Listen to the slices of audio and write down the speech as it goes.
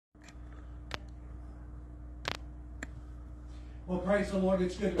Well, praise the Lord.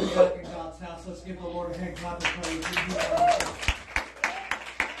 It's good to be back in God's house. Let's give the Lord a hand clap of praise. How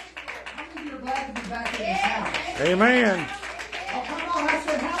many of you are glad to be back in His house? Amen. Oh, come on. I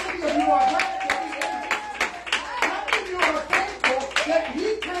said, how many of you are glad to be back? How many of you are thankful that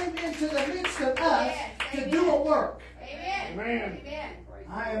He came into the midst of us to do a work? Amen. Amen.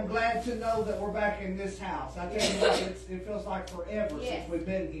 I am glad to know that we're back in this house. I tell you what, it feels like forever since we've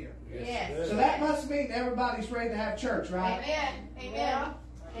been here. Yes. So that must mean everybody's ready to have church, right? Amen. Amen.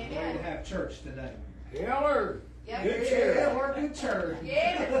 Ready to Amen. have church today. Yeller. Yep. Good Yeah, church. we're good church.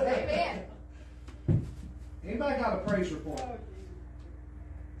 Yes. Amen. Anybody got a praise report?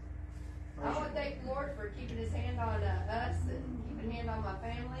 I want to thank the Lord for keeping His hand on us and keeping His hand on my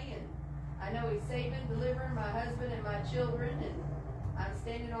family. And I know He's saving, delivering my husband and my children. And I'm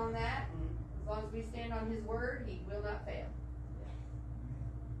standing on that. And as long as we stand on His word, He will not fail.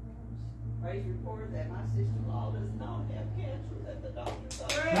 Praise report that my sister-in-law does not have cancer that the doctor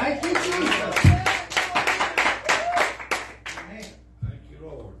thought. Thank you, Jesus. Amen. Thank you,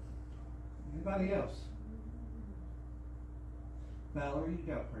 Lord. Anybody else? Valerie, you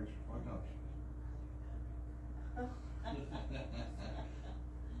got a praise report, don't you?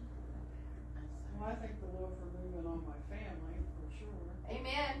 Well, I thank the Lord for moving on my family, for sure.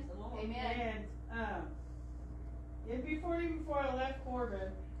 Amen. Amen. And before I left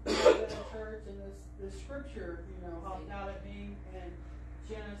Corbin, I was at a church, and this scripture, hopped out at me in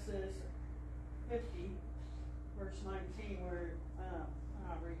Genesis 50, verse 19, where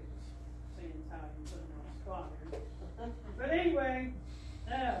I'll read it, seeing how you put it on the spot here. But anyway,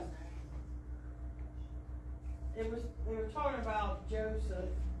 they were talking about Joseph,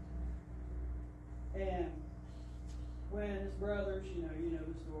 and when his brothers, you know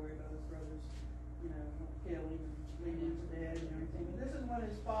the story about his brothers, kill him and leave him to dead and everything. But this is when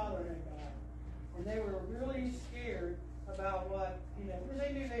his father had died, and they were really scared about what, because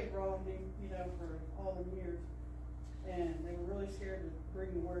they knew they had wronged him, for all the years, and they were really scared to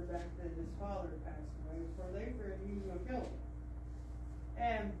bring the word back that his father had passed away, for they feared he was going to kill him.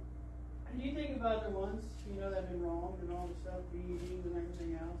 And you think of other ones, that have been wronged and all the stuff, beatings and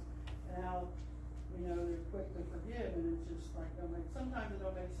everything else, and how they're quick to forgive, and it's just like, sometimes it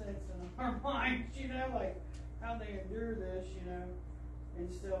don't make sense in our minds, like how they endure this, and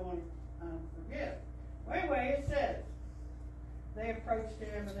still want to forgive. Well, anyway, it says, they approached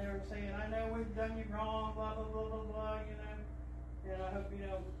him and they were saying, I know we've done you wrong, blah, blah, blah, blah, blah, and I hope you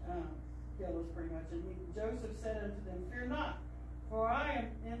don't kill us, pretty much. And Joseph said unto them, fear not, for I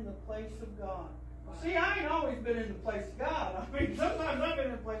am in the place of God. Well, see, I ain't always been in the place of God. Sometimes I've been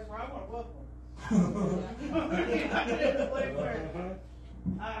in a place where I want to whoop them. I've been in the place where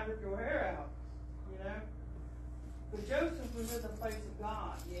I rip your hair out, But Joseph was in the place of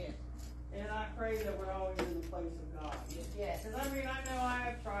God. Yes. And I pray that we're always in the place of God. Yes. Because I know I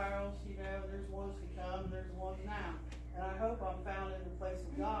have trials, there's ones to come, there's ones now. And I hope I'm found in the place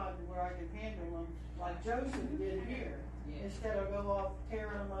of God where I can handle them like Joseph did here. Yes. Instead of go off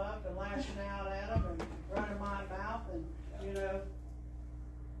tearing them up and lashing out at them and running my mouth and,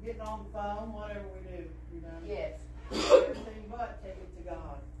 getting on the phone, whatever we do, Yes. Everything but take it to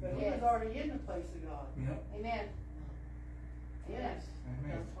God. But he was already in the place of God. Yep. Amen. Yes.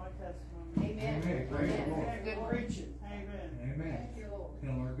 Amen. That's my testimony. Amen. Amen. Praise the Lord. Good preaching. Amen. Amen. Thank you, Lord.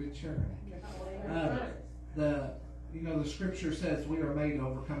 Hiller, good church. Amen. The scripture says we are made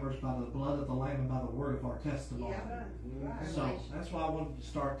overcomers by the blood of the Lamb and by the word of our testimony. Yeah. So that's why I wanted to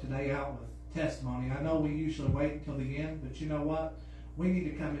start today out with testimony. I know we usually wait until the end, but you know what? We need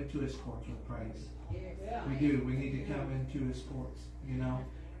to come into His courts with praise. Yeah. We do. We need to come into His courts, And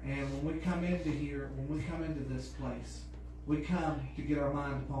when we come into here, when we come into this place, we come to get our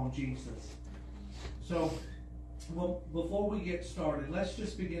mind upon Jesus. So, well, before we get started, let's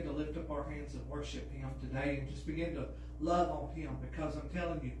just begin to lift up our hands and worship Him today and just begin to love on Him, because I'm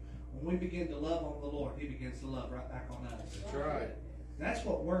telling you, when we begin to love on the Lord, He begins to love right back on us. That's right. That's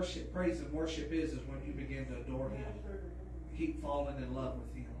what worship, praise and worship is when you begin to adore Him. Keep falling in love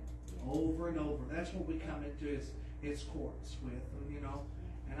with Him over and over. That's what we come into His courts with,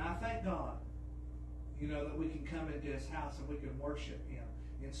 And I thank God, that we can come into His house and we can worship Him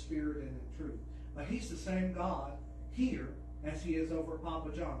in spirit and in truth. But He's the same God here as He is over at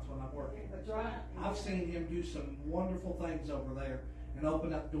Papa John's when I'm working. That's right. I've seen Him do some wonderful things over there and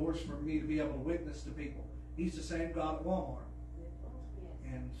open up doors for me to be able to witness to people. He's the same God at Walmart.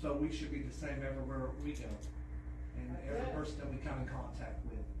 And so we should be the same everywhere we go. And every person that we come in contact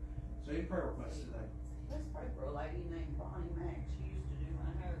with. So any prayer requests today? Let's pray for a lady named Bonnie Mack. She used to do my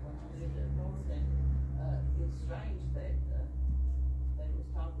hair when I lived up north, and it's strange that they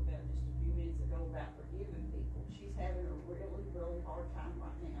was talking about just a few minutes ago about forgiving people. She's having a really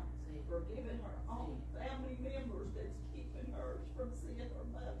forgiven her own family members that's keeping her from seeing her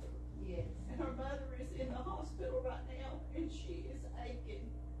mother. Yes. And her mother is in the hospital right now, and she is aching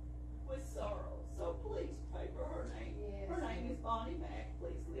with sorrow. So please pray for her name. Yes. Her name is Bonnie Mack.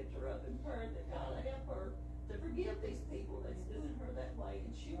 Please lift her up in prayer that God will help her to forgive these people that's doing her that way,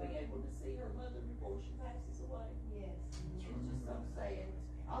 and she'll be able to see her mother before she passes away. Yes. It's just so sad.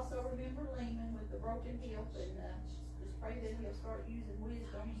 Also remember Lehman with the broken hip, and just pray that he'll start using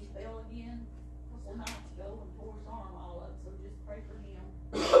wisdom. He fell again a couple nights ago and tore his arm all up, so just pray for him.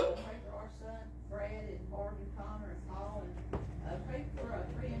 Pray for our son Brad and Marvin, Connor and Paul, and pray for a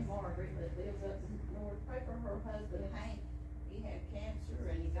friend Margaret that lives up north. Pray for her husband Hank. He had cancer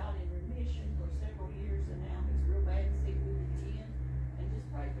and he got in remission for several years, and now he's real bad sick with it again. And just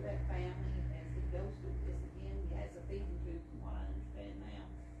pray for that family as he goes through this again. He has a feeding tube from what I understand now.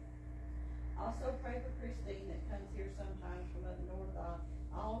 Also pray for Christine that comes here sometimes from up north.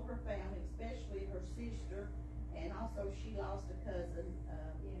 All of her family, especially her sister, and also she lost a cousin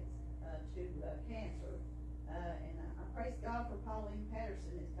to cancer. And I praise God for Pauline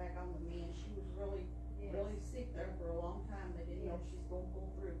Patterson is back on the mend. She was really sick there for a long time. They didn't know if she's going to pull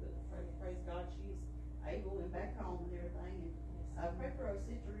through, but praise God she's able and back home and everything. And pray for our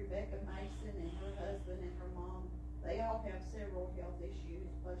sister Rebecca Mason and her husband and her mom. They all have several health issues,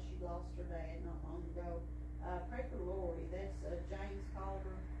 plus she lost her dad not long ago. Pray for Lori. That's James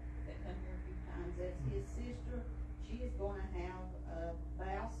Calder that come here a few times. That's his sister. She is going to have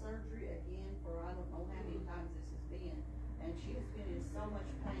bowel surgery again for I don't know how many times this has been. And she has been in so much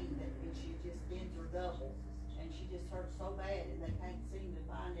pain that she just bent her double. And she just hurts so bad, and they can't seem to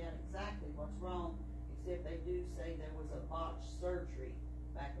find out exactly what's wrong, except they do say there was a botched surgery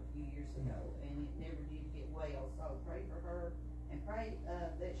back a few years ago, and it never did get well. So pray for her, and pray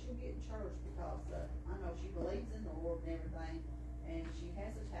that she'll get in church, because I know she believes in the Lord and everything, and she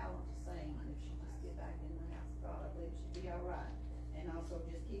has a talent to sing. And if she just get back in the house of God, I believe she'll be all right. And also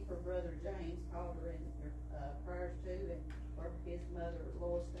just keep her brother James Calder in your prayers too, and for his mother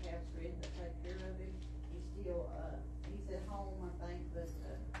Lois to have strength to take care of him. He's still he's at home, I think, but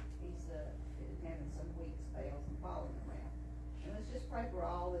he's having some weak spells and falling around. And let's just pray for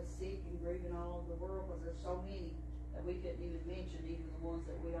all that's sick and grieving all over the world, because there's so many that we couldn't even mention, even the ones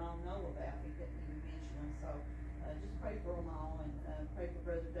that we all know about. We couldn't even mention them. So just pray for them all, and pray for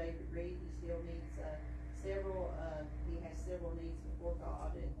Brother David Reed. He still needs he has several needs before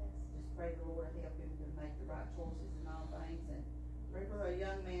God, and just pray the Lord to help him to make the right choices in all things. And pray for a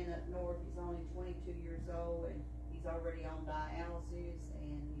young man up north. He's only 22 years old, and he's already on dialysis,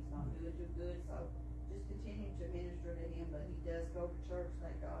 and he's not doing too good. So just continue to minister to him, but he does go to church.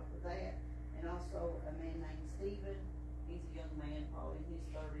 Thank God for that. And also a man named Stephen. He's a young man, probably in his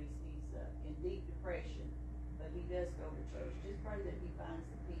 30s. He's in deep depression, but he does go to church. Just pray that he finds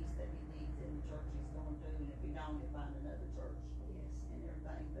the peace that he needs in the church he's going to, and if he don't, he'll find another church. Yes. And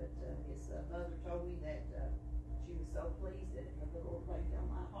everything. But his mother told me that she was so pleased that the Lord laid on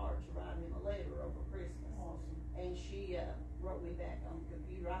my heart to write him a letter over Christmas. Awesome. And she wrote me back on the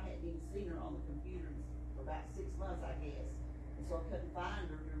computer. I hadn't even seen her on the computer for about 6 months, I guess. And so I couldn't find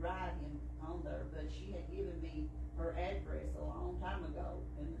her to write him on there. But she had given me her address a long time ago,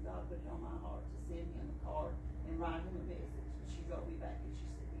 and God put it on my heart to send him a card and write him a message. And she wrote me back, and she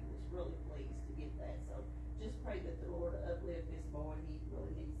said he was really pleased to get that. So just pray that the Lord uplift this boy. He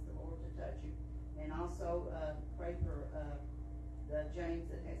really needs the Lord to touch him. And also pray for the James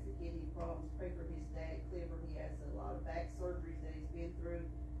that has the kidney problems. Pray for his dad, Clifford. He has a lot of back surgeries that he's been through.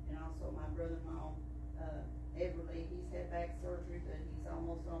 And also my brother-in-law, Everly, he's had back surgery, but he's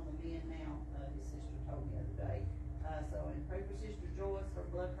almost on the mend now. His sister told me the other day. And pray for Sister Joyce. Her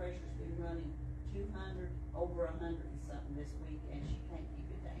blood pressure's been running 200, over 100 and something this week, and she can't keep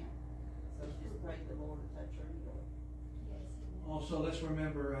it down. So just pray the Lord to touch her and heal her. Yes. Also, let's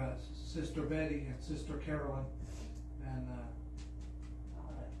remember Sister Betty and Sister Carolyn, and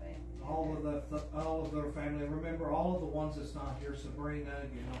all of their family. Remember all of the ones that's not here: Sabrina,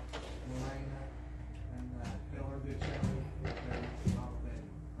 Lorena, and tell her good family.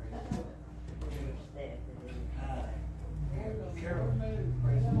 Carolyn,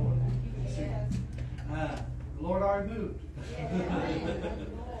 praise the Lord. The Lord already moved.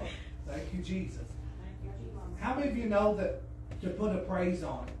 Thank you, Jesus. How many of you know that to put a praise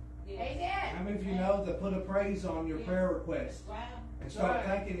on it? Amen. How many of you know that put a praise on your prayer request and start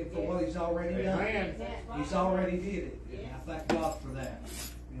thanking Him for what He's already done? Amen. He's already did it. And I thank God for that.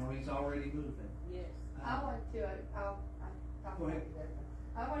 He's already moving. Yes. I want to. Go ahead.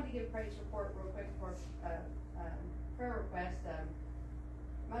 I wanted to give a praise report real quick for prayer request.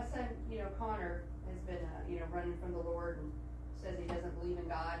 My son, Connor, has been running from the Lord and says he doesn't believe in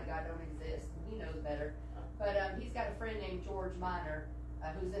God, God don't exist, and he knows better. But he's got a friend named George Miner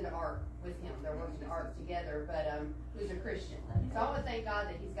who's into art with him. They're working art together, but who's a Christian. So I want to thank God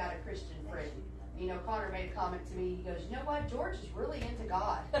that he's got a Christian friend. You know, Connor made a comment to me. He goes, you know what? George is really into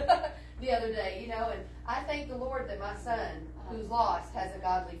God the other day, you know, and I thank the Lord that my son, who's lost, has a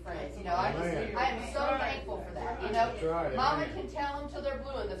godly friend. You know, I am so thankful for that. You know, Mama can tell them till they're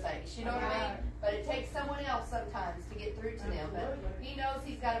blue in the face. You know what I mean? But it takes someone else sometimes to get through to them. But he knows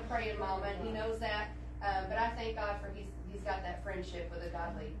he's got a praying mama, and he knows that. But I thank God for he's got that friendship with a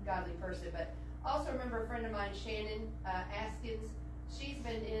godly person. But also remember a friend of mine, Shannon Askins. She's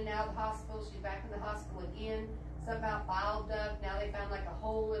been in and out of the hospital. She's back in the hospital again. Something about bile duct. Now they found like a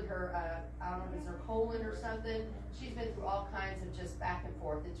hole in her, I don't know if it's her colon or something. She's been through all kinds of just back and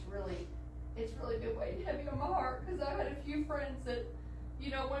forth. It's really been weighing heavy on my heart because I've had a few friends that, you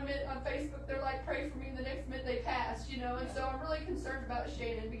know, one minute on Facebook they're like, pray for me, and the next minute they passed, you know. And so I'm really concerned about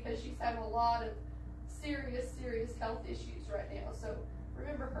Shannon because she's having a lot of serious health issues right now. So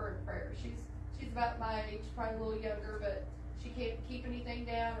remember her in prayer. She's about my age, probably a little younger, but she can't keep anything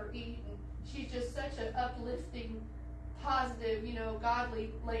down or eat, and she's just such an uplifting, positive, you know,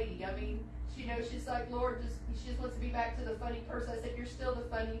 godly lady. I mean, she knows she's like, Lord, she just wants to be back to the funny person. I said, you're still the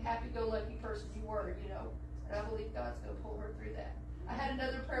funny, happy-go-lucky person you were, you know, and I believe God's going to pull her through that. I had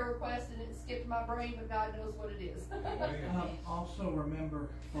another prayer request, and it skipped my brain, but God knows what it is. Also remember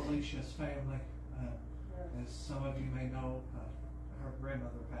Felicia's family. As some of you may know, her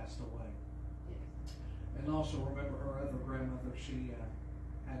grandmother passed away. And also remember her other grandmother. She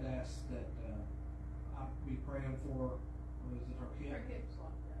had asked that I be praying for, what is it, her hip? Her hips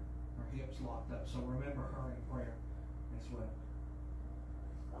locked up. Her hips locked up. So remember her in prayer as well.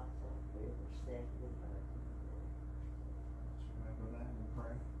 Let's remember that in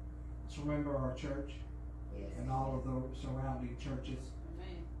prayer. Let's remember our church and all of the surrounding churches.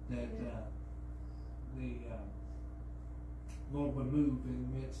 Amen. That the Lord would move in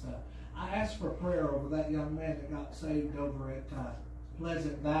the midst of. I asked for prayer over that young man that got saved over at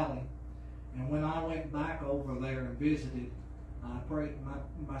Pleasant Valley, and when I went back over there and visited, I prayed.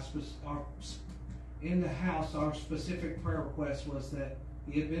 In the house, our specific prayer request was that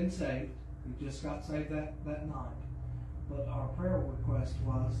he had been saved. He just got saved that night. But our prayer request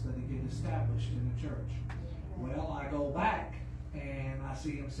was that he get established in the church. Well, I go back and I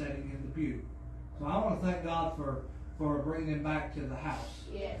see him sitting in the pew. So I want to thank God for bringing him back to the house.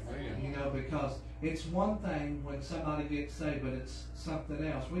 Yes. You know, because it's one thing when somebody gets saved, but it's something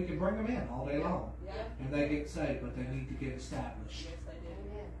else. We can bring them in all day long, and they get saved, but they need to get established. Yes, they do.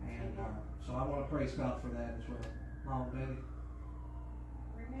 And so I want to praise God for that as well. Mama Betty.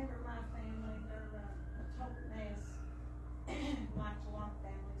 Remember my family, they're a total mess, like a lot of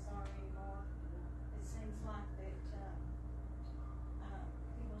families are anymore. It seems like that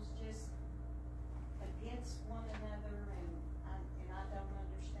people's just against one another, and I don't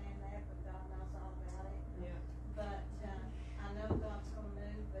understand that, but God knows all about it. Yeah. But I know God's going to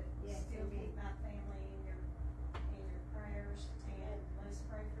move, but still keep my family in your prayers, and let's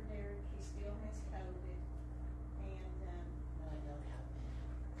pray for Derek. He still has COVID, and I don't have it.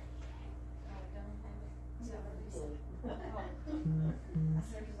 So I said,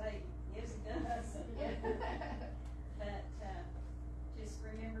 yes, he does. But just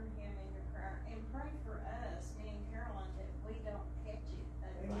remember him in your prayer, and pray for us, me and Carolyn, that we don't catch it.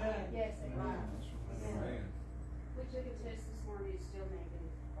 Amen. Yes. Amen. Amen. We took a test this morning, it's still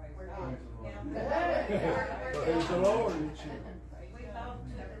negative. We're Praise good. the Lord. Praise the Lord. We both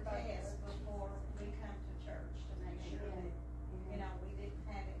took the test before we come to church to make sure that, you know, we didn't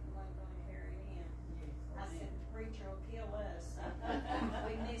have it and wasn't going to carry it in. I said, the preacher will kill us.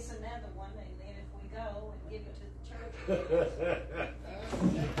 We miss another one, and then if we go and give it to the church,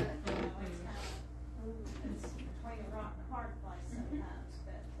 it's between a rock and a hard place sometimes.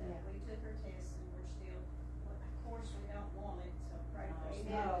 But we took our test, and we're still, of course, we don't want it, so pray for us.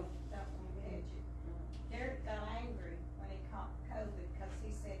 No. Don't want to catch it. Derek got angry when he caught COVID because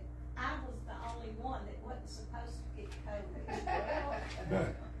he said, I was the only one that wasn't supposed to get COVID.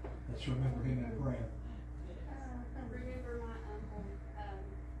 Let's remember him in prayer. Remember my uncle,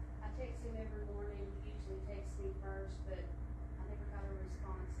 I text him every morning, he usually texts me first, but I never got a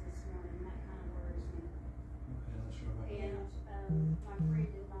response this morning, and that kind of worries me. Okay, let's remember that. And, my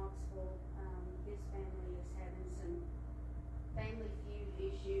friend in Knoxville, his family is having some family feud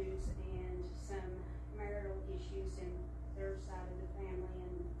issues and some marital issues in their side of the family,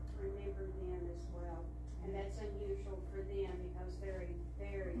 and remember them as well. And that's unusual for them because they're a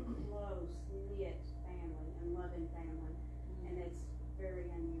very close-knit family and loving family, and it's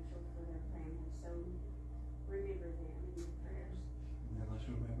very unusual for their family. So remember them in your prayers. And let's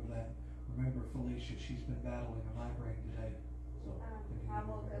remember that. Remember Felicia, she's been battling a migraine today. So I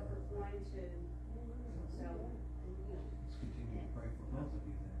woke up with one too, so. let's continue to pray for both of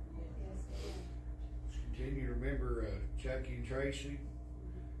you then. Yes, Let's continue to remember Chucky and Tracy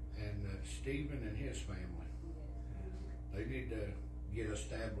and Stephen and his family. They need to get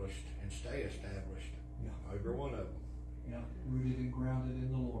established and stay established. Yeah. Every one of them. Yeah, rooted and grounded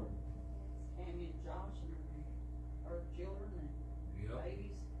in the Lord. Tammy and Josh and her children and Yep.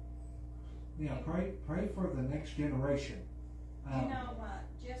 babies. Yeah, pray for the next generation. You know,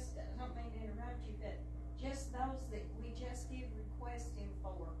 just, I don't mean to interrupt you, but just those that we just did requesting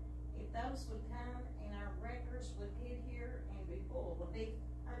for, if those would come and our records would get here and Be full.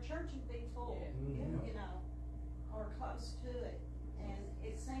 our church would be full, Yeah. you know, or close to it. And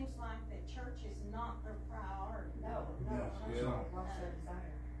it seems like that church is not their priority. No, Yes, no. yeah. Lost their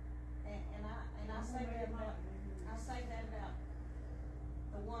desire. And I say that about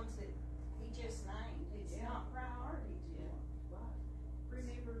the ones that he just named. It's Yeah. not priority to them.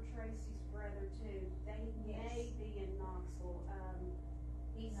 remember Tracy's brother too, they may be in Knoxville,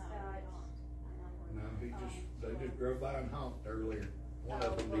 he's No, got. they don't. I know where No, they're they just drove by and honked earlier. One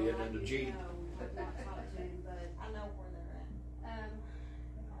of them Well, did I in the didn't Jeep. know, I've not talked to him, but, I know where they're at.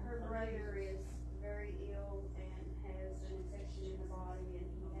 her brother is very ill and has an infection in the body, and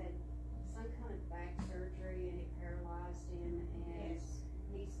he had some kind of back surgery and it paralyzed him, and Yes.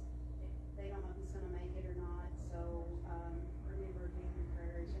 they don't know if he's gonna make it or not, so, remember him in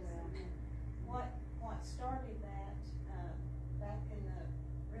prayer as well. What started that, back in the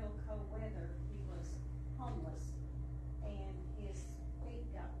real cold weather, he was homeless and his feet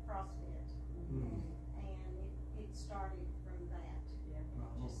got frostbite. Mm. And it started from that.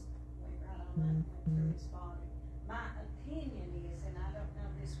 Oh. Just went right on that, went through his body. My opinion is, and I don't know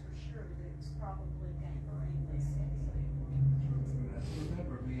this for sure, that it's probably gangrene, they said.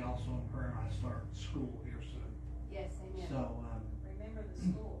 Remember me also in prayer. I start school here soon. Yes, amen. So, Remember the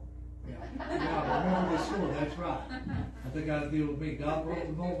school. yeah, remember the school. That's right. I think I deal with me. God broke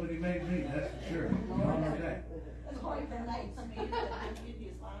the mold when He made me. That's for sure. Y'all know that. That's why for Nate Smith, that he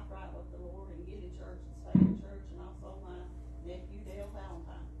get his life right with the Lord and get in church and stay in church, and also my nephew Dale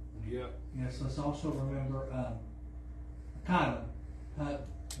Valentine. Yep. Yes. Let's also remember Kylan.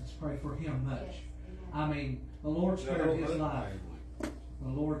 Let's pray for him much. Yes, amen. I mean, the Lord That spared whole his other life. family. The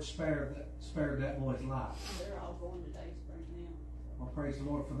Lord spared that boy's life. They're all going to Dayspring now. Well, praise the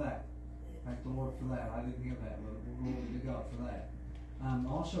Lord for that. Thank the Lord for that. I didn't hear that, but we'll glory to God for that.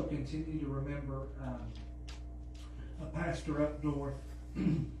 Also continue to remember a pastor up north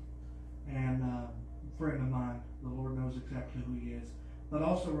and a friend of mine. The Lord knows exactly who he is. But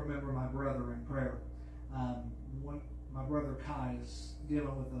also remember my brother in prayer. My brother Kai is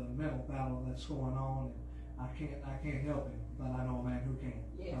dealing with a mental battle that's going on, and I can't help him, but I know a man who can.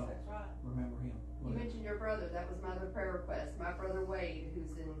 Yes, So that's right. remember him. You mentioned your brother. That was my other prayer request. My brother Wade,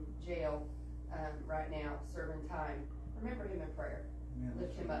 who's in jail right now, serving time. Remember him in prayer. Yeah,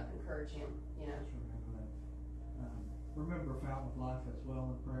 Lift him up, encourage him. You know. Let's remember that. Remember Fountain of Life as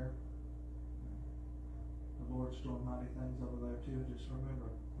well in prayer. The Lord's doing mighty things over there too. Just remember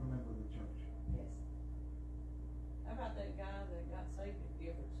the church. Yes. How about that guy that got saved at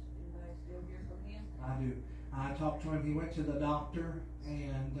Gilbert's? Anybody still hear from him? I do. I talked to him. He went to the doctor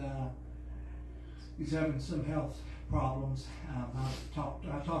and he's having some health problems. I talk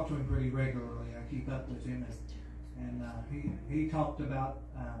to him pretty regularly. I keep up with him, and he talked about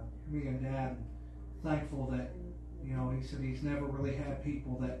me and Dad. And thankful that he said he's never really had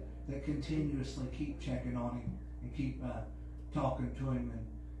people that continuously keep checking on him and keep talking to him.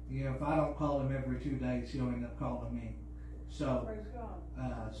 And if I don't call him every 2 days, he'll end up calling me. So, Praise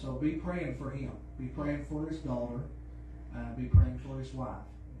God. so be praying for him. Be praying for his daughter. Be praying for his wife.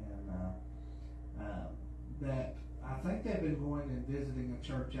 And that I think they've been going and visiting a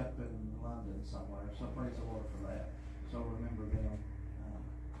church up in London somewhere. So praise the Lord for that. So remember them.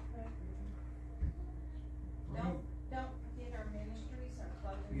 Don't forget our ministries, our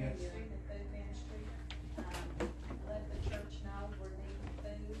clothing Yes. ministry, the food ministry. Let the church know we're needing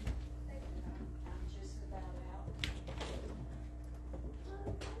food. I'm just about out.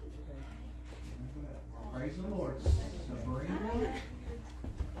 Praise the Lord. Sabrina.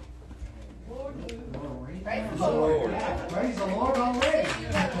 Glory. Praise the Lord. Yeah, praise the Lord already. You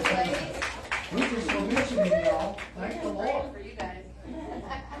other ladies. We just were mentioning y'all. Thank the Lord. Praying for you guys.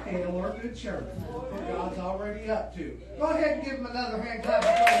 Hey, Lord, good church. What God's already up to. Go ahead and give him another hand clap.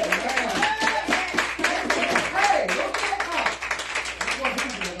 Hey, look at that. Look what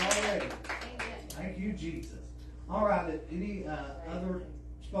he's doing already. Amen. Thank you, Jesus. All right. Any other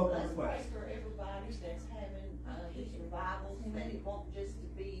spoken requests? question. For everybody that's having, these revivals, that it won't just to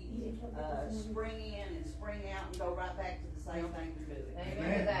be, spring in and spring out and go right back to the same thing they're doing.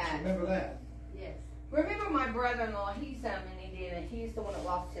 Amen to that. Remember that. Yes. Remember my brother-in-law, he's in Indiana, he's the one that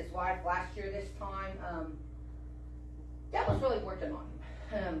lost his wife last year this time. That was really working on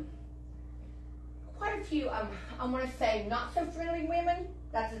him. Quite a few, I want to say, not so friendly women,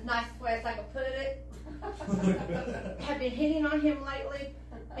 that's as nice a way as I could put it, have been hitting on him lately.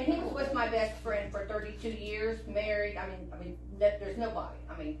 And he was with my best friend for 32 years, married, I mean, there's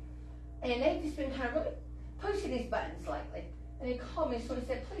nobody, and they've just been kind of really pushing his buttons lately. And he called me, so he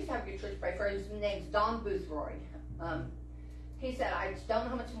said, please have your church pray for him. His name's Don Boothroyd. He said, I just don't know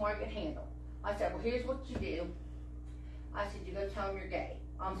how much more I can handle. I said, well, here's what you do. I said, you go tell him you're gay.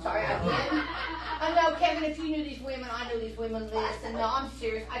 I'm sorry, I didn't. I know, Kevin, if you knew these women, I knew these women this. And no, I'm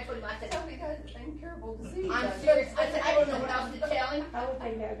serious. I told him, I said, Tell me that incurable disease. I'm serious. I said, I don't know what else to tell him. I would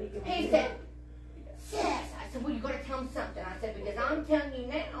think that'd be good. He said, sis. I said, well, you got to tell him something. I said, because I'm telling you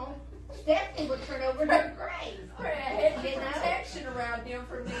now, Stephanie would turn over in her grave. Had protection around him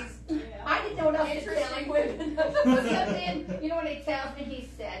from these I didn't know what else to tell interesting him. women. So then, you know what he tells me? He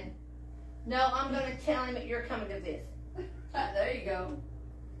said, no, I'm going to tell him that you're coming to visit. There you go.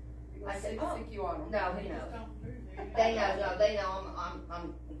 I said, I'll stick you on him. No, he knows. They know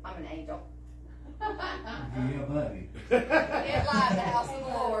I'm an angel. Yeah, buddy. Can't lie in the house of the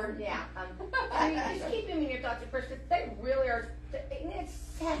Lord. Yeah. Just keep him in your thoughts at first, because they really are, and it's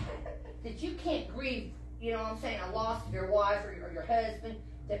sad that you can't grieve, you know what I'm saying, a loss of your wife or your husband,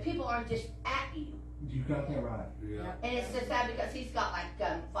 that people aren't just at you. You got that right. Yeah. And it's so sad because he's got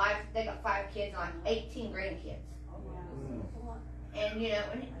they got 5 kids and like 18 grandkids. And, you know,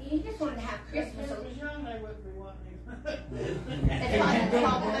 and he just wanted to have Christmas. When he was young, they wouldn't be wanting him. It's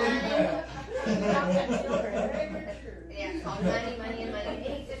called money. Very mature. Yeah, it's called money. And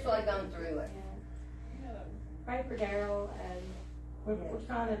he's just really gone through it. Pray for Daryl, and we're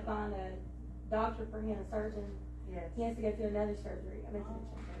trying to find a doctor for him, a surgeon. Yes. He has to go through another surgery.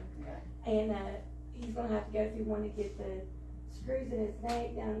 Okay. And he's going to have to go through one to get the screws in his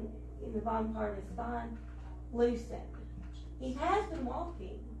neck down in the bottom part of his spine loosened. He has been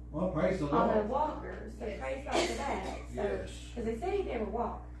walking Well, praise the on a Lord. walker, so praise God for that. So, Yes. because they said he never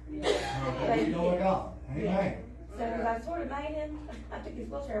walked. Okay, you know what God. Amen. So, because I sort of made him, I took his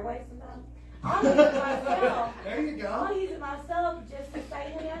wheelchair away sometimes. I'll use it myself. There you go. I'll use it myself just to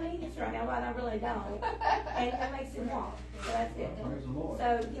say, honey, I need this right now, but I really don't. And it makes him walk. So that's it. Praise the Lord.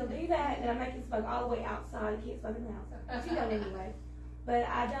 So he'll do that, and I make him smoke all the way outside. He can't smoke in the house. Which he don't anyway. But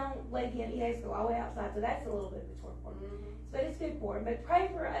I don't let him, he has to go all the way outside, so that's a little bit of a chore for him. But it's good for him. But pray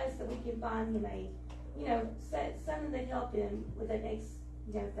for us that we can find him something that help him with the next,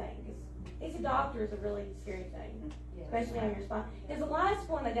 thing. Because he's a doctor is a really scary thing, especially on your spine. Because the last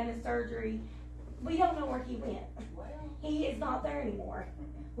one that done his surgery, we don't know where he went. He is not there anymore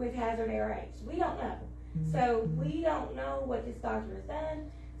with hazard RH. We don't know. So we don't know what this doctor has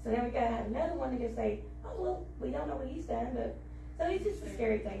done. So then we got to have another one to go say, oh, well, we don't know what he's done. But so it's just a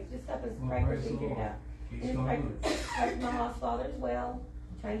scary thing. Just help us pray for us to figure it out. He's And gonna pray do it. for my lost father as well.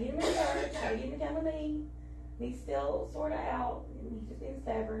 Try to get him in church. Try to get him to come with me. He's still sort of out. And he's just being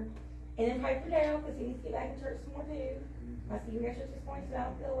stubborn. And then pray for Daryl because he needs to get back in church some more too. I see you got church this morning, so I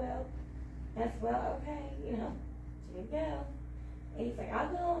don't feel well. That's well, okay, so you go. And he's like, I'll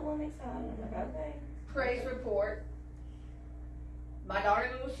go one next time. I'm like, okay. Praise report. My daughter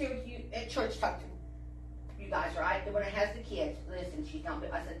was here with you at church talking to you guys, right? The one that has the kids. Listen, she's not.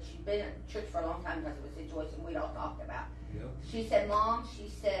 I said she's been in church for a long time because of a situation we'd all talked about. Yep. She said, Mom,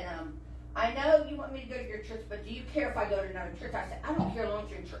 I know you want me to go to your church, but do you care if I go to another church? I said, I don't care as long as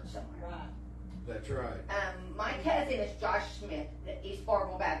you're in church somewhere. Right. That's right. My cousin is Josh Smith, East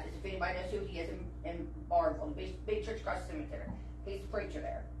Barville Baptist. If anybody knows who he is in Barville, the big church across the cemetery. He's a preacher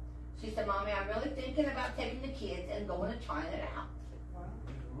there. She said, Mommy, I'm really thinking about taking the kids and going and trying it out.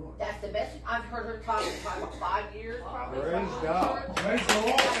 That's the best. I've heard her talk for probably about 5 years, probably. Praise God. Praise the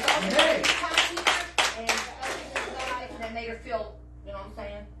Lord. And Hey. and they made her feel, you know what I'm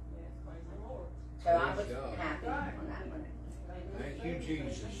saying? So I was happy on that one. Thank you,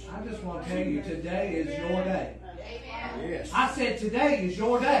 Jesus. I just want to tell you, today is your day. Yes. I said today is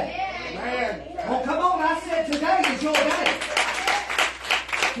your day. Man. Oh, come on. I said today is your day.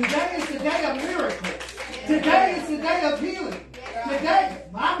 Today is the day of miracles. Today is the day of healing. Today,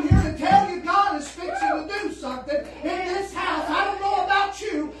 I'm here to tell you God is fixing to do something in this house. I don't know about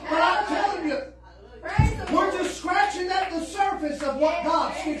you, but I'm telling you, we're just scratching at the surface of what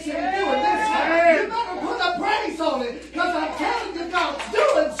God's fixing to do in this house. You better put a praise on it, because I'm telling you, God's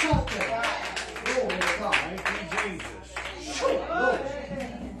doing something. Glory to God. Thank you, Jesus. Glory.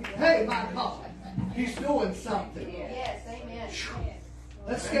 Hey, Glory, my God. He's doing something. Yes, amen.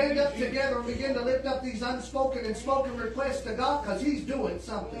 Let's stand up together and begin to lift up these unspoken and spoken requests to God, because He's doing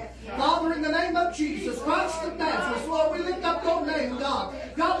something. Father, in the name of Jesus Christ of Nazareth, Lord, we lift up your name, God.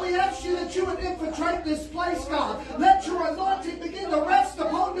 God, we ask you that you would infiltrate this place, God. Let your anointing begin to rest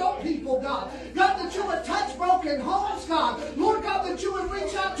upon your people, God. God, that you would touch broken homes, God. Lord God, that you would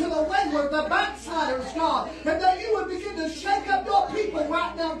reach out to the wayward, the backsliders, God. And that you would begin to shake up your people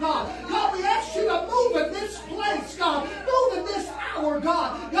right now, God. God, we ask you to move in this place, God. Move in this hour, God.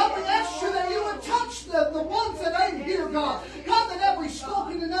 God, we ask you that you would touch the ones that ain't here, God. God, that every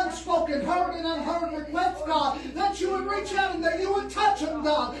spoken and unspoken, heard and unheard request, God, that you would reach out and that you would touch them,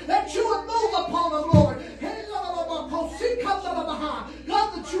 God. That you would move upon them, Lord.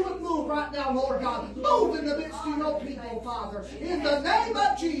 God, that you would move right now, Lord God. Move in the midst of your people, Father. In the name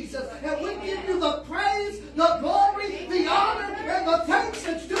of Jesus. And we give you the praise, the glory, the honor, and the thanks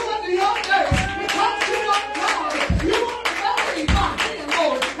that's due unto your name. Because you are God. You are very mighty,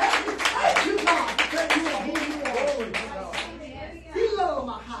 Lord. Thank you, God, that you are who you are. You love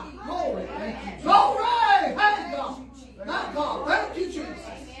my heart. Glory. Glory. Hey, God. My God. Thank you, Jesus.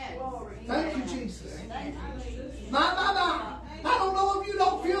 Thank you, Jesus. My. I don't know if you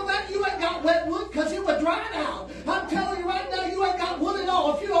don't feel that. You ain't got wet wood because it was dried out. I'm telling you right now, you ain't got wood at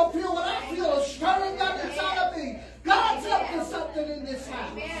all. If you don't feel what I feel, a stirring down inside of me. God's up to something in this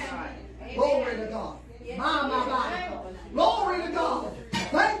house. Glory to God. My. Glory to God.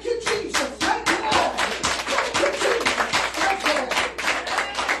 Thank you, Jesus. Thank you, Lord. Thank you, Jesus. Thank you, Lord.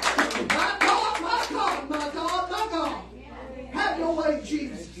 My God, my God, my God, my God. Have your way,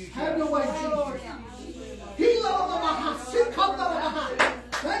 Jesus. Have your way, Jesus.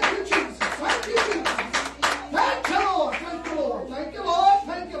 Thank you, Jesus. Thank you, Jesus. Thank you, Lord. Thank you, Lord. Thank you, Lord.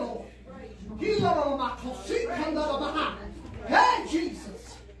 Thank you, Lord. Hey,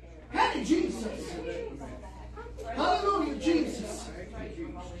 Jesus. Hey, Jesus. Hallelujah, Jesus.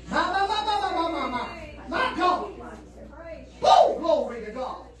 My God. Oh, glory to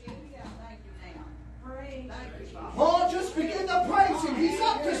God. Oh, just begin to praise Him. He's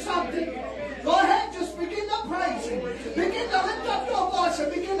up to something. Go ahead, just begin to praise Him. Begin to lift up your voice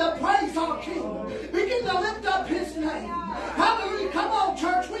and begin to praise our King. Begin to lift up His name. Hallelujah. Come on,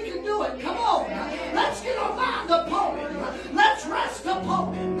 church. We can do it. Come on. Let's get our mind upon Him. Let's rest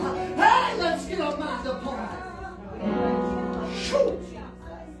upon Him. Hey, let's get our mind upon Him. Shoot.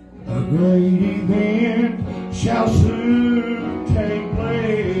 A great event shall soon take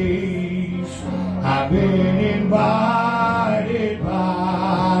place. I've been invited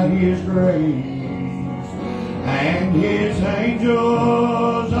by His grace, and His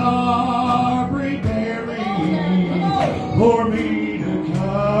angels are preparing for me to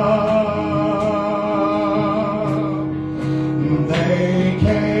come. They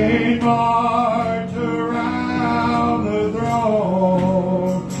came march around the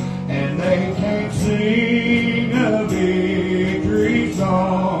throne, and they can't sing a victory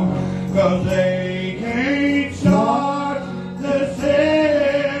song, 'cause they can't start the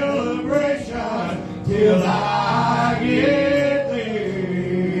celebration till I get there.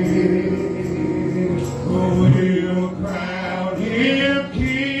 We'll crown Him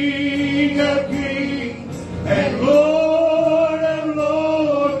King of Kings and Lord of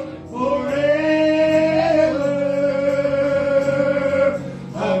Lords forever.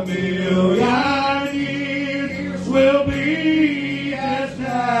 A million years will be as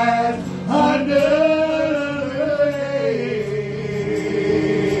nice under the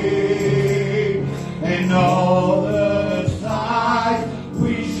day, and all the sights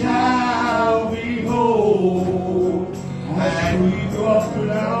we shall behold as we walk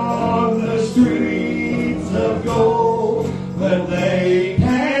down the streets of gold. But they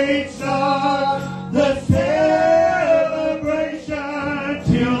can't start the celebration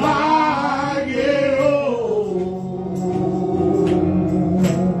till I get home.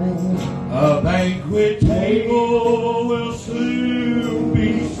 A banquet table will soon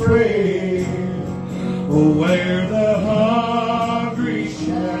be spread, where the hungry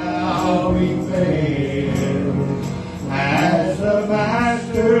shall be fed, as the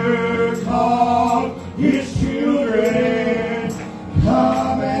Master called His children,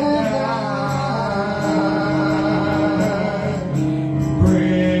 come and dine.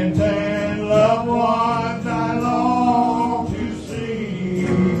 Friends and loved ones I long to see.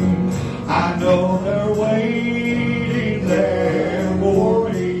 I know they're waiting there for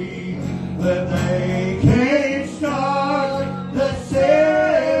me, but they can't stop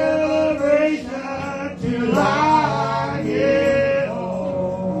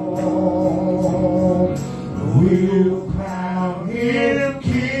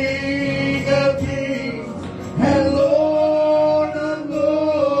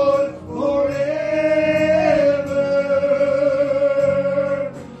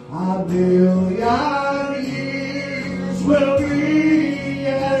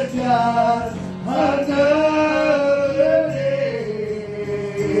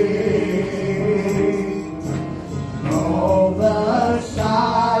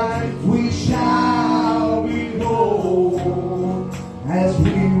As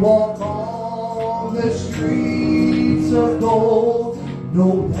we walk on the streets of gold,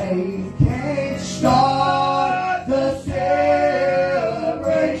 no pain can start the celebration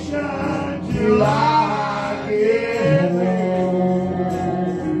till I get home.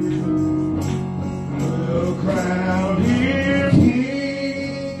 We'll crown Him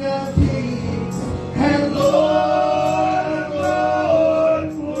King of Kings and Lord of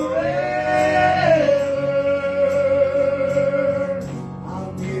Lords forever.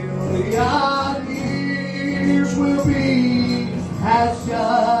 Our million years will be as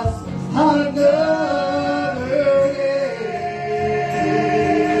just another day,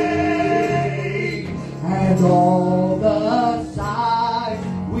 and all the sights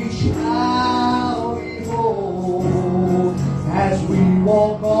we shall behold as we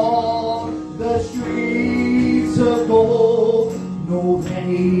walk on the streets of gold. No,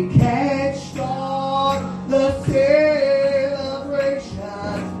 they can't start the celebration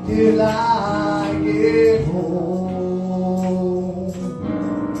till I get home.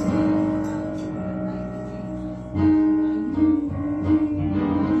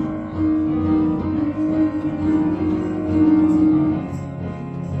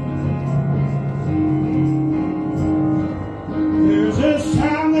 There's a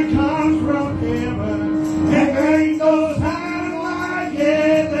sound that comes from heaven, and there ain't no sound like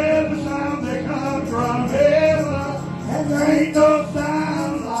it. There's a sound that comes from heaven, and there ain't no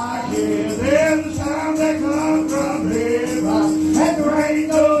sound like it. There's a sound that comes from heaven, and there ain't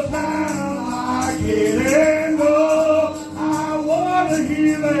no sound like it. And oh, I want to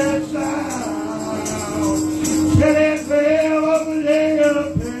hear that sound. Said it fell on the day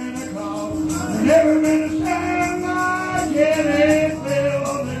of Pentecost. There's never been a sound like it. It fell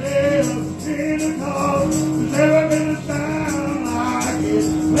on the day of Pentecost. There's never been a sound like it.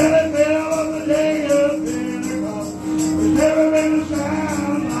 Well, it fell on the day of Pentecost. There's never been a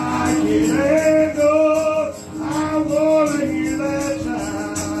sound like it. And oh, I want to hear that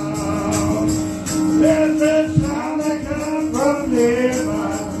sound. There's that sound that comes from heaven,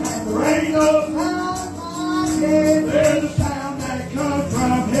 and there ain't no sound like it. There's a sound that comes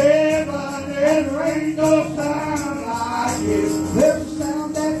from heaven, and there ain't no sound like it. There's a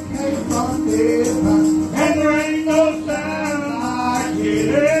sound that came from heaven, and there ain't no sound like it.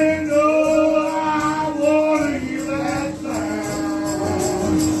 And oh, I want to hear that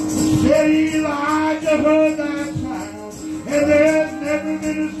sound. Said Elijah heard that sound, and there's never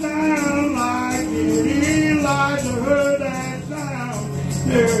been a sound like it. Elijah heard that sound.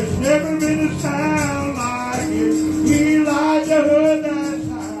 There's never been a sound like it. Elijah heard that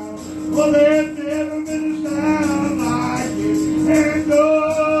sound. Well, there's never been a sound like it. And oh,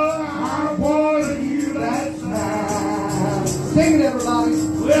 I want to hear that sound. Sing it, everybody.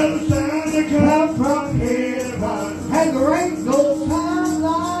 Well, the sound that comes from heaven, and there ain't no sound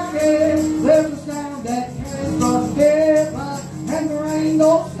like it. There's a sound that came from heaven, and there ain't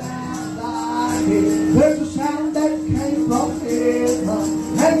no sound like it. There's a sound that came from heaven,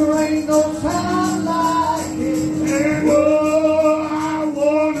 and there ain't no sound like it. And oh, I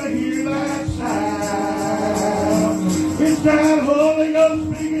want to hear that sound. It's that Holy Ghost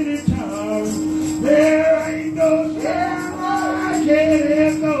speaking in tongues. There ain't no sound like it.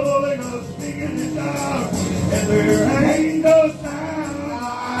 It's the Holy Ghost speaking in tongues. And there ain't no sound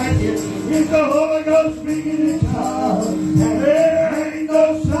like it. It's the Holy Ghost speaking in tongues. And there ain't no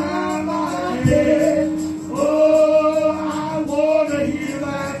sound like it. Oh, I want to hear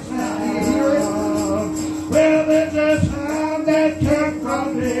that sound. Well, there's a sound that came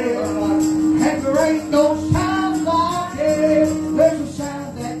from heaven, and there ain't no sound like it. There's a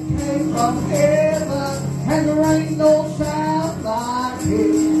sound that came from heaven, and there ain't no sound like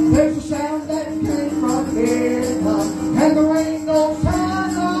it. There's a sound that came from heaven, and there ain't no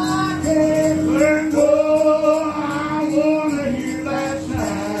sound like it. And oh, I want to hear that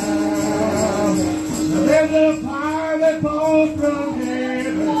sound. There's a fire that falls from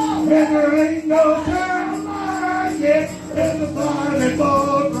heaven, and there ain't no sound like it. There's a fire that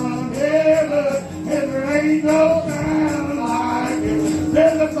falls from heaven, and there ain't no sound like it.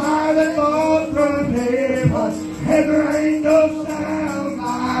 There's a fire that falls from heaven, and there ain't no sound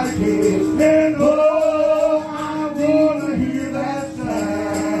like it. And oh, I want to hear that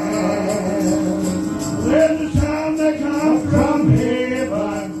sound. There's a sound that comes from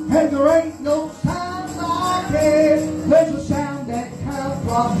heaven, and there ain't no sound like it. There's a sound that comes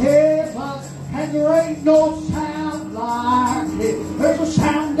from heaven, and there ain't no sound like it. There's a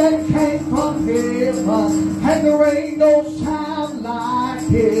sound that came from heaven, and there ain't no sound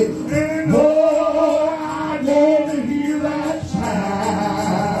like it. And oh, I want to hear that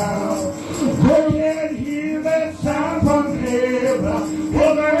sound. I can hear that sound from heaven.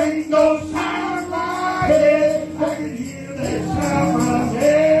 Well, there ain't no sound like it. I can hear that sound from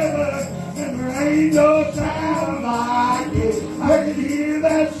heaven. And there ain't no sound like it. I can hear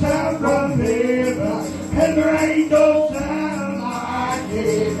that sound from heaven. And there ain't no sound like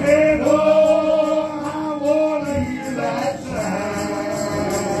it. And oh, I want to hear that sound.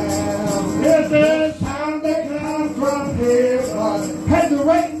 It's the sound that comes from heaven. And there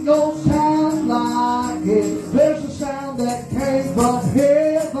ain't no sound like it. There's a sound that came from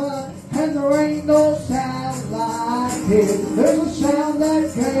heaven. And there ain't no sound like it. There's a sound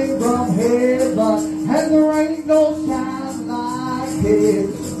that came from heaven. And there ain't no sound like it.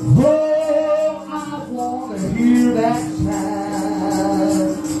 Oh, I want to hear that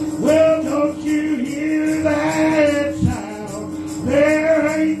sound. Well, don't you hear that sound? There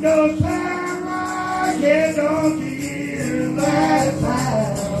ain't no sound like it. Don't you hear that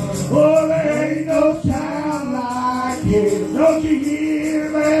sound? Oh, there ain't no sound like it. Don't you hear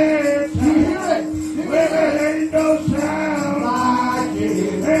that sound? Well, there ain't no sound like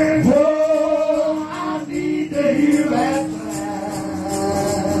it. And oh, I need to hear that sound.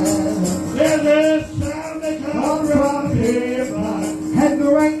 There's a sound that comes from heaven. And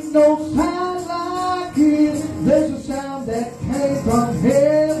there ain't no sound like it. There's a sound that came from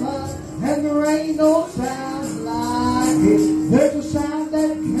heaven. And there ain't no sound like it. There's a sound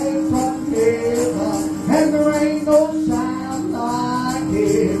that came from heaven. And there ain't no sound like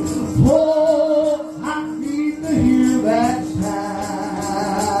it. Oh, I need to hear that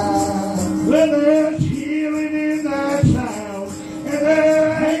sound. Well, there's healing in that sound. And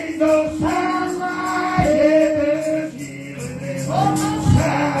there ain't no sound like it. There's healing in that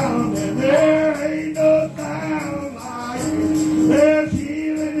sound. And there ain't no sound like it. There's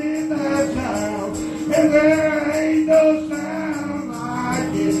healing in that sound. And there ain't no sound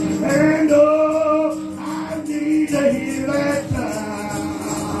like it. And oh, I need to hear that sound.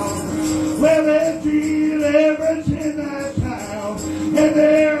 Well, there's deliverance in that sound. And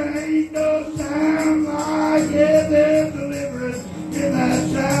there ain't no sound like it. There's deliverance in that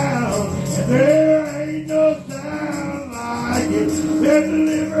sound. And there ain't no sound like it. There's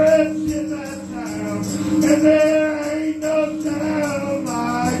deliverance in that sound. And there ain't no sound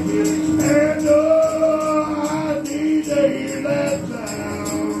like it. And oh, I need to hear that sound.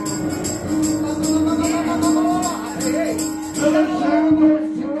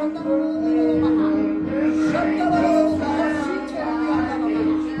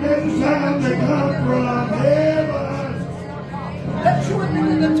 The sound that comes from heaven. That you would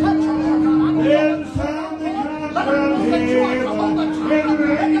need to touch on, Lord God. There's a sound that comes from heaven. And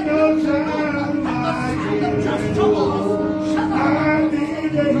there ain't no sound like it. I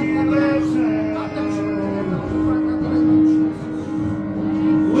need to hear that sound.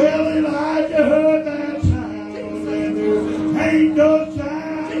 Well, Elijah heard that sound. And there ain't no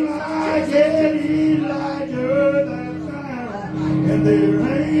sound like it. Elijah heard that sound. And there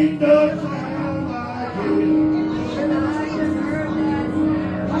ain't no sound like it.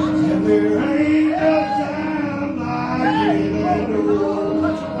 And there ain't no sound like it. And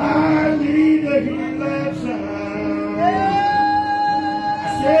oh, I need to hear that sound. I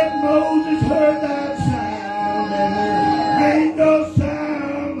said Moses heard that sound. And there ain't no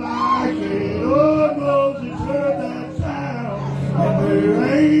sound like it. Oh, Moses heard that sound. And there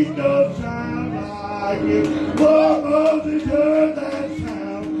ain't no sound like it. Oh, Moses heard that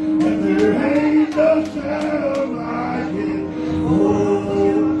sound. And there ain't no sound like it.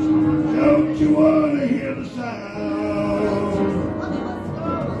 Oh, don't you want to hear the sound?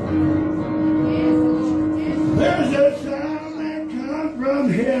 There's a sound that comes from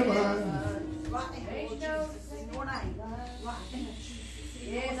heaven.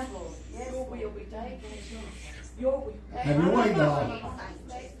 Yes, Lord. Your will be done. Your will. Have your way, God. In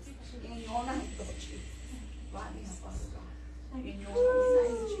your name, Lord Jesus. Right now, Father God. In your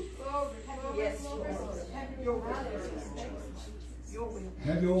name, Jesus. Yes, Lord. Your will. Your will.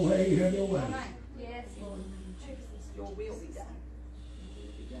 Have your way, have your way. Yes, Lord. Your will be done.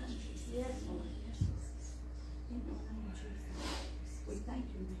 Yes, Lord. In your name, Jesus. We thank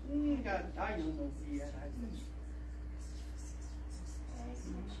you. God, I don't know if he had.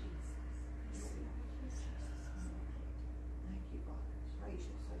 Thank you, Father. Praise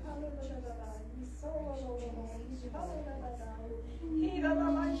you.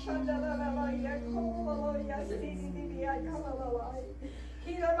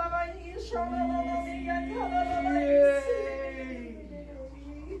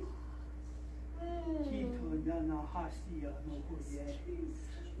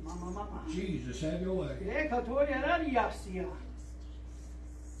 Jesus, have your way.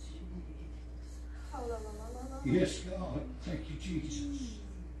 Hallelujah. Yes, God. Thank you, Jesus.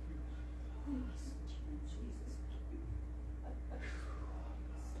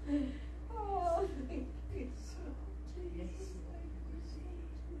 Oh, thank you.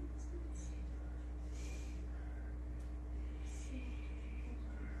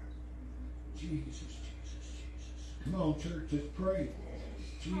 Jesus, Jesus, Jesus. Come on, church, let's pray.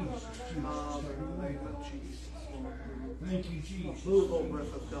 Jesus, Jesus. Father, in the name of Jesus, Lord. Thank you, Jesus. Move, O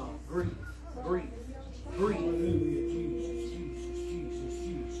breath of God. Breathe, breathe, breathe. Hallelujah, Jesus, Jesus, Jesus,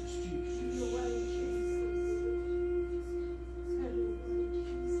 Jesus, Jesus.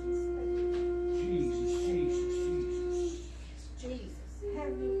 Jesus, Jesus, Jesus.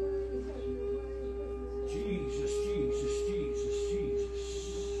 Jesus, Jesus, Jesus, Jesus.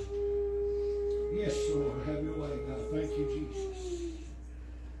 Yes, Lord, have your way, God. Thank you, Jesus.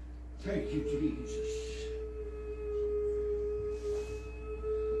 Thank you, Jesus.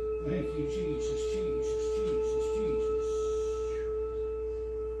 Thank you, Jesus, Jesus, Jesus, Jesus.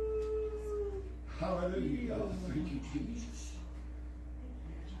 Hallelujah, God. Thank you, Jesus.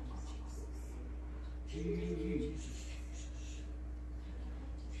 Jesus, Jesus.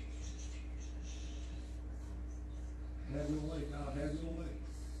 Jesus, Jesus. Have your way, God. Have your way.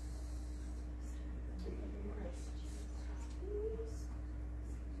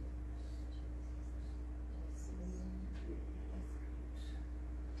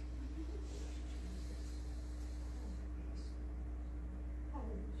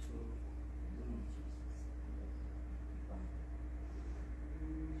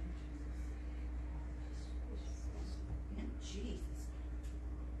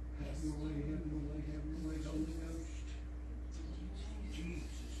 Have your way, have your way, have your way, Holy Ghost. Jesus,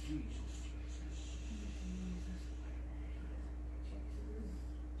 Jesus, Jesus.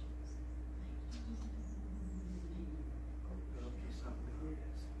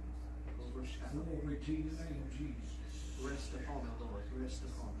 Glory to your name, Jesus. Rest upon her, Lord. Rest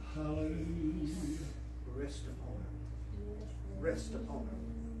upon her. Hallelujah. Rest upon her. Rest upon her.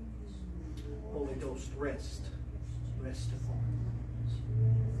 Holy Ghost, rest. Rest upon her.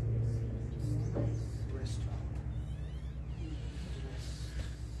 Rest upon her.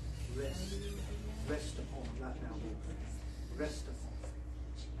 Rest. Rest upon her right now, Lord. Rest upon her.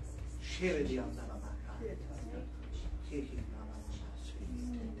 Share the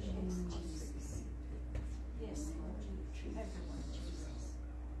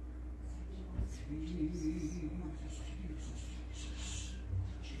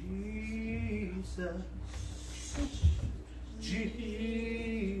Jesus,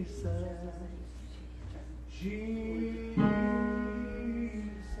 Jesus, Jesus.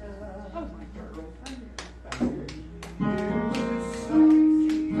 Oh my girl.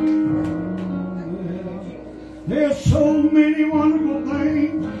 There's so many wonderful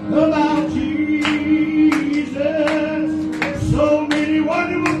things about Jesus. There's so many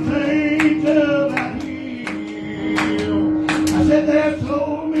wonderful things about Him. I said there's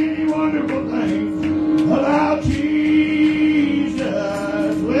so many wonderful things about Jesus.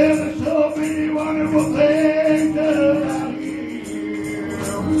 Well, there's so many wonderful things about Him.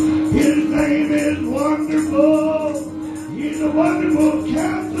 His name is Wonderful. He's a wonderful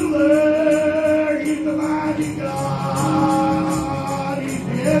counselor. He's the mighty God. He's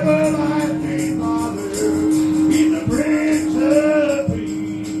the everlasting Father. He's the Prince of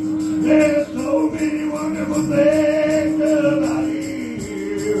Peace. There's so many wonderful things about Him.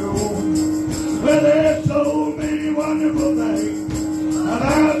 Well, there's so many wonderful things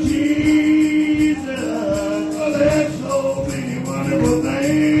about Jesus. Well, there's so many wonderful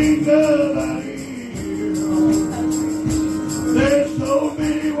things about Him. There's so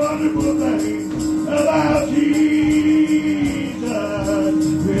many wonderful things about Jesus.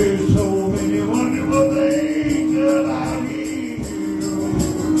 There's so many wonderful things about Him.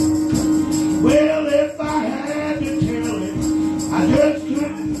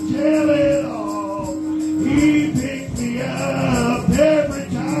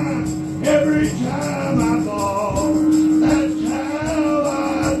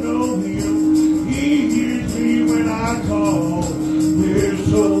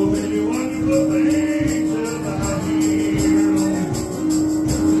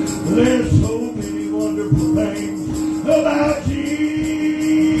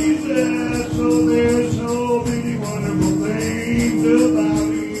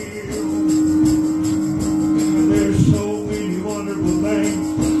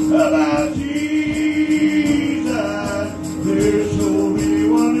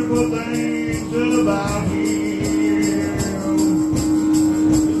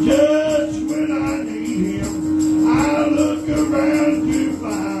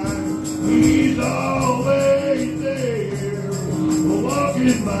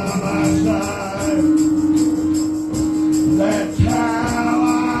 walking by my side. That's how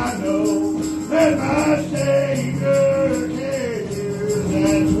I know that my Savior cares.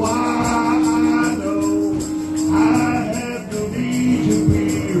 That's why I know I have no need to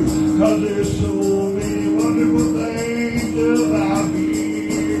fear, 'cause there's so many wonderful things about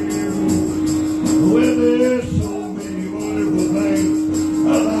here. Well, there's so many wonderful things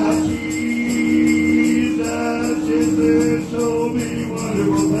about Jesus. Yes, there's so many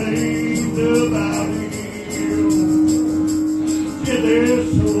wonderful things about Him. Yeah, there's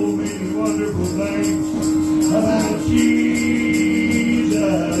so many wonderful things about Jesus.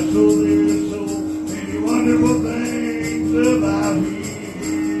 Oh, there's so many wonderful things about Him.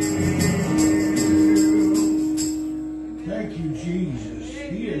 Thank you, Jesus.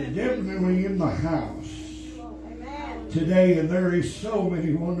 He is definitely in the house today, and there is so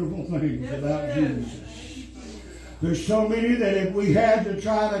many wonderful things about Jesus. There's so many that if we had to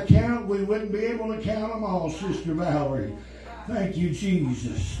try to count, we wouldn't be able to count them all, Sister Valerie. Thank you,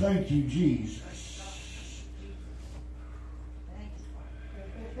 Jesus. Thank you, Jesus.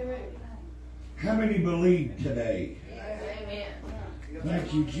 How many believe today? Amen.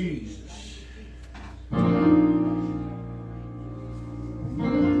 Thank you, Jesus.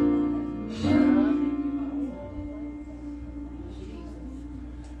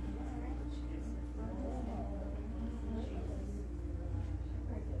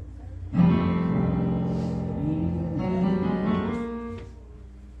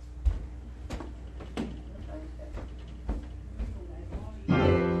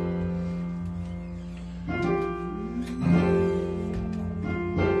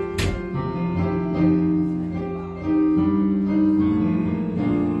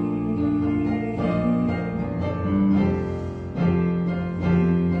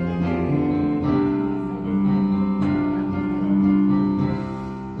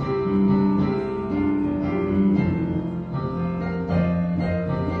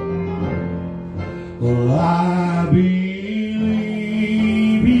 Well, I believe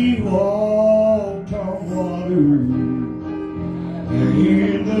He walked on water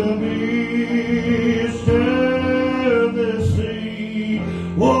in the midst of the sea.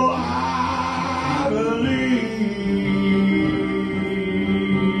 Oh, I believe.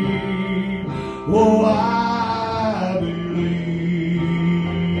 Oh, I believe.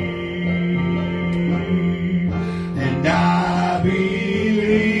 And I believe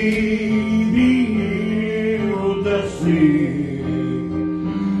He healed the sick,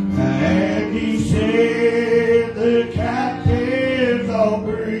 and He set the captives all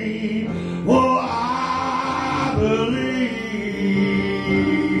free. Oh, I believe.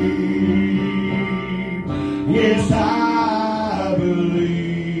 Yes, I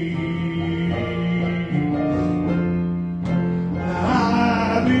believe.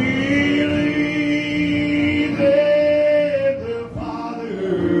 I believe in the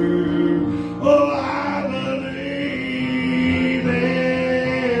Father. Oh, I believe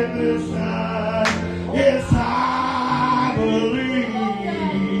in the Son. Yes, I believe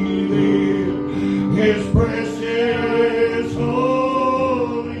in His precious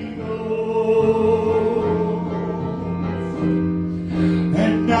Holy Ghost.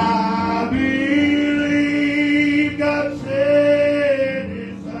 And I believe God sent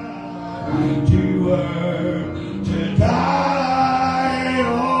His Son to earth to die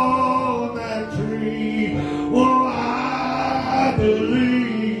on that tree. Oh, I believe.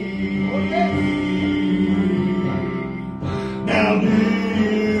 Now do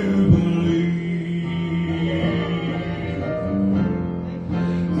you believe?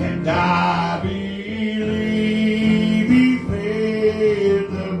 And I believe He fed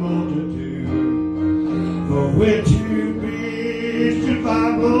the multitude with 2 fish and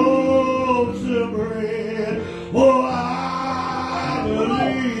 5 loaves of bread. Oh, I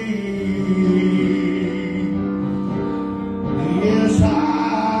believe. Yes, I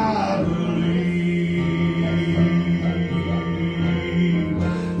believe.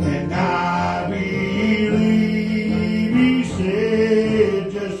 And I believe He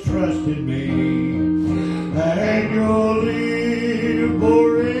said, just trust in me, and you'll live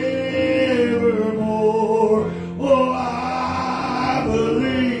forevermore. Oh, I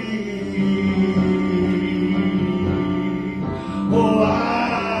believe.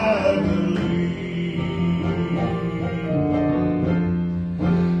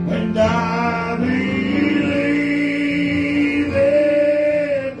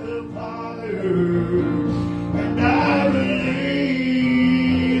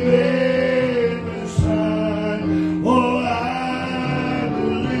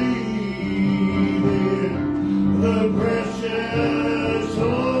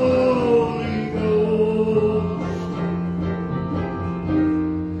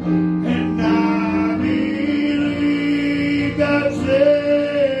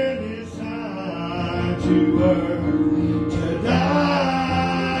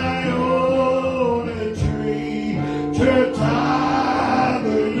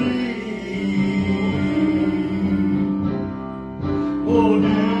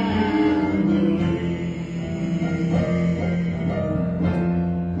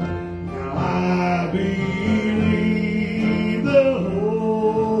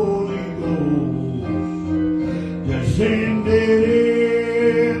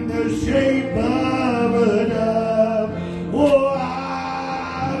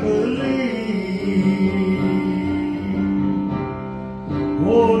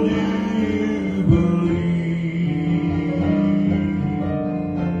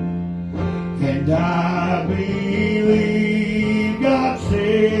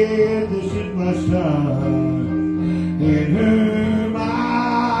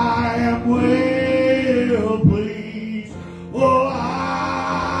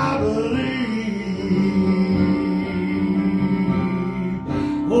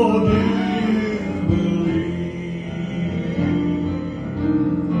 Oh, do you believe?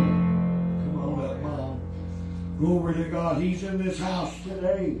 Come on up, Mom. Glory to God. He's in this house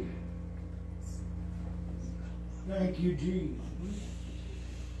today. Thank you, Jesus.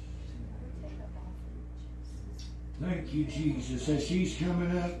 Thank you, Jesus. As she's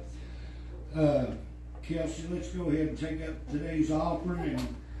coming up, Kelsey, let's go ahead and take up today's offering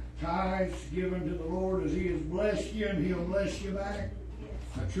and tithes given to the Lord as He has blessed you, and He'll bless you back.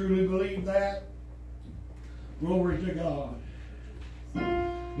 I truly believe that. Glory to God.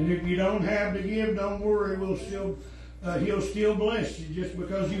 And if you don't have to give, don't worry. He'll still bless you just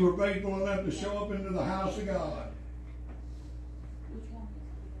because you were faithful enough to show up into the house of God.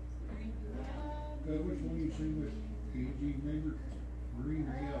 Which one you sing with? AG, remember? Green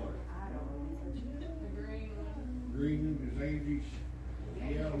or yellow? Green is Angie's.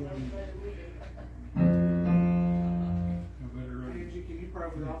 Yellow one. Angie, can you pray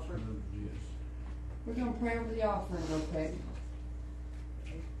over the offering? Yes. We're going to pray over the offering real quick.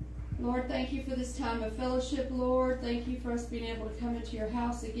 Lord, thank you for this time of fellowship, Lord. Thank you for us being able to come into your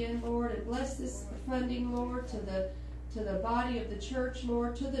house again, Lord, and bless this funding, Lord, to the body of the church,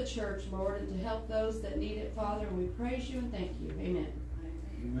 Lord, to the church, Lord, and to help those that need it, Father. And we praise you and thank you. Amen.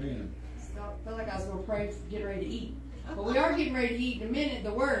 Amen. I felt like I was going to pray for getting ready to eat. But we are getting ready to eat in a minute,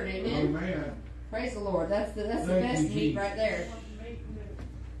 the word. Amen. Amen. Praise the Lord. That's the best meat right there.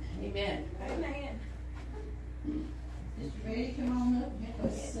 Amen. Amen. Mr. Betty, come on up.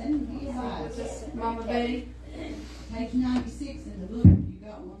 Let's send me a slide. Mama Betty. Page 96 in the book. You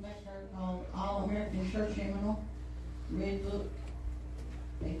got one back there called All American Church Hymnal. Red book.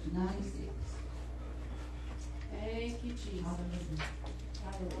 Page 96. Thank you, Jesus.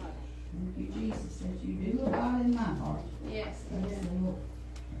 Thank you, Jesus, that you do abide in my heart. Yes. Praise the Lord.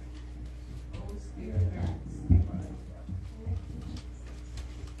 Holy Spirit, thanks.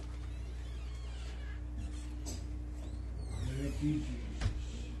 Thank you, Jesus.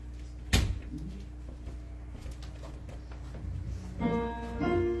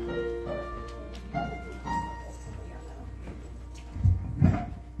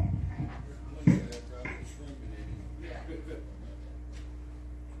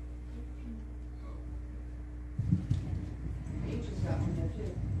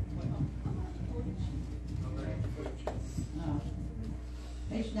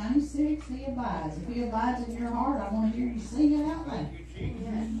 Page 96, He abides. If He abides in your heart, I want to hear you sing it out loud.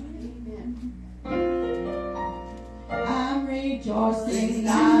 I'm rejoicing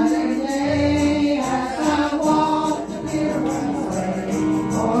night and day as I walk the pilgrim's way.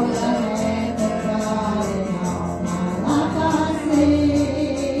 For the hand of God in all my life I sing.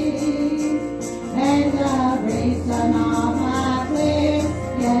 And the reason of my bliss,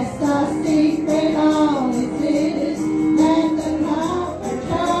 yes, the secret all is this, and the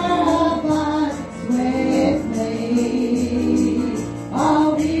comforter abides with me.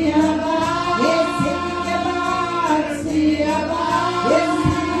 Oh, He abides, yes, He abides, He abides, yes,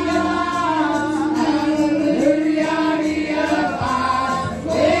 He abides, hallelujah, He abides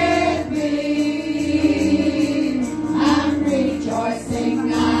with me.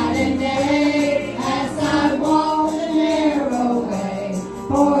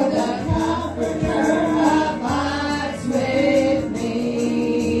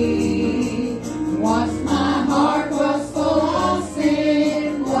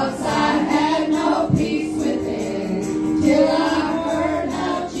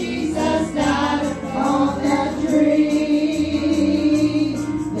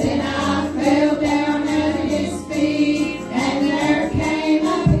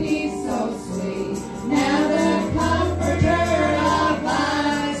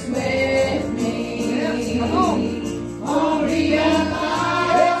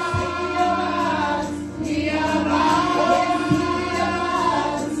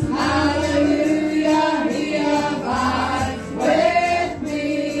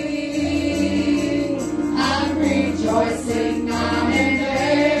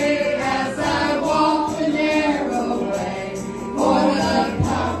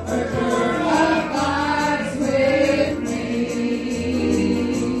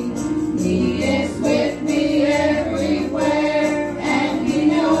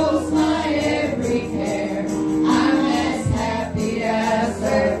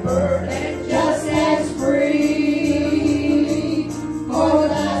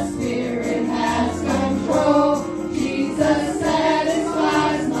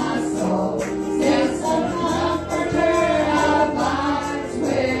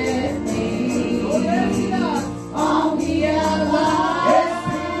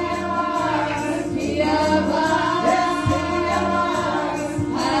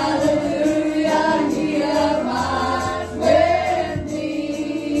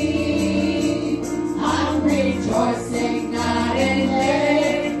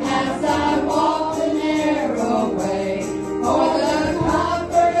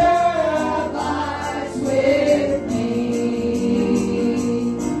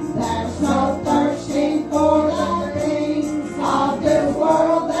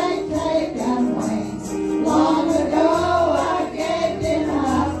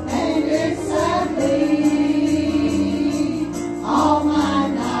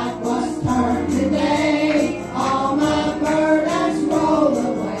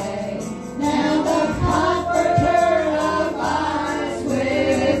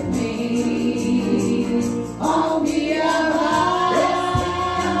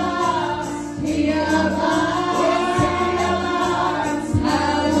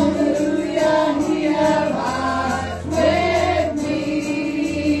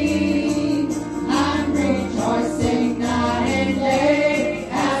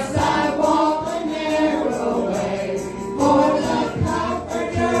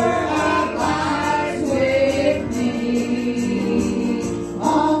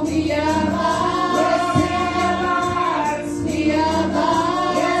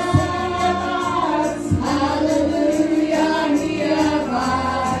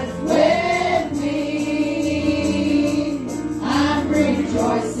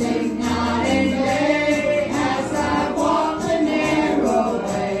 rejoicing night and day as I walk the narrow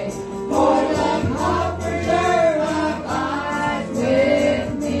way. For the Comforter abides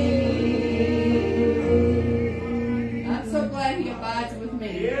with me. I'm so glad He abides with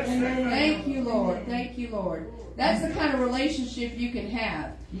me. Thank you, Lord. Thank you, Lord. That's the kind of relationship you can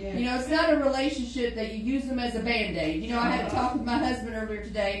have. Yes. You know, it's not a relationship that you use them as a Band-Aid. You know, I had a talk with my husband earlier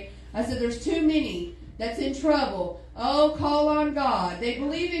today. I said, there's too many that's in trouble. Oh, call on God. They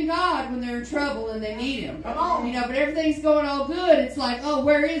believe in God when they're in trouble and they need Him. Come on. You know, but everything's going all good. It's like, oh,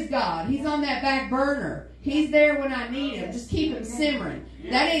 where is God? He's on that back burner. He's there when I need Him. Just keep Him simmering.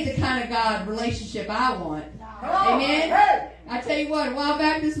 That ain't the kind of God relationship I want. Amen? I tell you what, a while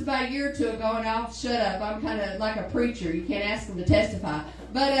back, this was about a year or two ago, and I'll shut up. I'm kind of like a preacher. You can't ask them to testify.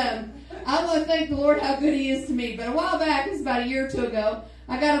 But I want to thank the Lord how good He is to me. But a while back, this was about a year or two ago,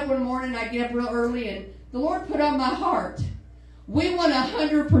 I got up one morning, I get up real early, and the Lord put on my heart, we want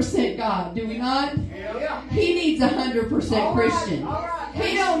 100% God, do we not? Yeah. He needs 100% Christian.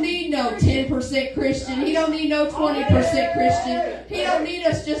 He don't need no 10% Christian. He don't need no 20% Christian. He don't need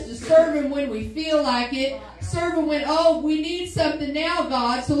us just to serve Him when we feel like it. Serve Him when, oh, we need something now,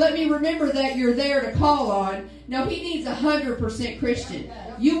 God, so let me remember that you're there to call on. No, He needs 100% Christian.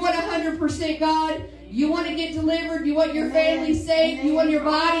 You want 100% God? You want to get delivered? You want your family saved? You want your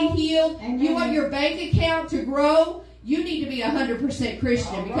body healed? You want your bank account to grow? You need to be 100%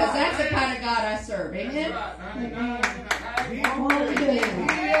 Christian because that's the kind of God I serve. Amen?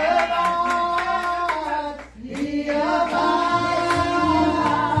 He abides.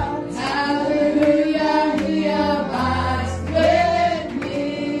 Hallelujah, He abides with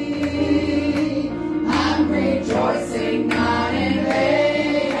me. I'm rejoicing night and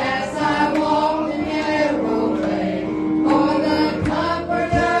day as I walk the narrow way. For the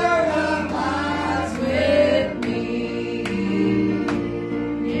Comforter abides with me.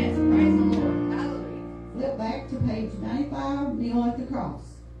 Yes, praise the Lord. Hallelujah. Flip back to page 95, kneel at the cross.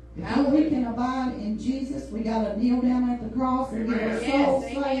 Before we can abide in Jesus, we got to kneel down at the cross and get our souls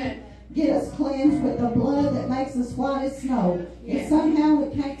saved, get us cleansed with the blood that makes us white as snow. If somehow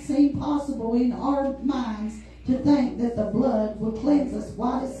it can't seem possible in our minds to think that the blood will cleanse us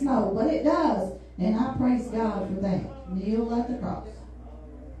white as snow, but it does, and I praise God for that. Kneel at the cross.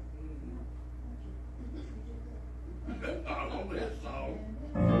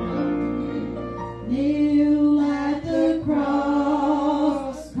 Kneel at the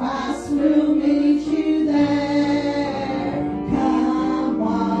cross, Christ will meet you there. Come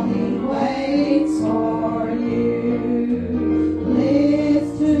while He waits for you.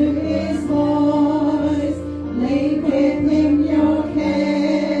 Listen to His voice, leave with Him your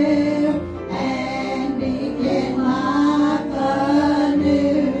care, and begin life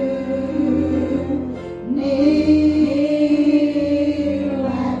anew. Kneel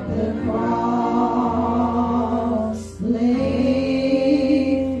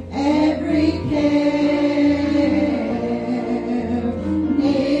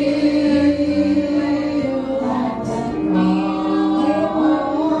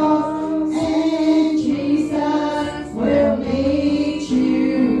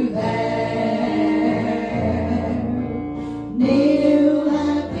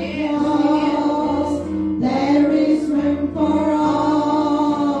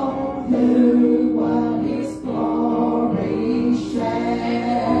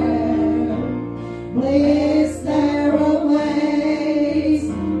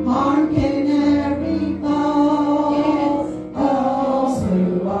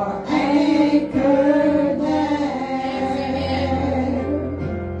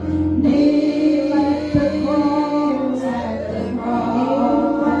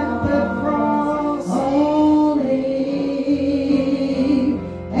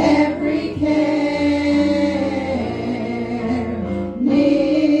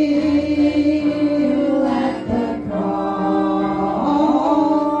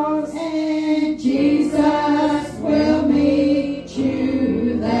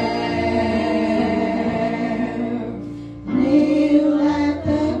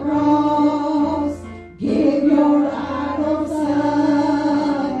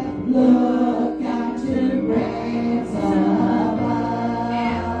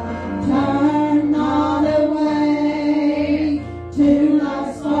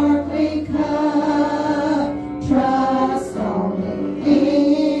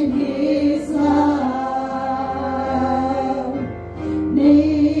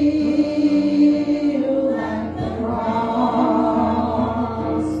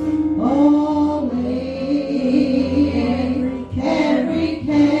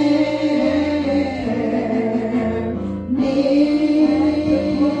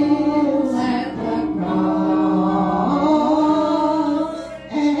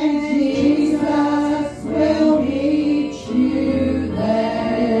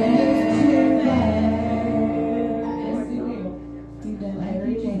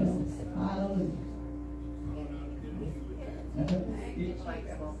like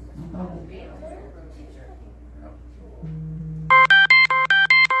that. Well, being a teacher.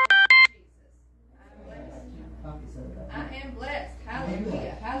 I am blessed.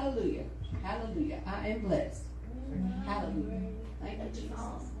 Hallelujah. Hallelujah. Hallelujah. I am blessed. Hallelujah. Thank you, Jesus.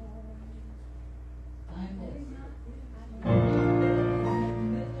 I'm blessed.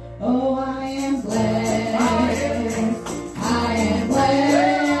 Oh, I am blessed. I am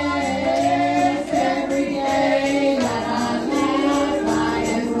blessed. Every day that I live, I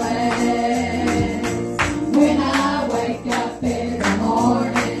am blessed. When I wake up in the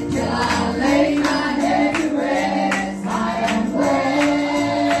morning till I lay my head to rest, I am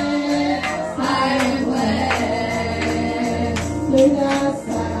blessed. I am blessed. Through the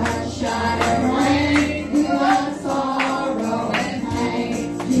sunshine and rain, through the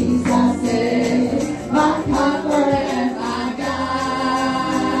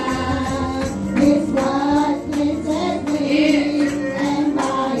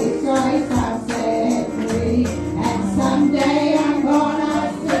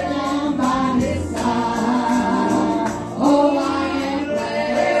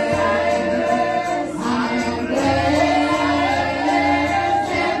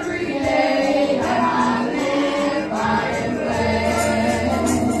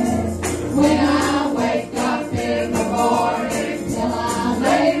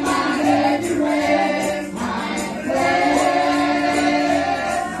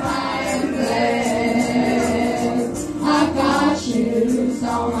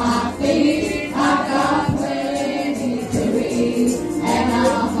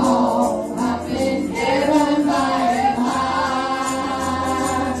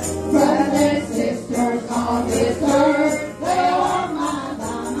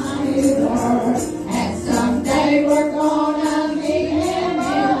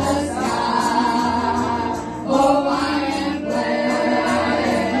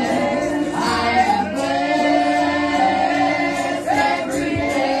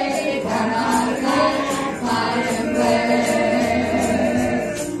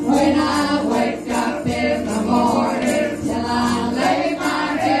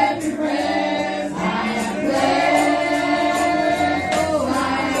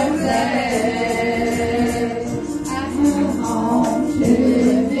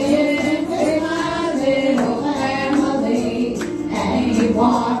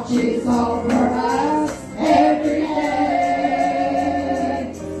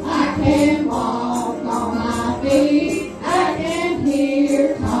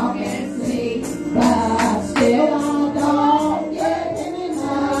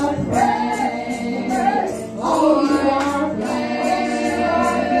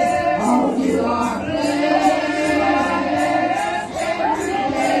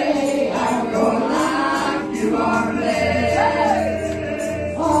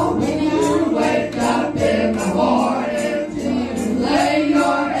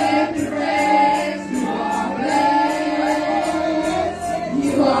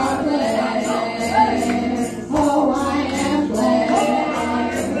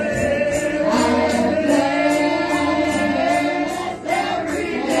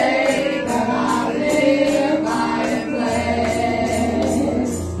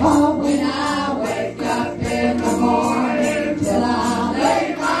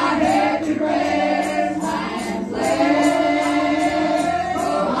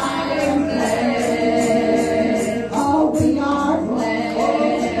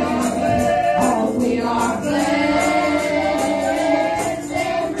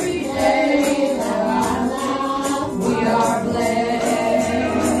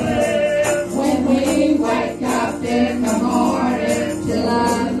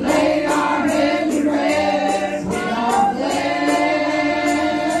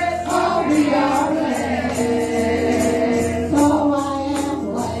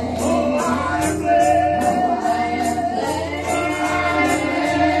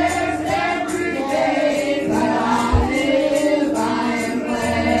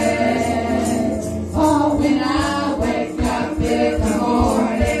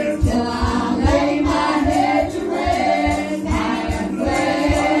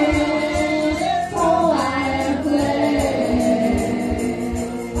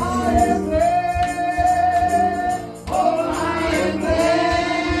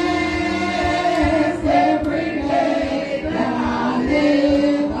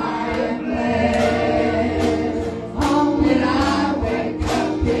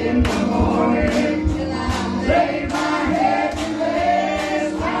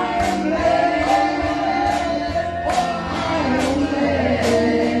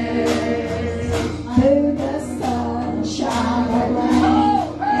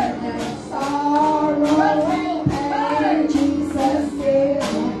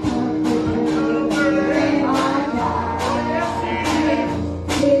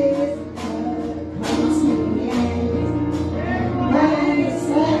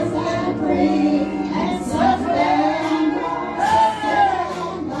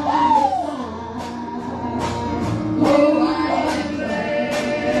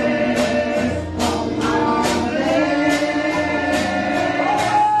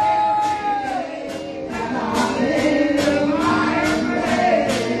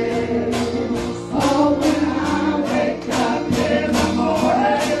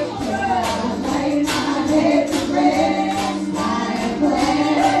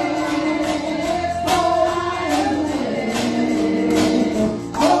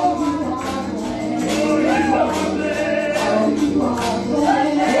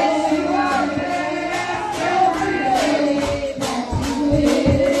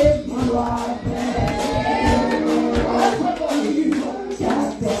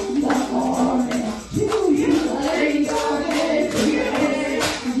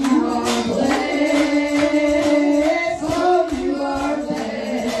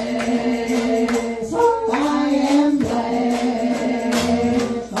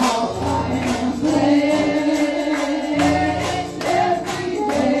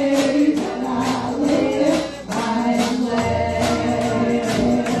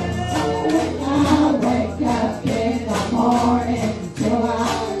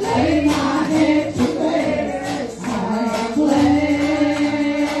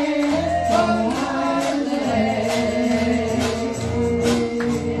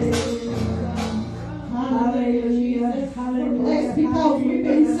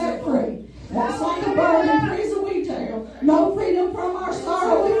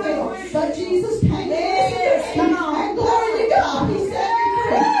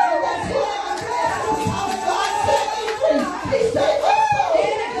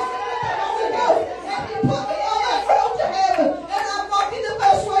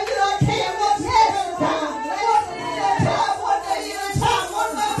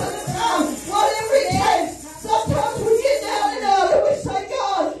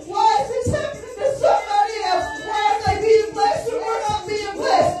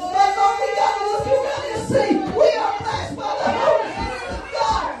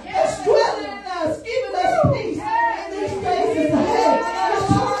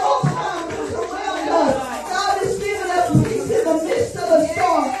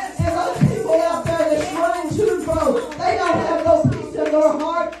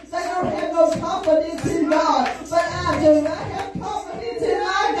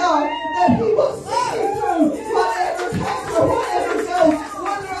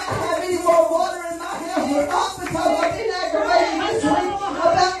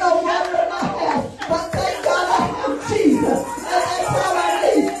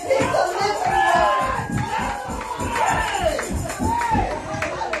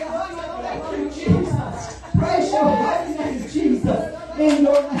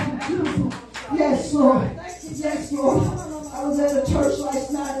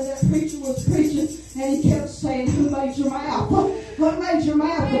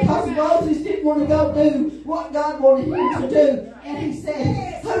didn't want to go do what God wanted him to do. And he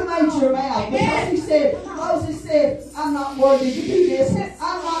said, who made your mouth? Because he said, Moses said, I'm not worthy to do this.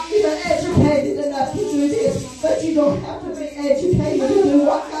 I'm not even educated enough to do this. But you don't have to be educated to do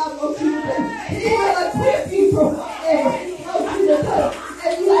what God wants you to do. He will equip you for whatever he wants you to do.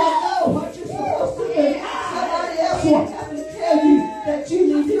 And you won't know what you're supposed to do. Somebody else will have to tell you that you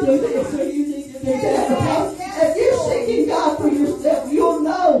need to do this or you need to do that. Because if you're seeking God for yourself, you'll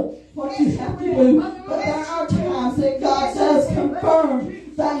know what you have to do. But there are times that God does confirm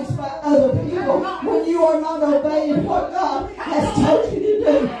things by other people. When you are not obeying what God has told you to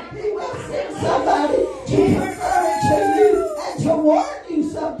do, he will send somebody to confirm it to you and to warn you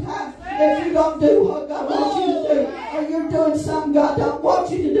sometimes if you don't do what God wants you to do, or you're doing something God don't want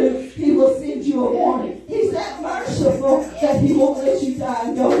you to do. He will send you a warning. He's that merciful that he won't let you die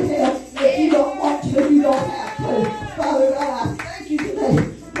and go to hell. If you don't want to, you don't have to. Father God, I thank you today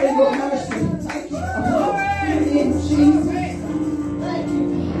for your mercy. Thank you in Jesus. Thank you.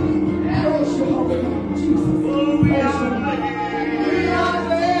 Praise your holy name, Jesus. Praise your name. We are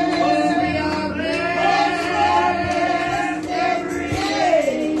blessed. We are blessed. Every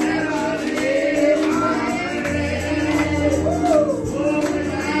day that I live, when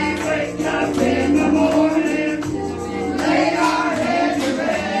I wake up in the morning, lay our heads to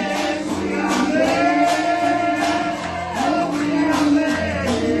rest. We are blessed.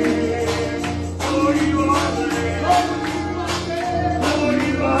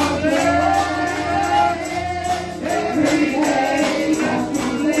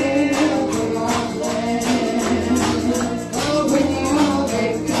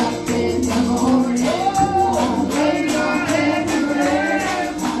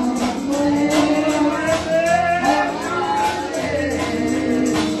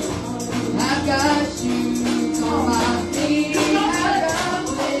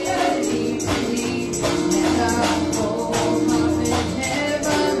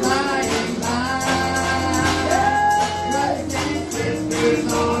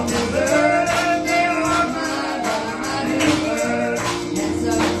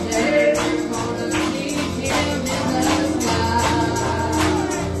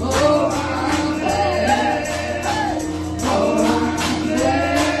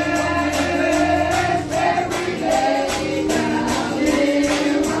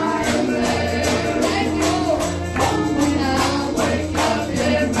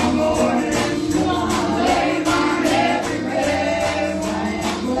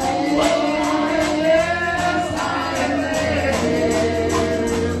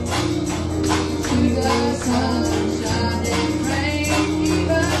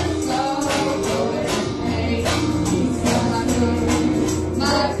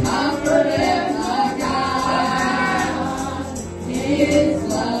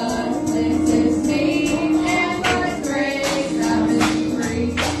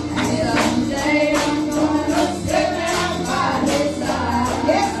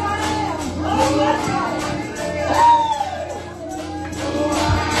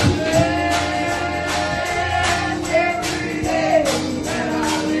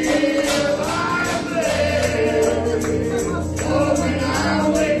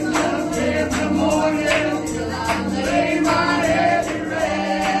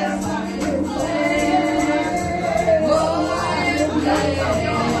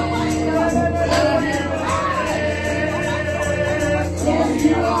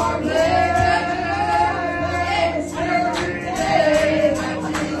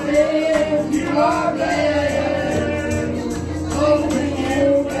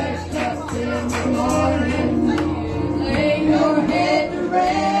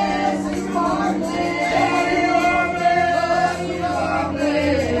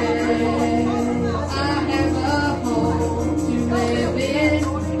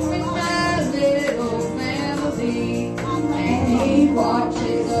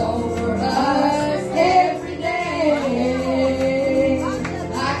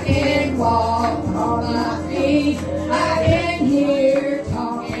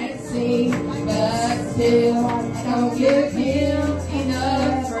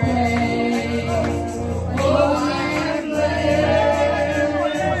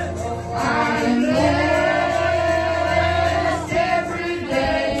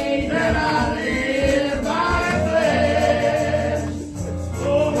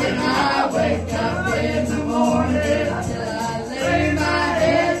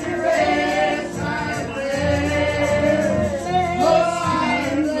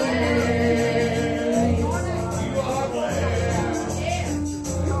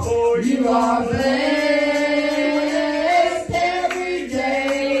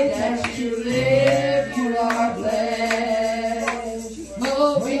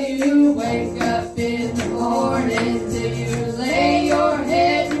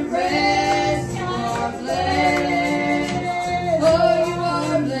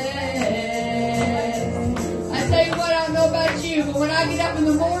 I get up in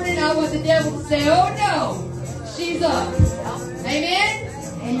the morning, I want the devil to say, oh no, she's up. Amen?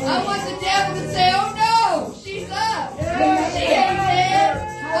 I want the devil to say, oh no, she's up. She ain't dead.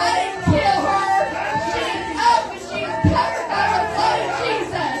 I didn't kill her. She's up and she's covered by the blood of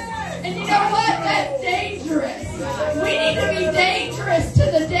Jesus. And you know what? That's dangerous. We need to be dangerous to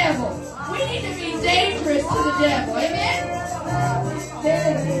the devil. We need to be dangerous to the devil. Amen?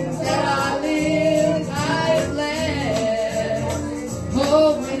 That I live, I am blessed.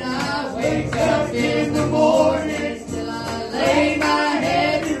 Oh, when I wake up in the morning till I lay my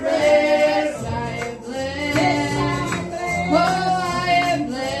head to rest, I am blessed. Oh, I am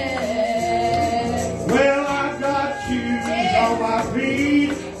blessed. Well, I've got shoes on my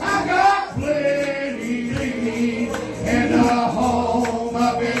feet. I got plenty to eat. And a home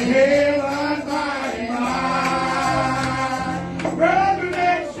up in heaven by and by. Brothers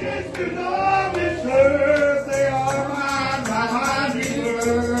and sisters on this earth, they are mine, my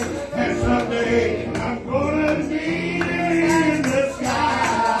deserve. And someday I'm gonna meet her in the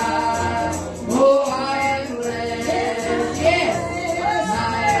sky. Oh, I am blessed. Yes, I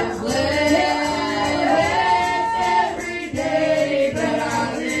am blessed. Every day that I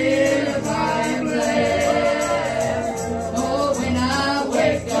live, I am blessed. Oh, when I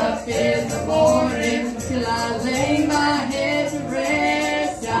wake up in the morning till I lay my head to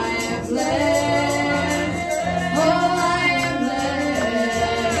rest, I am blessed. Oh, I am blessed.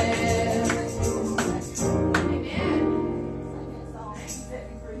 Amen.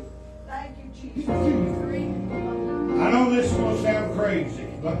 Thank you, Jesus. I know this will sound crazy,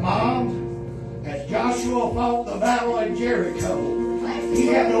 but Mom, as Joshua fought the battle at Jericho, he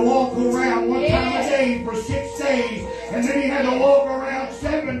had to walk around one time a day for 6 days, and then he had to walk around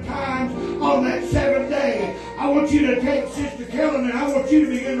 7 times on that 7th day. I want you to take Sister Kellen and I want you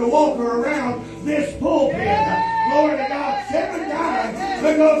to begin to walk her around this pulpit. Glory to God, 7 times,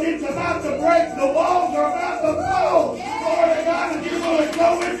 because it's about to break. The walls are about to fall. Glory to God, and you're going to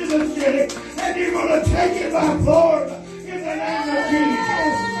go into the city and you're going to take it by force in the name of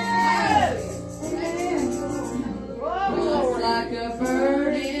Jesus. Just like a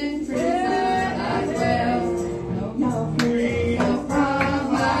bird in prison, I dwell. No freedom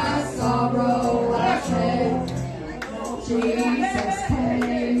from my sorrow I share. Jesus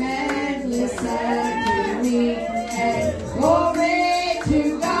came and listened to me, and glory to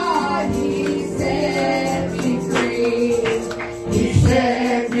God, He set me free. He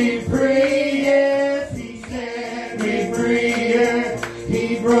set me free, yes, He set me free, yes. He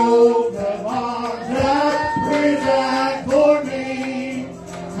broke the bonds of prison for me.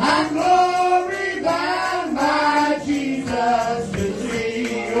 I'm glory bound by Jesus to see.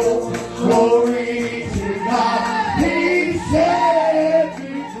 Oh, glory to God, He set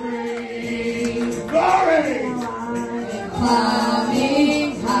me free. Glory!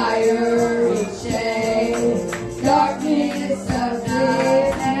 Climbing higher each day, darkness of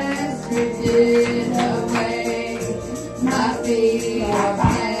night has drifted away. My feet are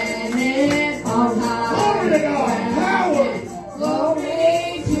planted on high Glory to God, power!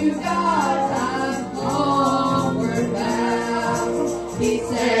 Glory to God, I'm homeward bound. He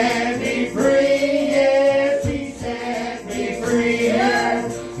Set me free, yes, He set me free,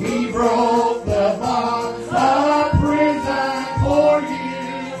 yes. He broke the bonds of prison for you.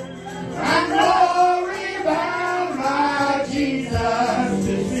 I'm glory bound by Jesus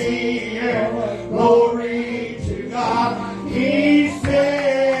to see you. Glory to God, He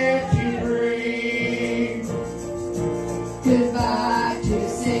set you free. Goodbye to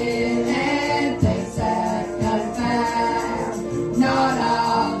sin and things that confound. Not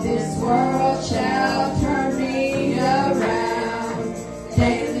of this world shall turn me around.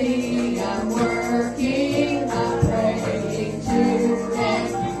 Daily I'm working, I'm praying too, and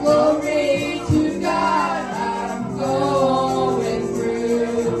glory to God I'm going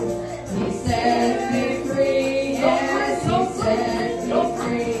through. He set me free, yes, He set me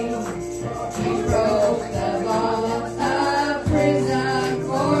free. He broke the bonds of prison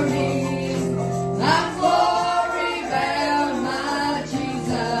for me. I'm glory bound, my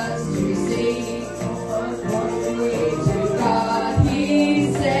Jesus to see. Glory to God, He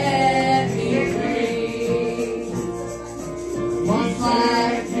set me free. Once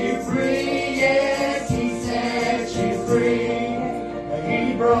life He set you free, yes, He set you free. He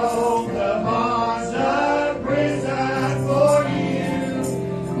broke the bonds of prison for you.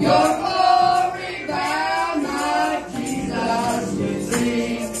 your glory bound, my Jesus to see.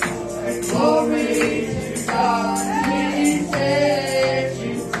 Glory to God, He set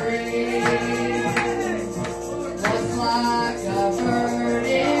you free. Once like a bird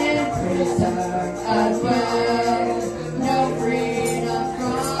in prison, I dwell. No freedom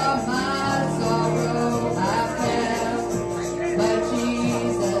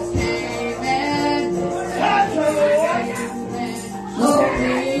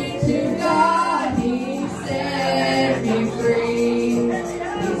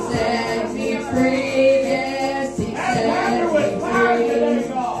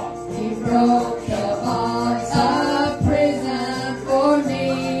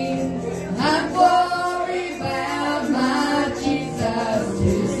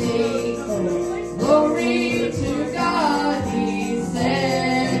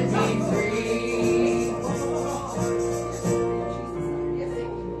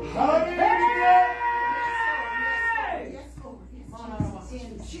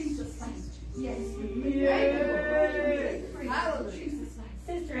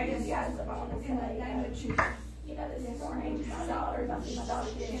I see my daughter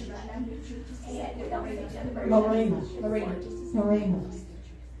Jen right now. And we don't know each other very well. Marina.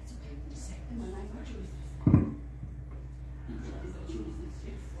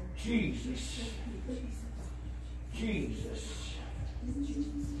 Jesus. Jesus.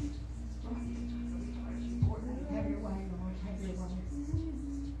 Have your way, Lord. Have your way.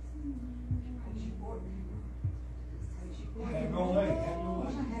 Have your way. Have your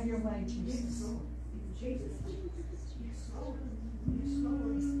way. Have your way, Jesus. Jesus. Yes, Lord. Yes,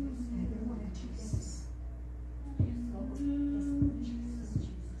 Lord. Have your way, Jesus. Yes, Lord. Yes, Lord. Jesus.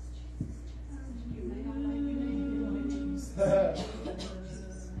 You may not like your name, have your way, Jesus.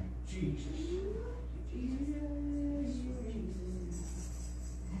 Jesus.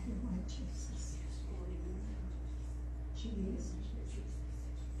 Have your way, Jesus. Jesus.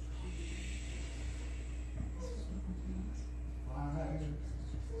 Fire.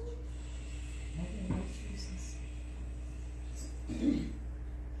 Have your way, Jesus.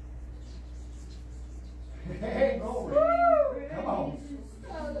 Hey, glory. Come on.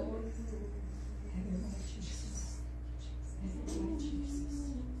 Have your way, Jesus. Have your way, Jesus.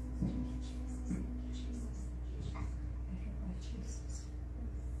 Have your way, Jesus.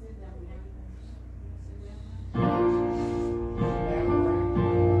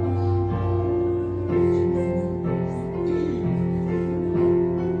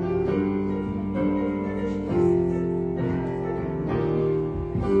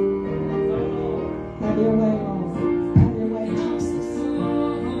 Have your way, Lord.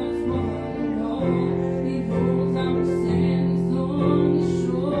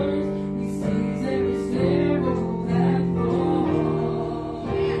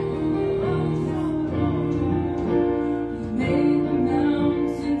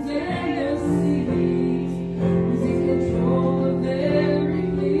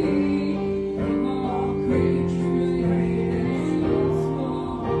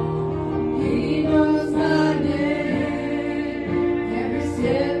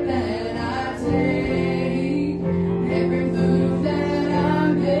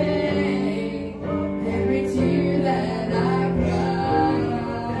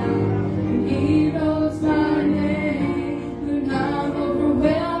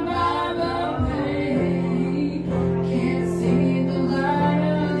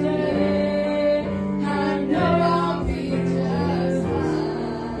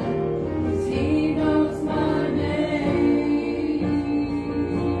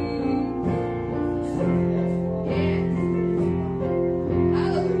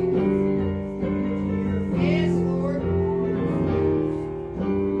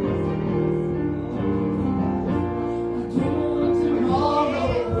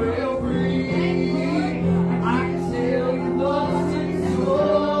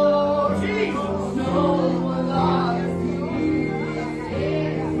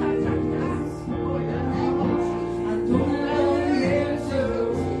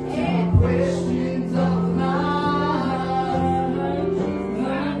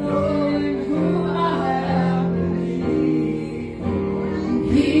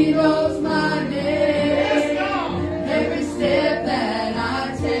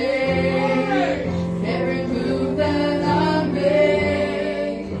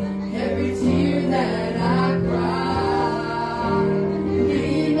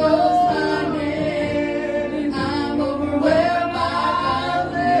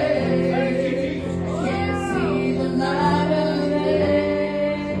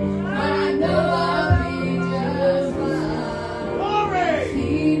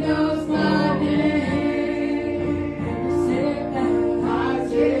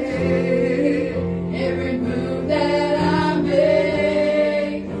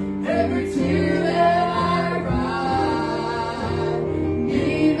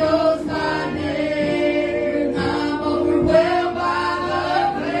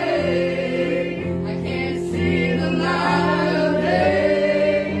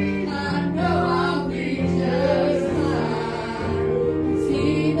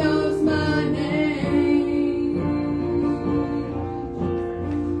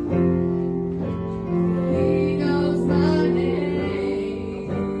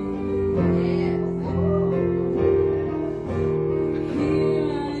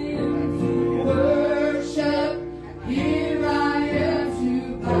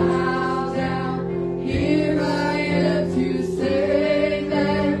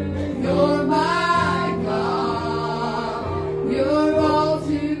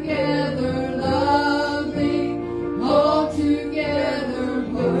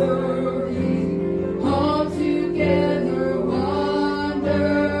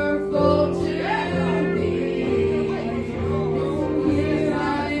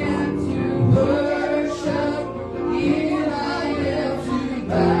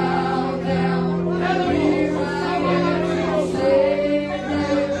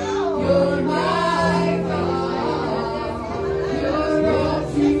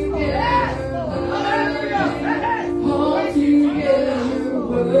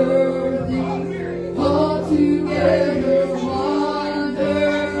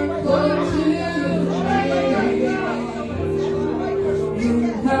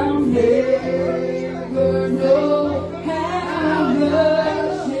 I'll never know how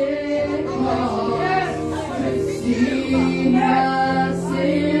much it costs to see my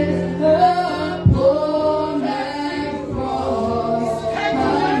sin upon that cross.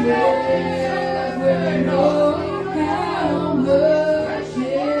 I'll never know how much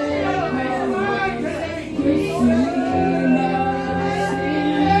it costs to see my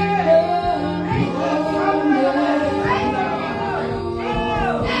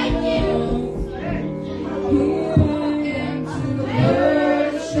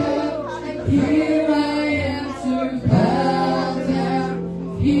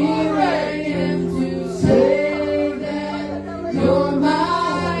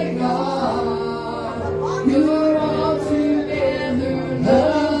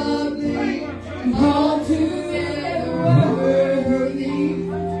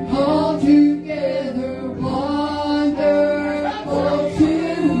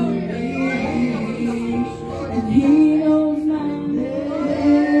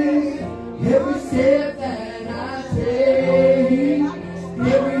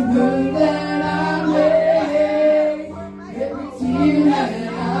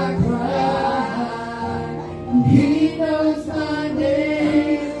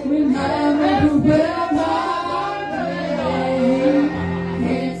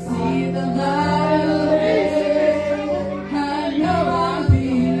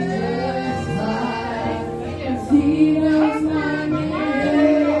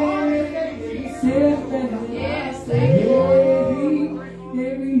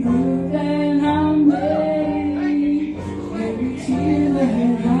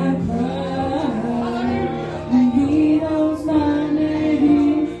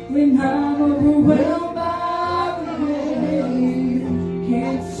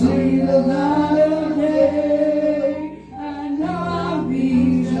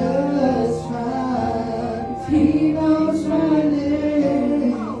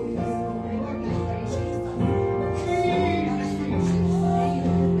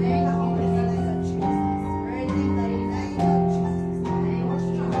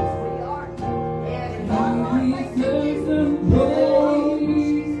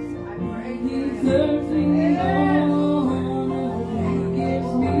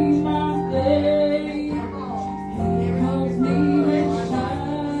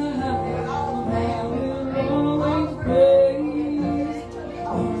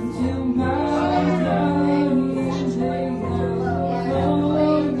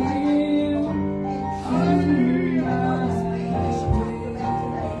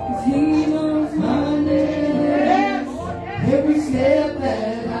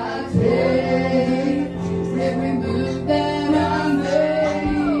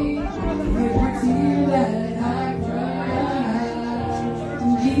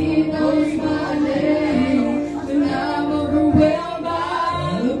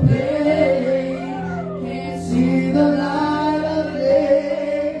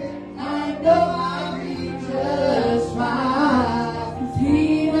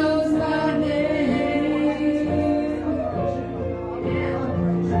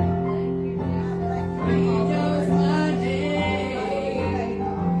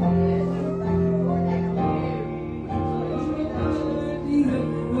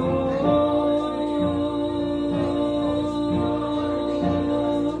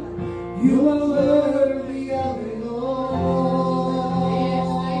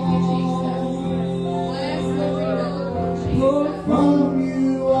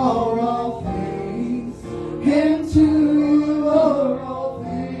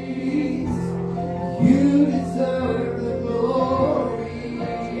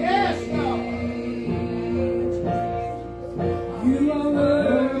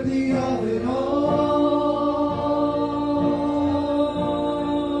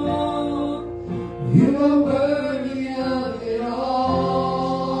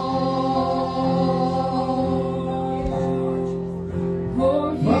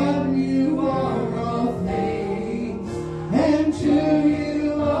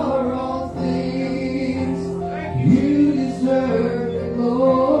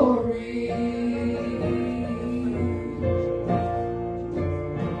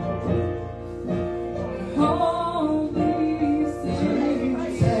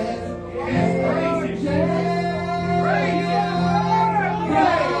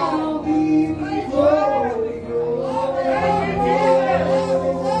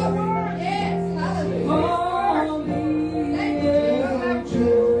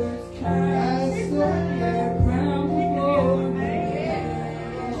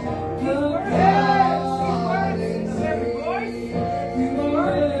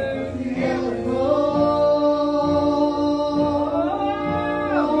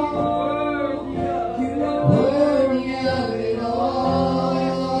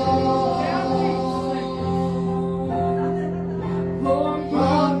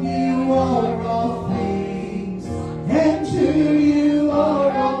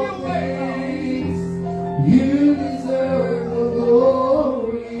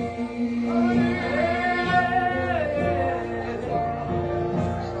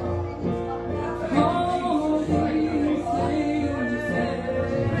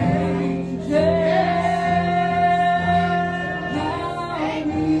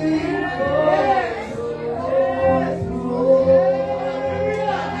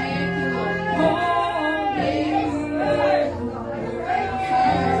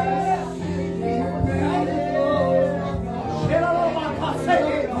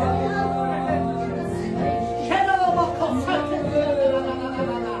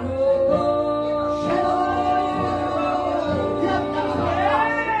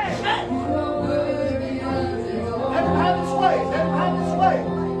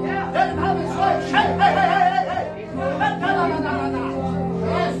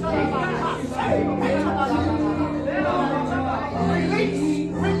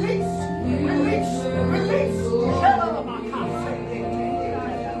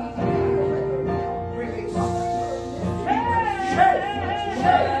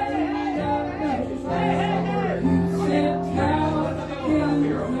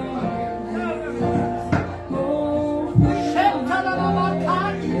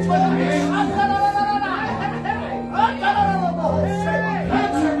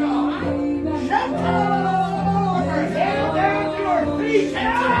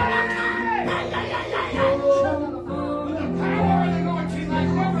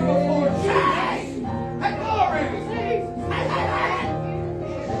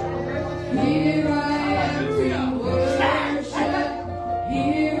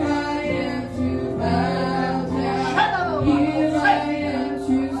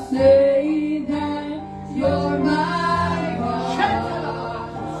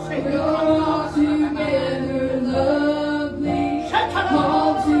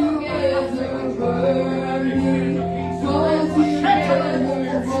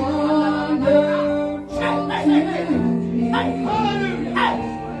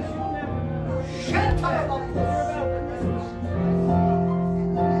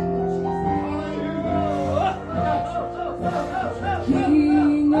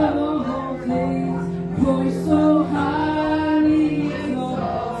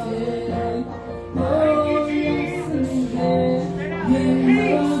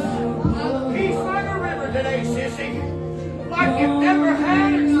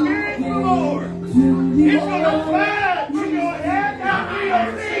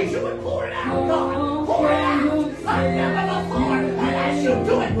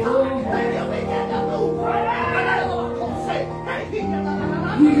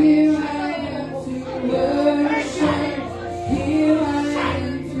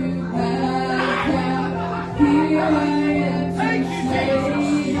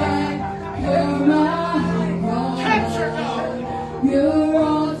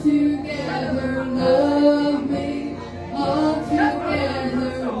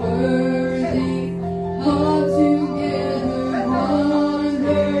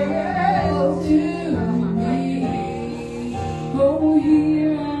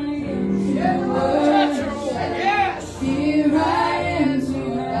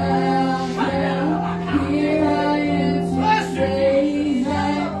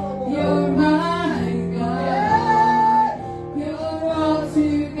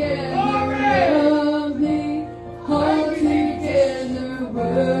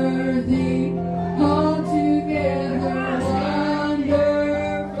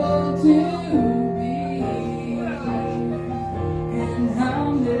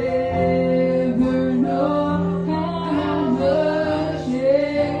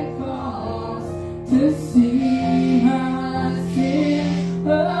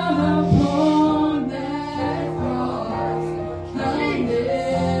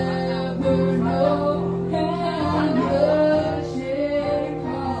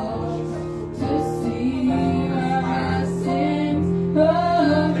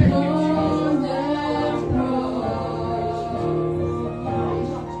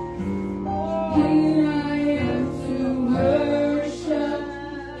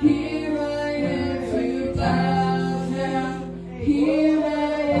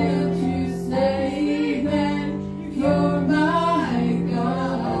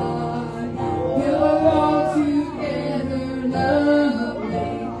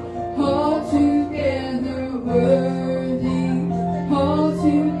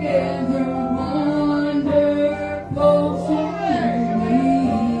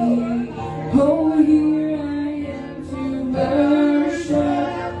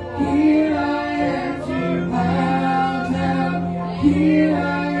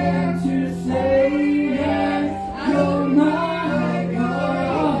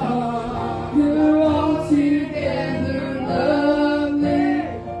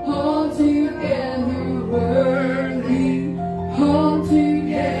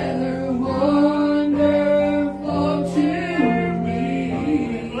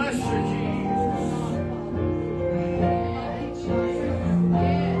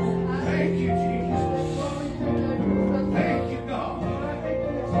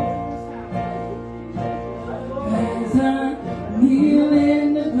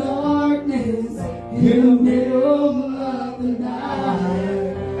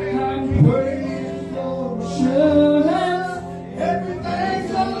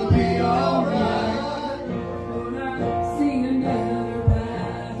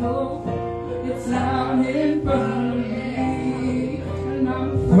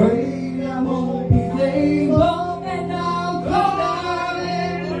Afraid I won't be faithful, and I'll go out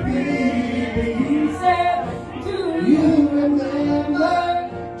and repeat. He said, do you remember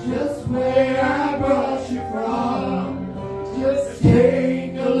just where I brought you from? Just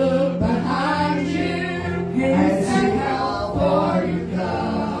take a look behind you and see how far you've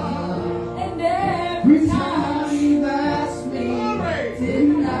come. And every time you've asked me,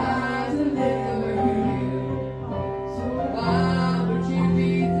 didn't I deliver you? So why would you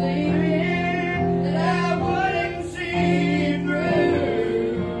be thinking that I wouldn't see you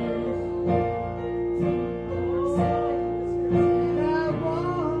through? And I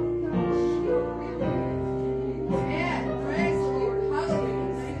want to show you. Yeah, praise the Lord.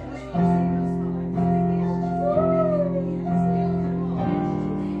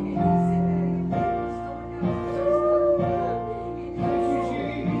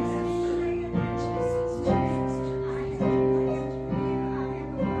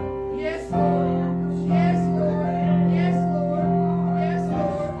 Yes, Lord. Yes, Lord. Yes, Lord. Yes,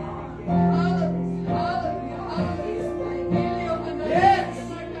 Lord. Hallelujah. Hallelujah. Hallelujah. Yes.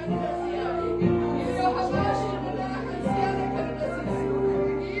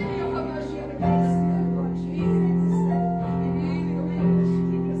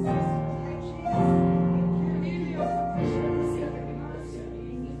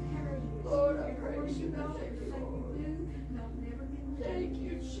 Lord, I praise you. Thank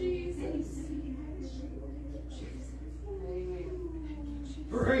you, Jesus. Amen.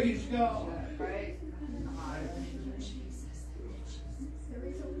 Praise God. Praise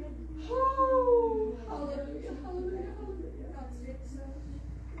Oh, hallelujah, hallelujah, hallelujah.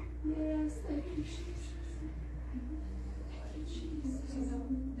 Yes, thank you, Jesus. Thank you,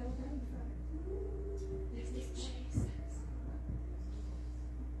 Jesus.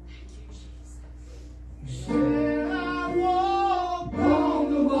 Thank you, Jesus. Said I walked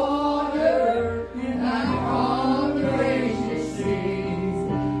on the water and I calmed the raging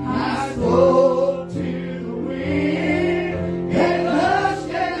seas. I spoke to the wind and hushed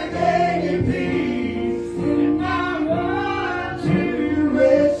and I gave you peace. And I run to your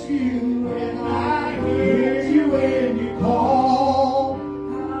rescue and I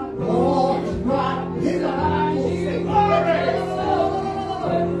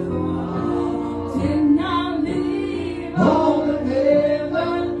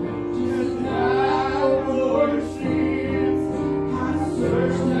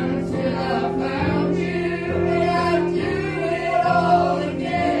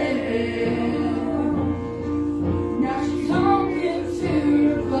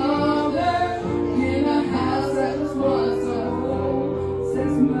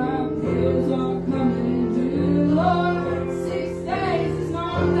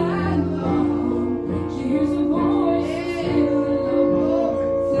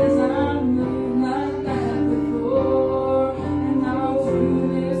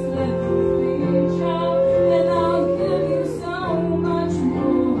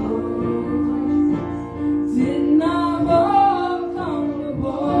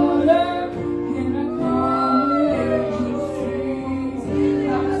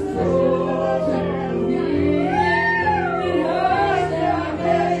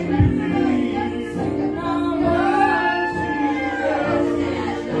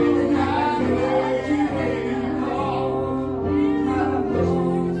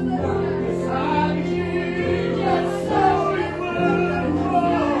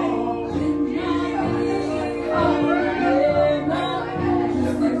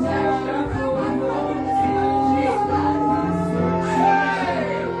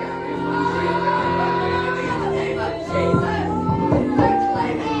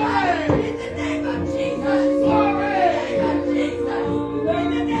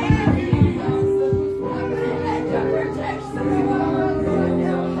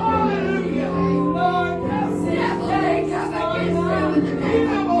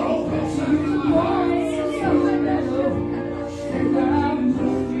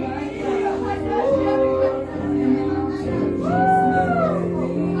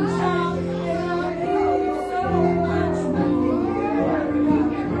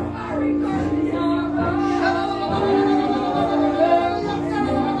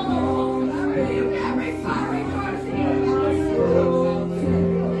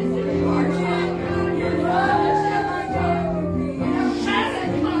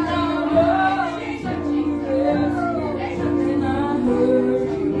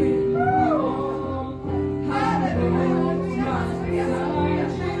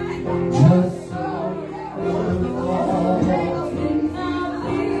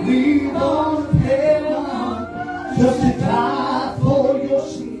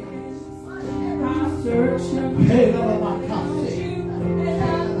Hey, Lord, my God.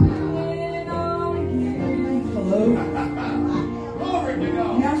 Glory to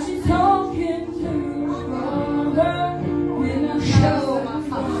God. Now she's talking to her father.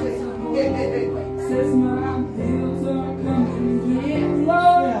 Says my bills are coming due.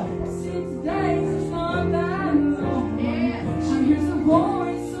 Lord, 6 days is not that long. She hears a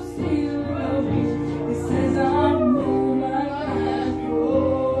voice so still. It says I'll move like that.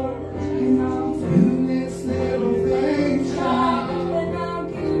 And I'll do this little thing, child. And I'll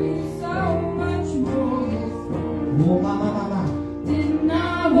give you so much more. Oh, my, my, my, my. Didn't I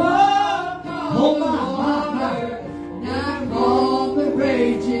walk on the water? Not on the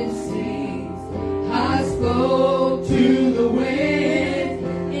raging seas. I spoke to the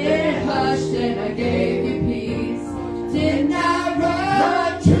wind. It hushed and I gave you peace. Didn't I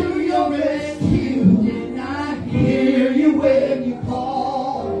run to your rescue? Didn't I hear you when you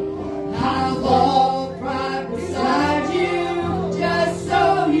called? I walked right beside you just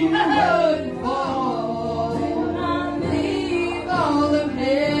so you wouldn't fall. Didn't I leave all of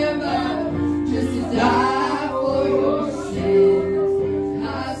heaven just to die for your sins?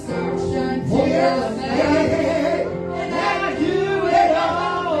 I searched until I found you, and I do it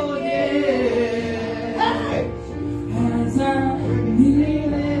all again. As I'm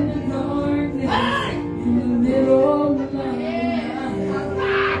kneeling in the darkness, in the middle of the night,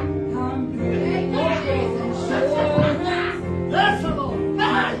 I'm grateful for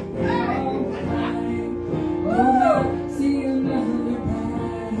When I see another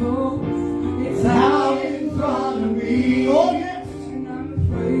battle, it's out in front of me. Oh, yes. And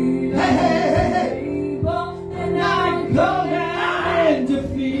I'm afraid Hey, hey, hey, hey. and I go down in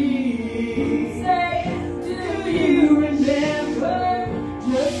defeat. Say, do you remember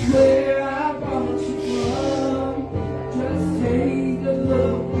just where I brought you from? Just take a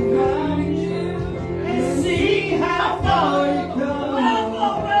look behind you and see how far you come.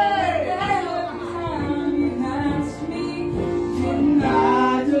 Every time you ask me, didn't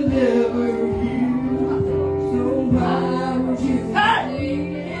I deliver you? So why would you think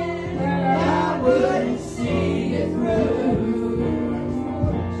that I wouldn't see it through?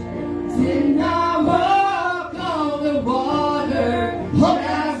 Didn't I walk on the water when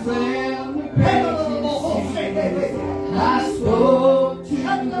I ran the raging sea? I spoke to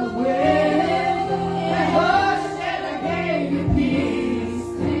the wind and hushed and I gave you peace.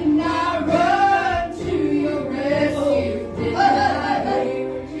 Didn't I run to your rescue? Didn't I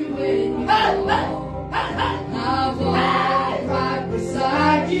hear you when you called? I walked right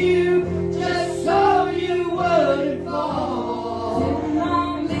beside you just so you wouldn't fall. Didn't I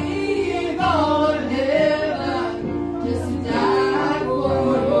leave all of heaven just to die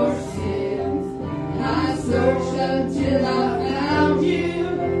for your sins? I searched until I found you,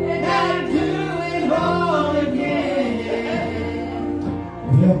 and I do it all again.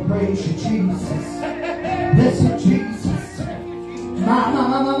 Well, praise you, Jesus. Listen, Jesus. My, my,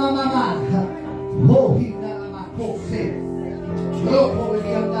 my, my, my, my, my. Oh, he never my course said. Look, oh, he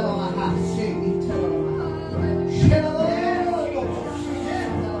never my house said. He tell him. Shut up,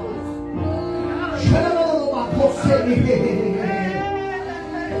 my course said.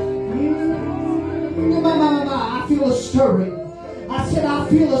 I feel a stirring. I said, I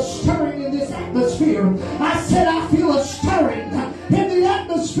feel a stirring in this atmosphere. I said, I feel a stirring in the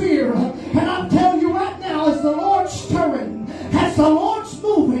atmosphere. And I'm telling you right now, as the Lord's stirring, as the Lord's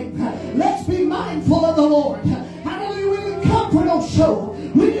moving, let's be mindful of the Lord. Hallelujah. We didn't come for no show.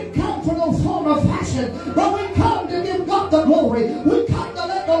 We didn't come for no form of fashion. But we come to give God the glory. We come to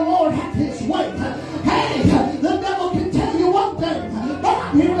let the Lord have His way. Hey, the devil can tell you one thing, but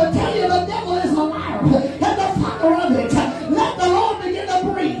I'm here to tell you the devil is a liar. And the father of it. Let the Lord begin to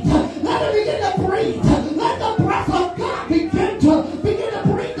breathe. Let him begin to breathe. Let the breath of God begin to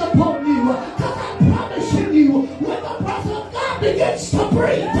breathe upon you. Because I'm promising you, when the breath of God begins to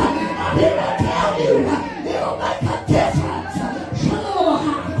breathe, I'm here to tell you, it'll make a difference.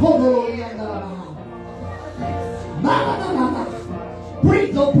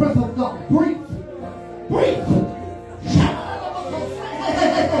 Breathe, oh breath of God. Breathe. Breathe.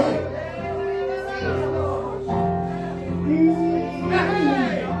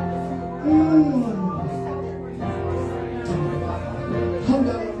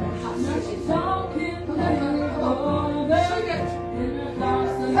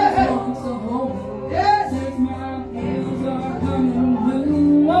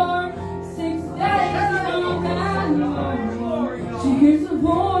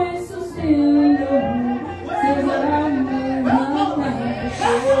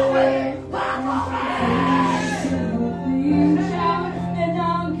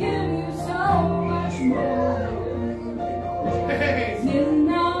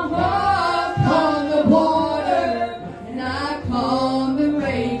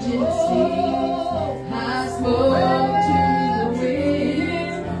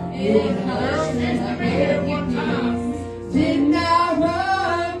 It hushed and I gave you peace. Didn't I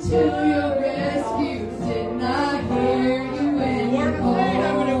run to your rescue? Didn't I hear you when you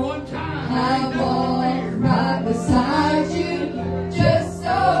called? I walked right beside you just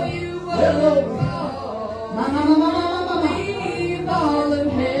so you would call. Leave all of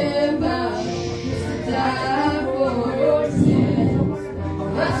heaven just to die for your sins.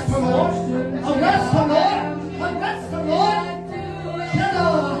 Arrest the Lord. Arrest the Lord. Arrest the Lord.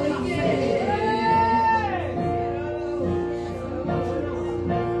 Hello again.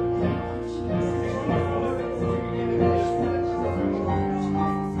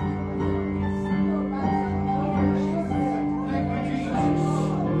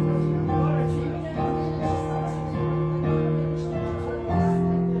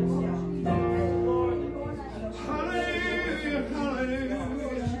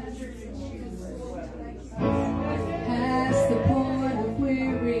 Past the point of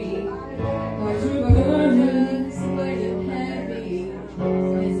weary, are your burdens weighted heavy?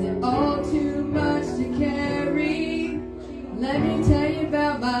 Is it all too much to carry? Let me tell you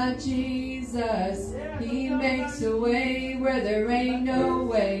about my Jesus. He makes a way where there ain't no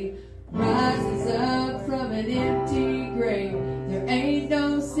way. Rises up from an empty grave. There ain't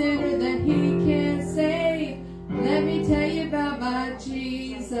no sinner that he can't save. Let me tell you about my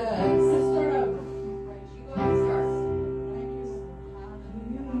Jesus.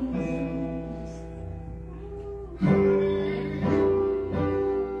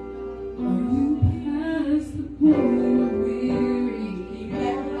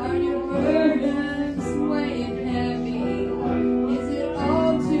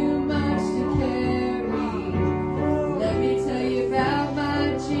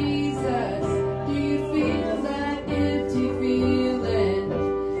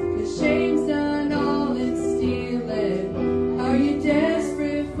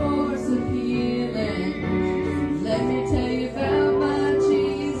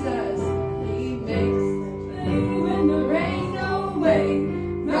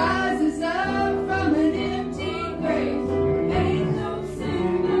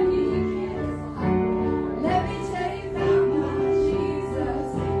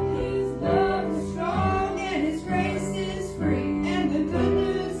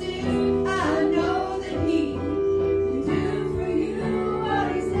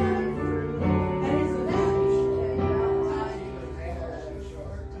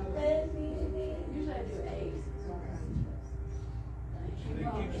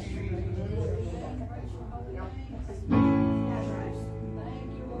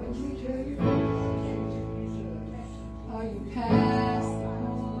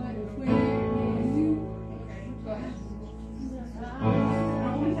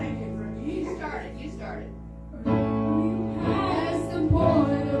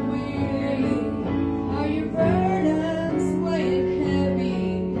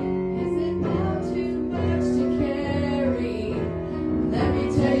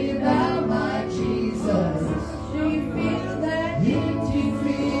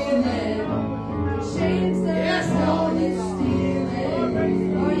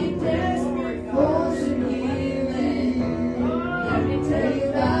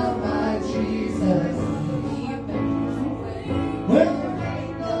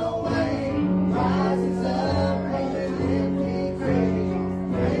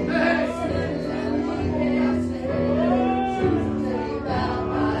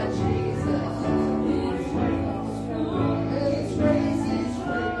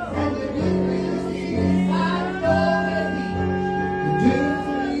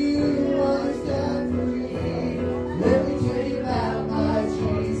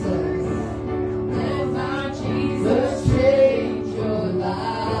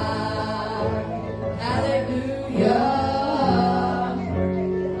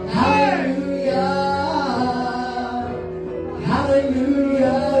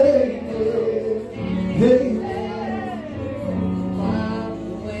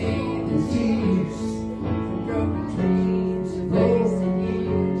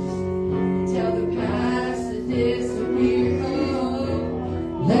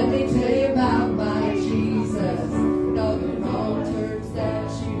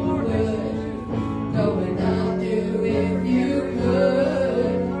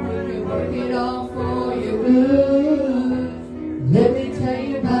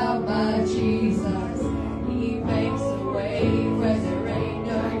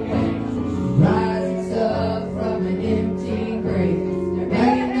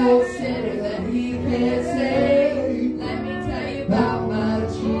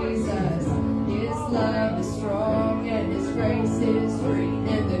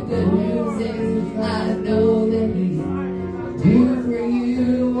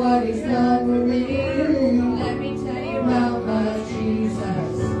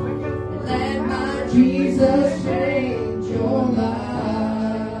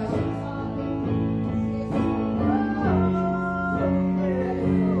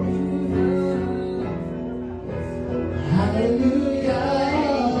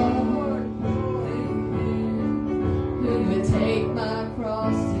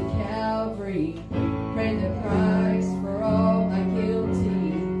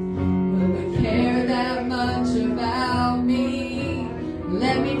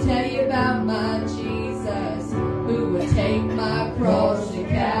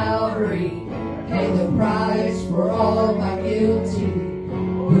 all my guilty.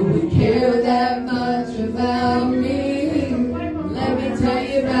 Who would care that much about me? Let me tell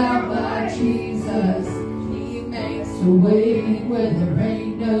you about my Jesus. He makes a way where there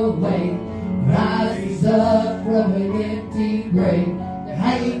ain't no way. Rises up from an empty grave. There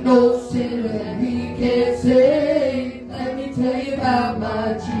ain't no sinner that he can't save. Let me tell you about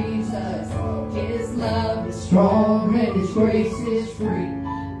my Jesus. His love is strong and his grace is free.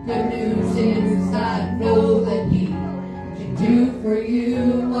 Good news is I know that he can do for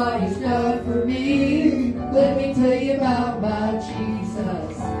you what he's done for me. Let me tell you about my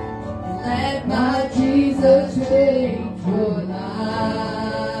Jesus. Let my Jesus change your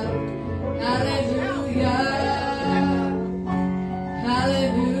life. Hallelujah.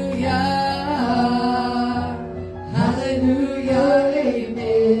 Hallelujah. Hallelujah.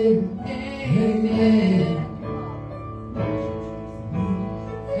 Amen. Amen.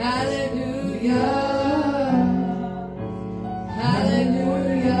 Hallelujah.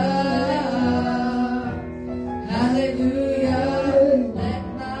 Hallelujah. Hallelujah. Let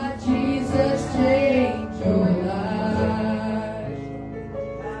my Jesus change your life.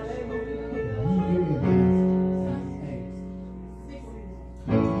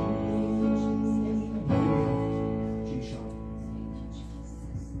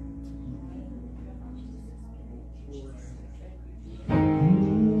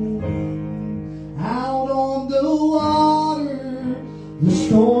 Out on the water, the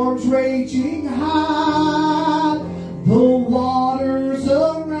storm's raging high. The waters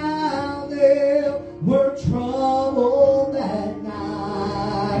around them were troubled that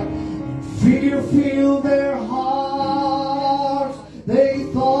night. And fear filled their hearts. They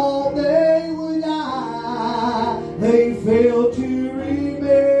thought they would die. They failed to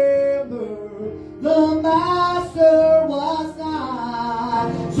remember the Master was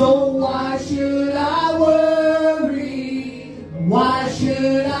nigh. So why should I worry? Why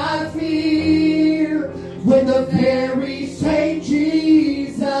should I fear? When the very same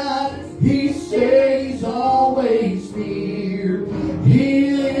Jesus, he stays always near.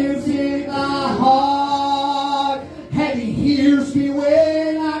 He lives in my heart, and he hears me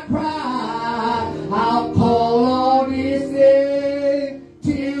when I cry. I'll call on his name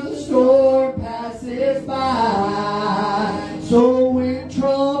till the storm passes by. So when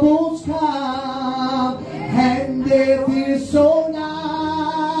troubles come and death is so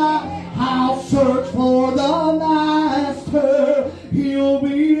nigh, I'll search for the Master. He'll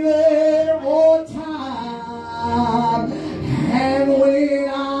be there on time. And when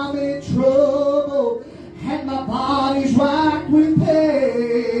I'm in trouble and my body's racked with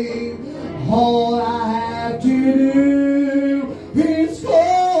pain, all I have to do is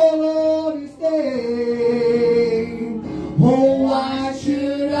call on his name. Oh, why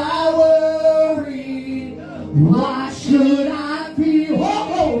should I worry? Why should I be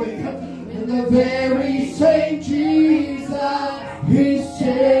holy? In the very same Jesus, he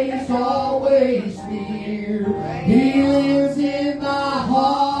stays always near. He lives in my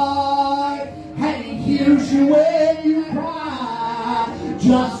heart, and he hears you when you cry.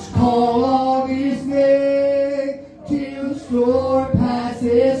 Just call on his name till the storm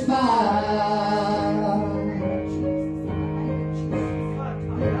passes by.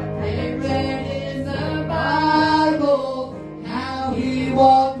 They read in the Bible how he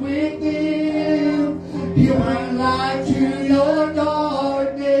walked with them. He'll bring light to your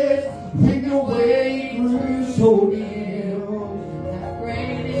darkness when your way grew so dim. How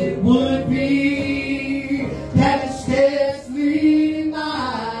great it would be to have his steps leading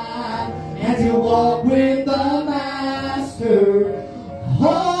mine, and to walk with the Master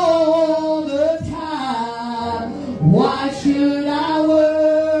all the time. Why should I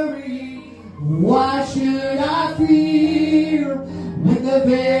worry? Why should I fear? When the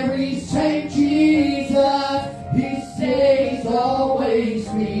very same Jesus, he stays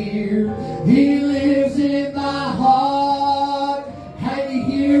always near. He lives in my heart, and he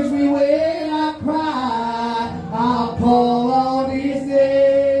hears me when I cry. I'll call on his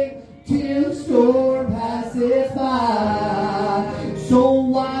name till the storm passes by. So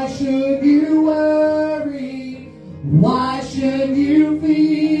why should you worry? Why should you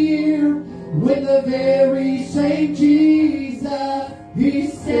fear? When the very same Jesus, he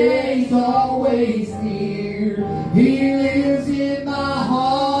stays always near. He lives in my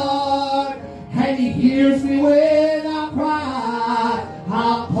heart, and he hears me when I cry.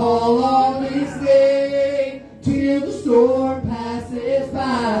 I'll call on his name till the storm passes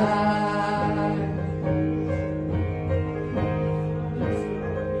by.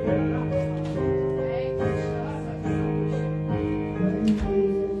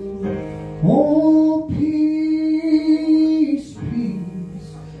 Oh, peace.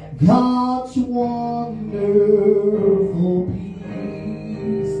 God's wonderful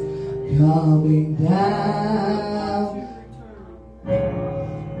peace coming down.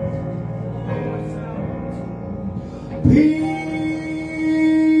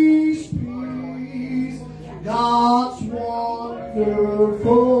 Peace, peace, God's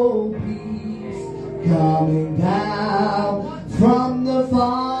wonderful peace coming down from the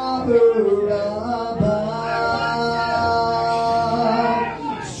Father above.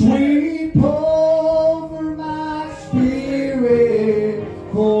 Sweep over my spirit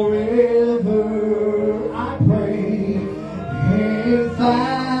forever, I pray, and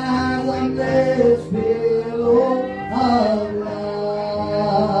fathomless billow of love.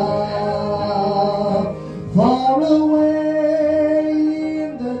 Far away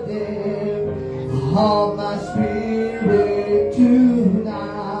in the depth of my spirit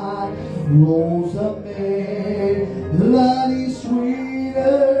tonight rolls a melody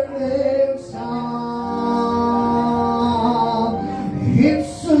sweeter than song. It's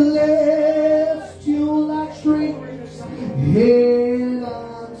celestial like streams, yet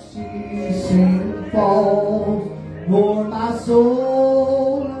unceasing falls o'er my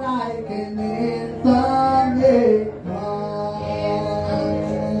soul like an anthem it cries.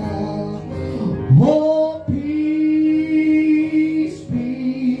 Oh, peace,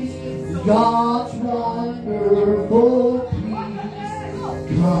 peace, God's wonderful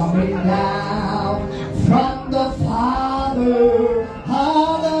peace coming down from the Father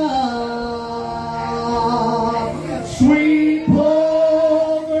above. Sweep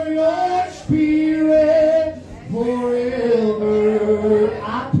over your spirit forever, I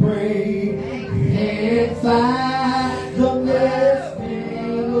pray, and fathomless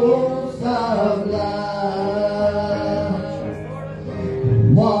billows of love.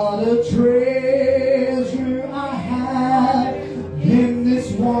 What a treasure I have in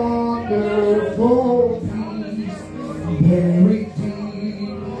this wonderful peace, buried deep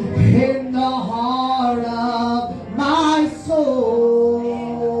in the heart of my soul,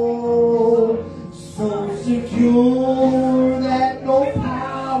 so secure that no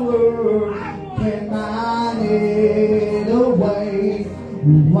power can mine it away,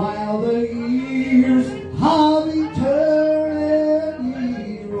 while the years of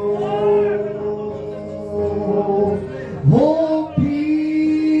eternity roll. Oh,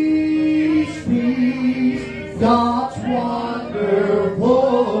 peace, peace, God's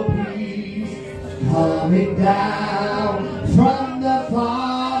wonderful peace coming down from the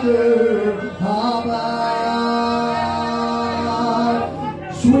Father above.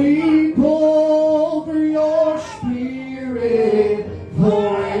 Sweep over your spirit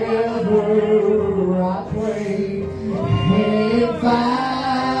forever, I pray, and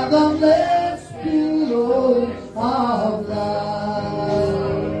fathomless billows of love.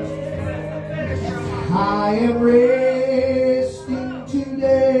 I am resting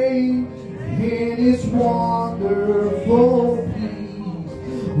today in His wonderful peace,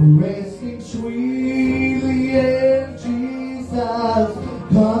 resting sweetly in Jesus'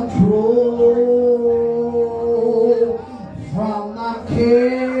 control. From my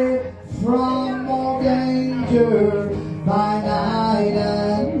care, from all danger, by night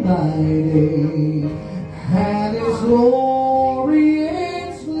and by day, and His glory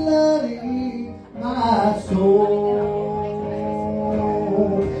is flooding my soul.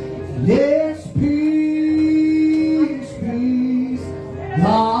 Yes, peace, peace,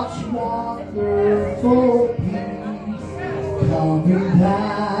 God's wonderful peace coming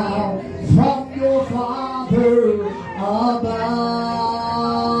down from your Father above.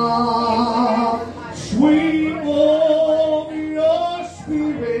 Sweep over your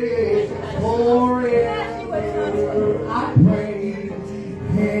spirit forever, I pray,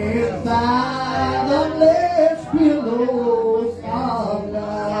 and fathomless billows of love.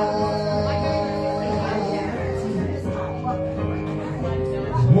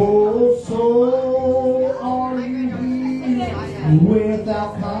 Oh, soul, are you here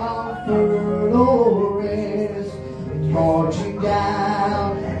without comfort or rest, marching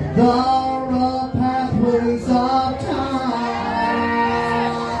down the rough pathways of time?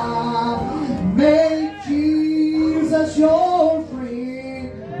 Make Jesus your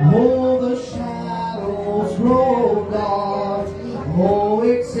friend. Oh, the shadows grow dark. Oh,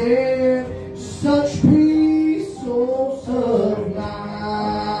 accept such peace so sublime.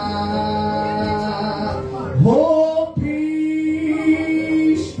 Oh,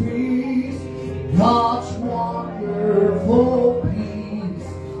 peace, peace,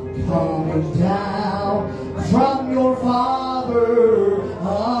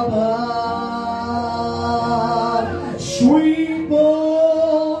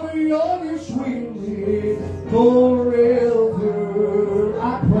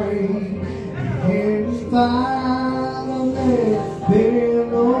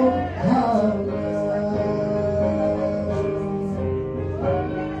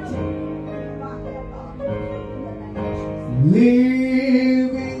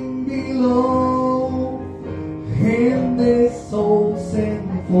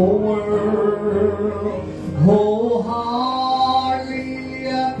 sinful world. Oh, hardly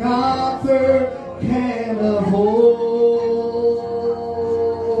a comfort can afford.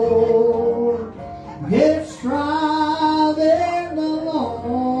 Yet striving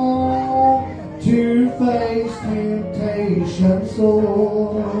alone to face temptation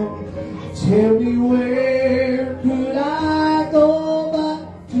sore. Tell me, where could I go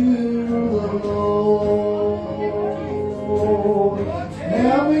but to the Lord?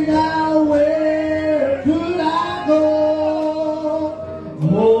 Tell me now, where could I go?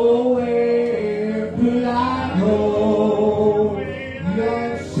 Oh, where could I go?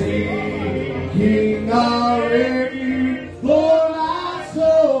 You're seeking a refuge for my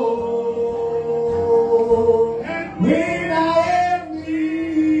soul. When I am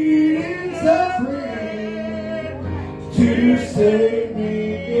needing suffering to save me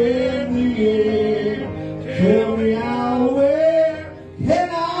in the end, tell me now, where can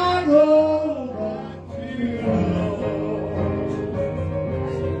I go but to the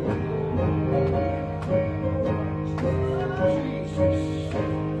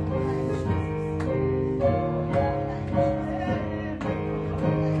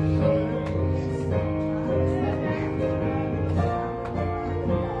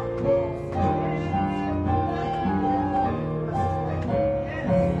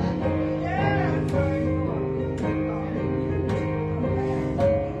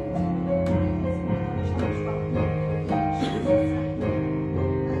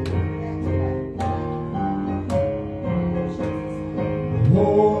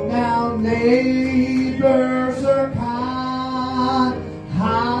Oh, now neighbors are kind,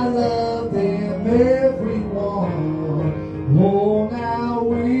 I love them everyone. Oh, now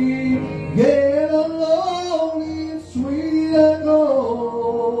we get along in sweet accord.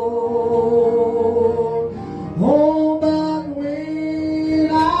 Oh, but when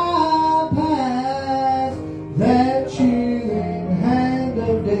I pass that chilling hand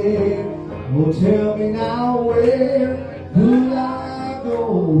of death, oh, tell me now, where could I go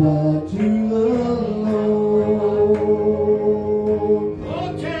back to the Lord? Oh,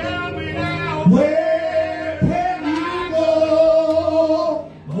 tell me now, where can I go?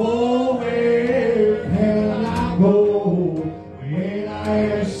 Oh, where can I go when I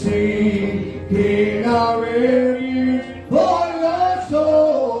am seeking a refuge for your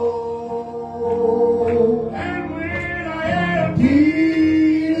soul? And when I am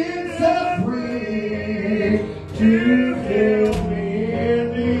deep in suffering to fill me.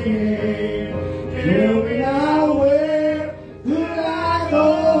 Tell me now, where could I go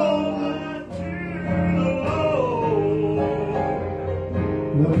to the Lord?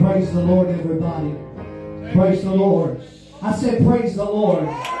 Well, praise the Lord, everybody. Praise the Lord. I said, praise the Lord.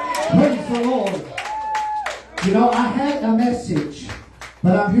 Praise the Lord. You know, I had a message,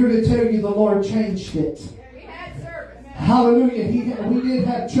 but I'm here to tell you the Lord changed it. We had service. Hallelujah. We did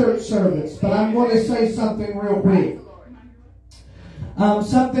have church service, but I'm going to say something real quick.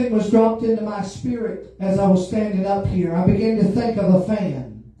 Something was dropped into my spirit as I was standing up here. I began to think of a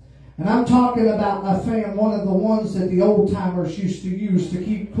fan. And I'm talking about a fan, one of the ones that the old timers used to use to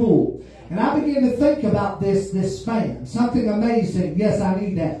keep cool. And I began to think about this fan. Something amazing. Yes, I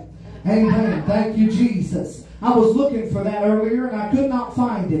need that. Amen. Thank you, Jesus. I was looking for that earlier and I could not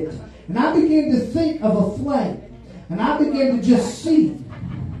find it. And I began to think of a flame. And I began to just see.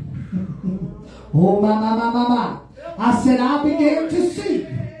 Oh, my. I said, I began to see.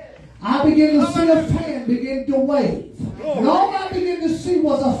 I began to see a fan begin to wave. And all I began to see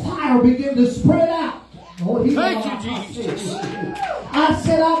was a fire begin to spread out. Oh, thank you, Jesus. I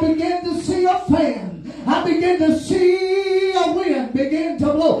said, I began to see a fan. I began to see a wind begin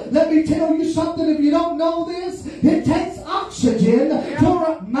to blow. Let me tell you something. If you don't know this, it takes oxygen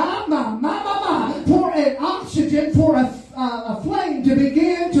for for an oxygen for a flame to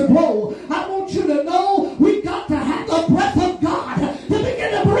begin to blow. I want you to know we've got to have the breath of God to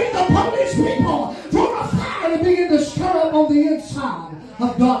begin to breathe upon His people, for a fire to begin to stir up on the inside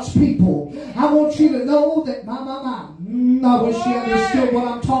of God's people. I want you to know that I wish you understood what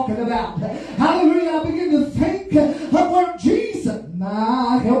I'm talking about. Hallelujah. I begin to think of where Jesus,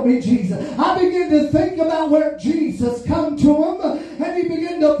 help me, Jesus. I begin to think about where Jesus come to him and He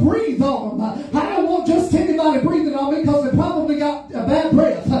began to breathe on him. I don't want just anybody breathing on me because they probably got a bad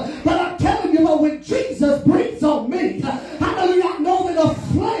breath. But I'm telling you, when Jesus breathes on me, hallelujah, I know that a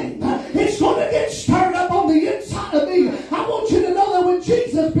flame is going to get stirred up on the inside of me. I want you to know that when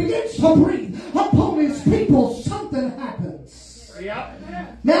Jesus begins to breathe upon His people, something happens. Yep.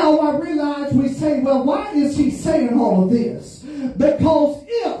 Now I realize we say, well, why is He saying all of this? Because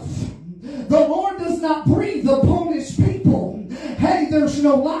if the Lord does not breathe upon His people, hey, their there's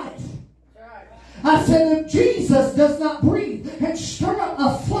no life. I said, if Jesus does not breathe and stir up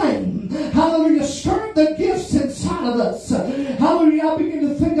a flame, hallelujah, stir up the gifts inside of us, hallelujah, I begin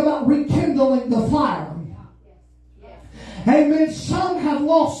to think about rekindling the fire. Amen. Some have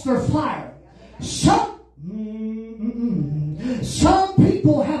lost their fire. Some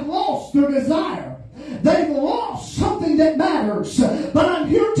people have lost their desire. They've lost something that matters. But I'm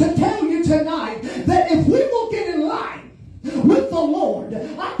here to tell you tonight that if we will get in line with the Lord,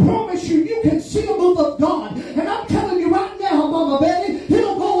 I promise you, you can see a move of God. And I'm telling you right now, Mama Betty,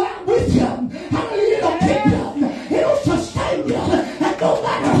 it'll go out with you. Hallelujah, it'll keep you. It'll sustain you. And no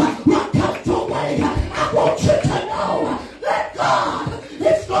matter what comes your way, I want you to know that God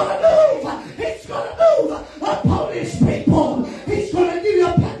is going to move. He's going to move upon His people. He's going to give you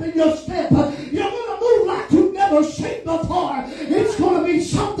a pep in your step. You're going to move like you've never seen before. It's going to be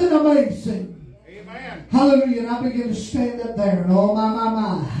something amazing. Hallelujah. And I begin to stand up there, and oh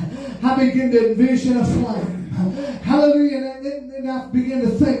my. I begin to envision a flame. Hallelujah. And I begin to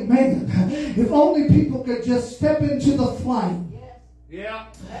think, man, if only people could just step into the flame. Yeah.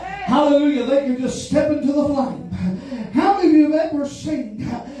 Hallelujah. They could just step into the flame. How many of you have ever seen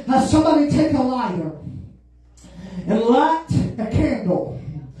somebody take a lighter and light a candle?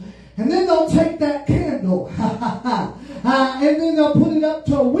 And then they'll take that candle and then they'll put it up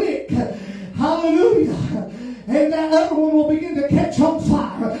to a wick. Hallelujah. And that other one will begin to catch on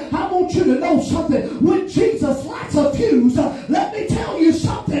fire. I want you to know something. When Jesus lights a fuse, let me tell you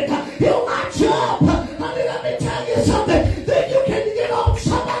something. He'll light you up. Let me tell you something. Then you can get on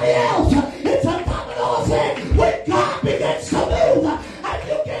somebody else. It's a domino effect. When God begins to move and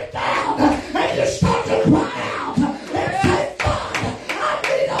you get down and you start to cry out and say, God, I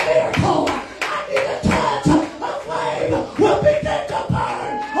need a miracle. I need a touch. A flame will begin to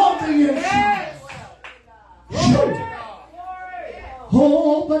burn on the inside.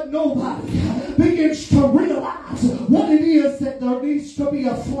 Oh, but nobody begins to realize what it is that there needs to be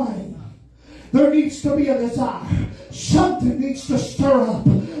a flame. There needs to be a desire. Something needs to stir up.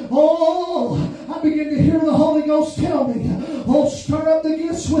 Oh, I begin to hear the Holy Ghost tell me, oh, stir up the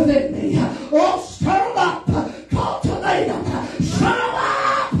gifts within me. Oh, stir them up. Cultivate them. Stir them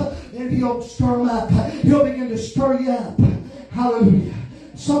up. And He'll stir them up. He'll begin to stir you up. Hallelujah.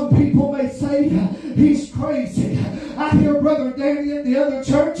 Some people may say he's crazy. I hear Brother Danny at the other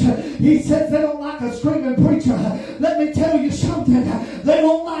church. He says they don't like a screaming preacher. Let me tell you something. They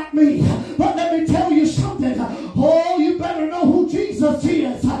don't like me. But let me tell you something. Oh, you better know who Jesus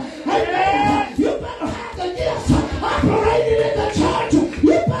is. Amen. You better have the gifts operating in the church.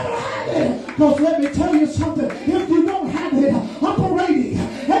 You better have it. Because let me tell you something. If you don't have it operating,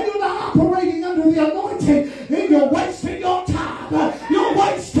 and you're not operating under the anointing, then you're wasting your time. You're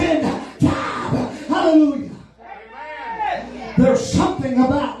wasting time. Hallelujah. There's something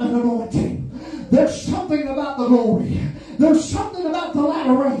about an anointing. There's something about the glory. There's something about the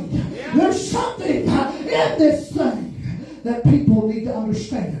latter rain. There's something in this thing that people need to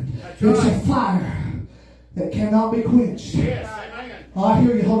understand. It's a fire that cannot be quenched. Oh, I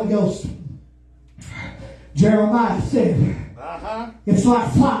hear you, Holy Ghost. Jeremiah said, it's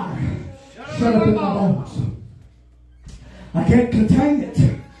like fire shut up in my bones. I can't contain it.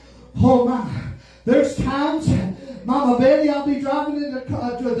 Oh my. There's times, Mama Betty, I'll be driving in the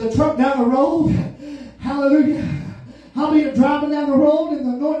truck down the road. Hallelujah. I'll be driving down the road and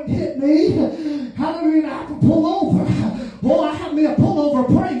the anointing hit me. Hallelujah. And I can pull over. Oh, I have me a pullover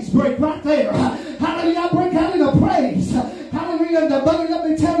praise break right there. Hallelujah. I break out in a praise. Hallelujah. But let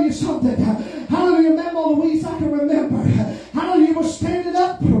me tell you something. Hallelujah. Mama Louise, I can remember. Hallelujah. You were standing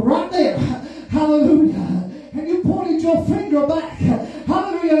up right there. Hallelujah. And you pointed your finger back.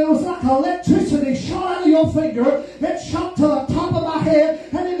 Hallelujah. It was like electricity shot out of your finger. It shot to the top of my head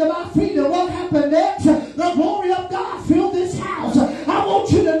and into my feet. And what happened next? The glory of God filled this house. I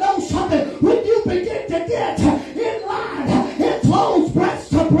want you to know something. When you begin to get in line, it flows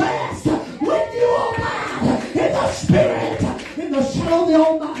breast to breast. When you abide in the Spirit, in the shadow of the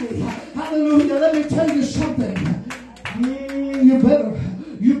Almighty. Hallelujah. Let me tell you something.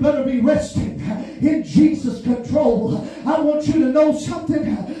 You better be resting in Jesus' control. I want you to know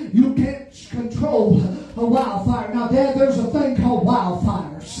something. You can't control a wildfire. Now, Dad, there's a thing called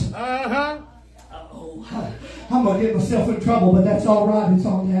wildfires. Uh-oh. I'm going to get myself in trouble, but that's all right. It's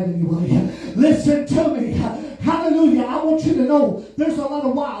on Dad anyway. Listen to me. Hallelujah. I want you to know there's a lot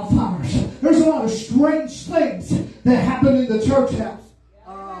of wildfires. There's a lot of strange things that happen in the church house.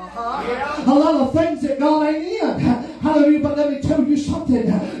 A lot of things that God ain't in. Hallelujah. But let me tell you something.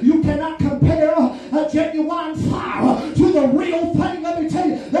 You cannot compare a genuine fire to the real thing. Let me tell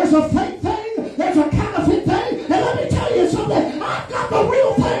you, there's a fake thing, there's a counterfeit thing, and let me tell you something. I've got the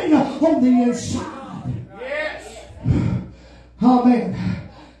on the inside. Yes. Oh man.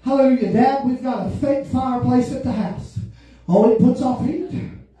 Hallelujah. Dad, we've got a fake fireplace at the house. Oh, it puts off heat.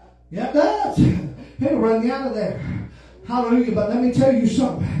 Yeah, it does. It'll run you out of there. Hallelujah. But let me tell you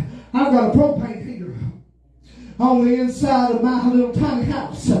something. I've got a propane heater on the inside of my little tiny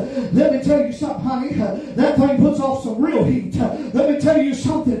house. Let me tell you something, honey. That thing puts off some real heat. Let me tell you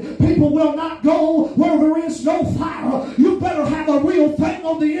something. People will not go where there is no fire. You better have a real thing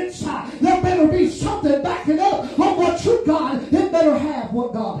on the inside. There better be something backing up on what you got. It better have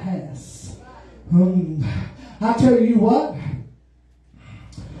what God has. I tell you what.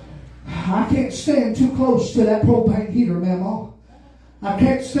 I can't stand too close to that propane heater, Mama. I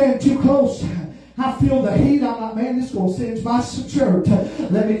can't stand too close. I feel the heat. I'm like, man, this is going to singe my shirt.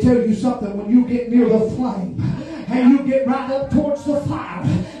 Let me tell you something. When you get near the flame and you get right up towards the fire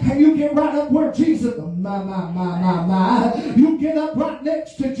and you get right up where Jesus, you get up right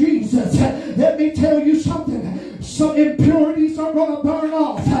next to Jesus. Let me tell you something. Some impurities are going to burn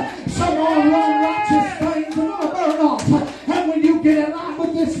off. Some unrighteous things are going to burn off. And when you get in line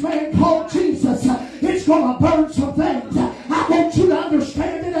with this man called Jesus, it's going to burn some things. I want you to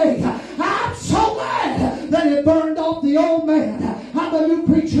understand today. I'm so glad that it burned off the old man. I'm a new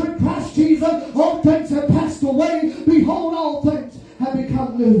creature in Christ Jesus. All things have passed away. Behold, all things have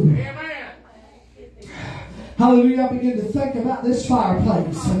become new. Amen. Hallelujah. I begin to think about this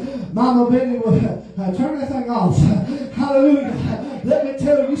fireplace. Mama Benny will turn that thing off. Hallelujah. Let me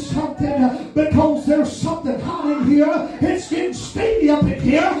tell you something. Because there's something hot in here. It's getting steamy up in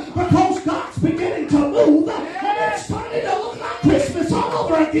here. Because God's beginning to move. And it's starting to look like Christmas all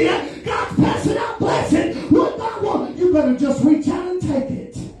over again. God's passing out blessing one by one. You better just reach out and take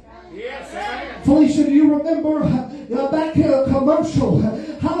it. Yes, amen. Felicia, do you remember back in a commercial?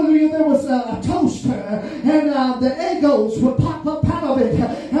 Hallelujah, there was a toaster and the Eggos would pop up out of it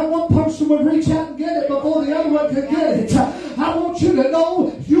and one person would reach out and get it before the other one could get it. I want you to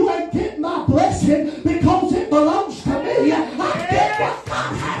know you ain't getting my blessing because it belongs to me. I get what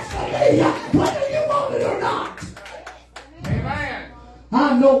God has for me, whether you want it or not. Amen.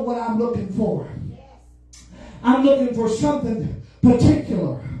 I know what I'm looking for. I'm looking for something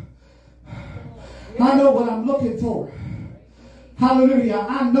particular. I know what I'm looking for. Hallelujah.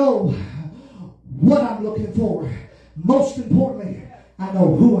 I know what I'm looking for. Most importantly, I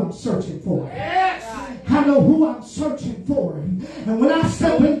know who I'm searching for. Yes. I know who I'm searching for. And when I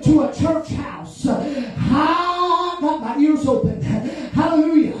step into a church house, I got my ears open.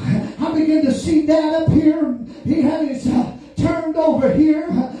 Hallelujah. I begin to see Dad up here. He had his turned over here,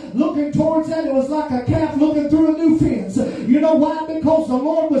 looking towards that. It was like a calf looking through a new fence. You know why? Because the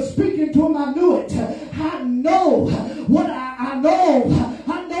Lord was speaking to him. I knew it. I know what I know.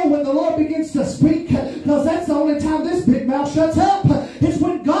 I know when the Lord begins to speak, because that's the only time this big mouth shuts up. It's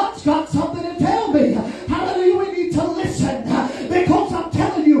when God's got something to tell me. Hallelujah. We need to listen, because I'm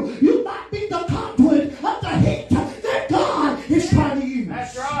telling you, you might be the conduit of the heat that God is trying to use.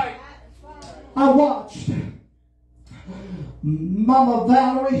 That's right. I watched Mama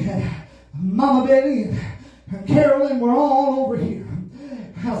Valerie and Mama Betty and Carolyn were all over here.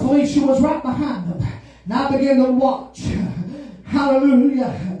 Felicia was right behind them. And I began to watch.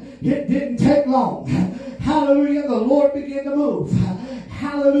 Hallelujah. It didn't take long. Hallelujah. The Lord began to move.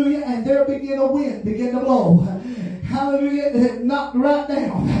 Hallelujah. And there began a wind begin to blow. Hallelujah. It knocked right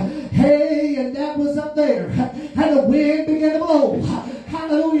down. Hey, and that was up there. And the wind began to blow.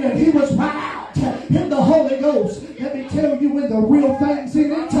 Hallelujah. And he was right out in the Holy Ghost. Let me tell you, when the real thing's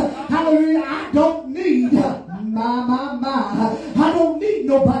in it, hallelujah, I don't need I don't need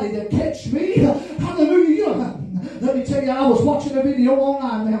nobody to catch me. Hallelujah. Let me tell you, I was watching a video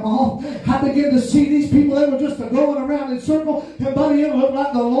online, Mama. I began to see these people. They were just going around in circles. And buddy, it looked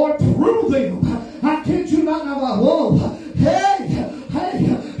like the Lord threw them. I kid you not. And I'm like, whoa. Hey,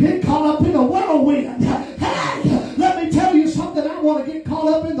 get caught up in a whirlwind. Hey, let me tell you something. I want to get caught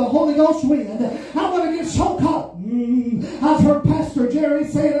up in the Holy Ghost wind. I want to get so caught. I've heard Pastor Jerry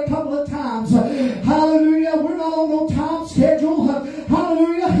say it a couple of times. Hallelujah. We're not on no time schedule.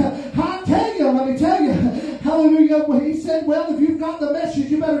 Hallelujah. I tell you, let me tell you. Hallelujah. Well, he said, well, if you've got the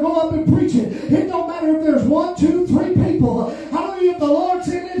message, you better go up and preach it. It don't matter if there's 1, 2, 3 people. Hallelujah. If the Lord's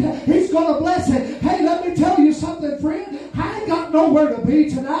in it, he's going to bless it. Hey, let me tell you something, friend. I ain't got nowhere to be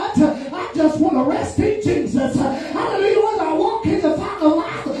tonight. I just want to rest in Jesus. Hallelujah. Whether I walk in the final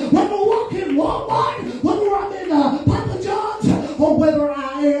line, whether I walk in Walmart, whether I'm in Papa John's, or whether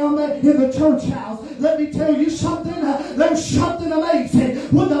I am in the church house, let me tell you something. There's something amazing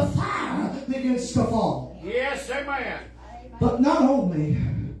when the fire begins to fall. Yes, amen. But not only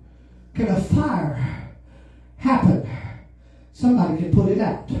can a fire happen, somebody can put it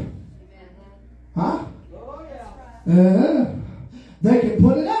out. they can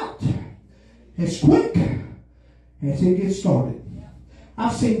put it out as quick as it gets started.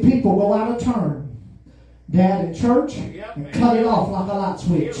 I've seen people go out of turn, Dad, in church, and cut it off like a light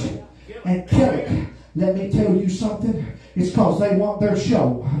switch and kill it. Let me tell you something. It's because they want their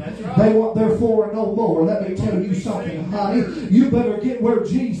show. Right. They want their 4 and no more. Let me tell you something, honey. You better get where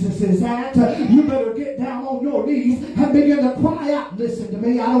Jesus is at. You better get down on your knees and begin to cry out. Listen to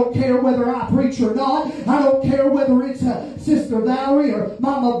me. I don't care whether I preach or not. I don't care whether it's Sister Valerie or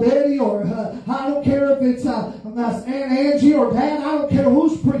Mama Betty, or I don't care if it's Aunt Angie or Dad. I don't care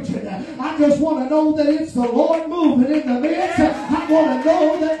who's preaching. I just want to know that it's the Lord moving in the midst. I want to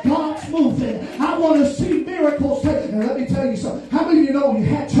know that God's moving. I want to see miracles. And let me tell you something. How many of you know you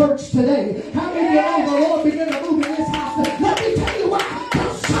had church today? How many of you know the Lord began to move in this house? Let me tell you why.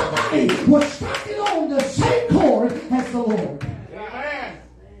 Because somebody was striking on the same chord as the Lord. Amen.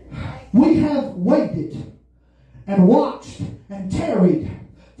 We have waited and watched and tarried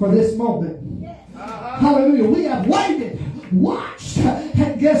for this moment. Hallelujah. We have waited, watched,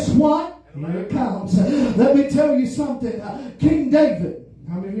 and guess what? Here it comes. Let me tell you something. King David.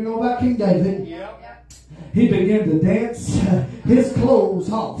 How many of you know about King David? Yep. He began to dance his clothes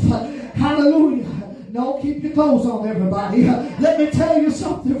off. Hallelujah. No, keep your clothes on, everybody. Let me tell you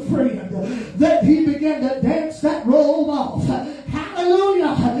something, friend. That he began to dance that robe off.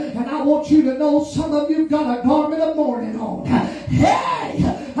 Hallelujah. And I want you to know some of you got a garment of mourning on. Hey,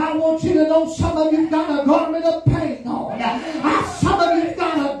 I want you to know some of you got a garment of pain on. Some of you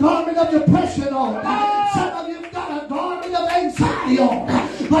got a garment of depression on. Some of you got a garment of anxiety on.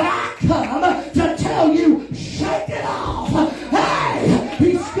 But I come to tell you, shake it off. Hey,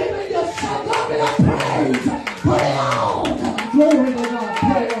 he's giving you some garment of praise. Put it on. Glory to God.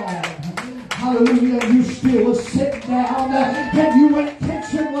 Put it on. Hallelujah. You still was sitting down and you weren't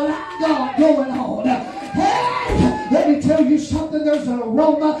catching what I got going on. Hey, let me tell you something. There's an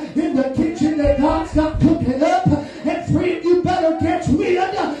aroma in the kitchen that God's got cooking up. And friend, you better catch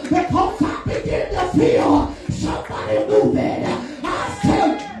wind, because I begin to feel somebody moving.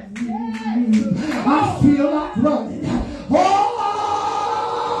 I feel like running. Oh,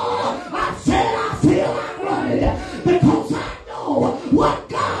 I said I feel like running, because I know what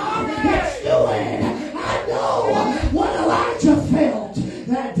God is doing. I know what Elijah felt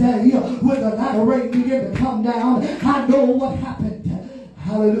that day when the latter rain began to come down. I know what happened.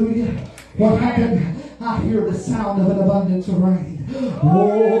 Hallelujah. What happened? I hear the sound of an abundance of rain.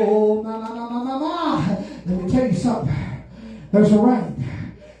 Oh, my. Let me tell you something. There's a rain.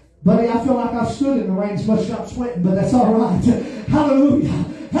 Buddy, I feel like I've stood in the rain so much I'm sweating, but that's all right. Hallelujah.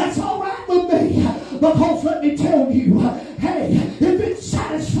 That's all right with me. Because let me tell you, hey, if it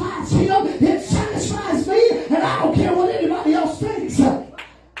satisfies him, it satisfies me, and I don't care what anybody else thinks.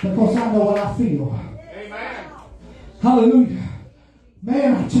 Because I know what I feel. Amen. Hallelujah.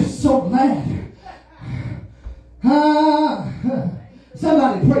 Man, I'm just so glad.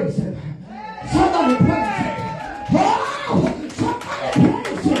 Somebody praise him. Somebody praise him. Oh, somebody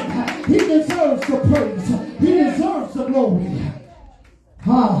praise him. He deserves the praise. He deserves the glory.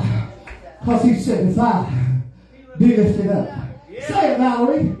 Because he said, if I be lifted up. Yeah. Say it,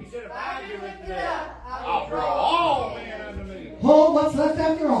 Valerie. He said, if I be lifted up, I'll draw all men unto me. Oh, what's left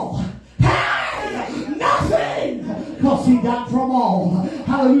after all? Hey, nothing. Because he died from all.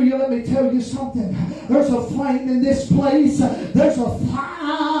 Hallelujah. Let me tell you something. There's a flame in this place. There's a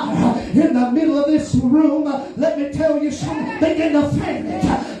fire in the middle of this room. Let me tell you something. Begin to fan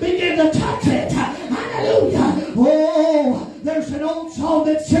it. Begin to touch it. Hallelujah. Oh, there's an old song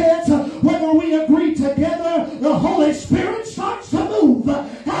that says, whether we agree together, the Holy Spirit starts to move.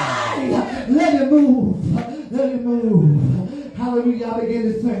 Hey, let it move. Let it move. Hallelujah. I begin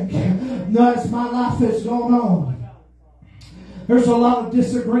to think, as my life has gone on, there's a lot of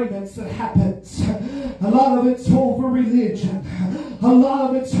disagreements that happens. A lot of it's over religion. A lot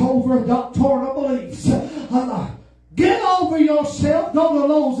of it's over doctrinal beliefs. Get over yourself. Go to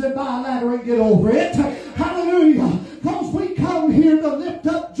Lowe's and buy a ladder and get over it. Hallelujah. Because we come here to lift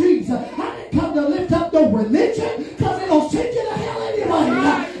up Jesus. I didn't come to lift up no religion, because it'll send you to hell anyway.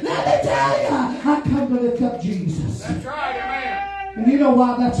 Let me tell you, I come to lift up Jesus. That's right, amen. And you know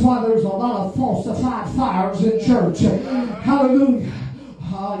why? That's why there's a lot of falsified fires in church. Hallelujah.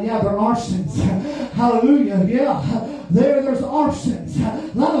 Yeah, they're arsons. Hallelujah. Yeah. There's arsons.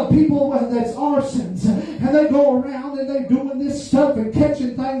 A lot of people that's arsons. And they go around and they doing this stuff and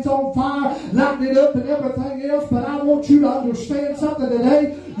catching things on fire, lighting it up and everything else. But I want you to understand something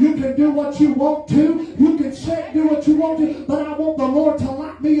today. You can do what you want to. You can do what you want to. But I want the Lord to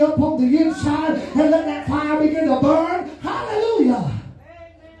light me up on the inside and let that fire begin to burn. Hallelujah.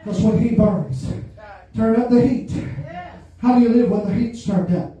 Because when he burns, Turn up the heat. How do you live when the heat's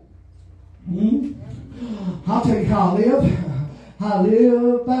turned up? I'll tell you how I live. I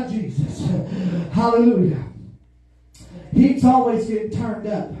live by Jesus. Hallelujah. Heat's always getting turned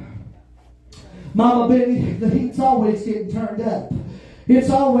up. Mama Betty, the heat's always getting turned up. It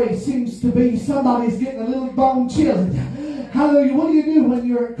always seems to be somebody's getting a little bone chilling. Hallelujah. What do you do when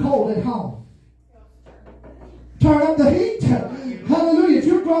you're cold at home? Turn up the heat. Hallelujah. If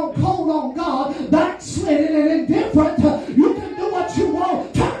you're grown cold on God, backslidden and indifferent, you can do what you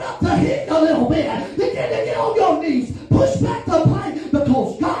want. Turn up the heat a little bit. Begin to get on your knees. Push back the pipe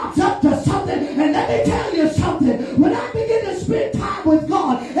because God's up to something. And let me tell you something. When I begin to spend time with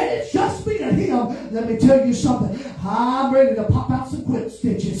God and it's just me and Him, let me tell you something. I'm ready to pop out some quick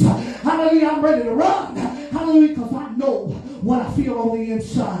stitches. Hallelujah. I'm ready to run. Hallelujah. Because I know what I feel on the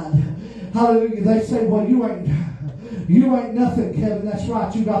inside. Hallelujah. They say, well, you ain't nothing, Kevin. That's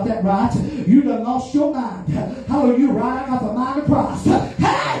right. You got that right. You done lost your mind. Hallelujah. You right. I got the mind of Christ.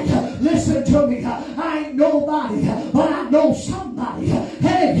 Hey, listen to me. I ain't nobody, but I know somebody.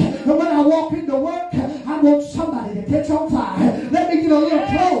 Hey, and when I walk into work, I want somebody to catch on fire. Let me get a little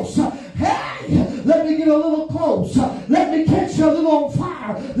close. Hey, let me get a little close. Let me catch you a little on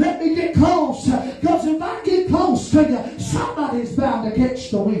fire. Let me get close. Because if I get close to you, somebody's bound to catch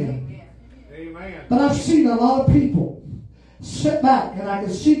the wind. Amen. But I've seen a lot of people sit back, and I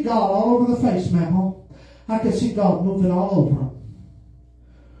can see God all over the face, Mama. I can see God moving all over them.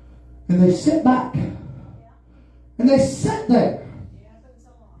 And they sit back. And they sit there.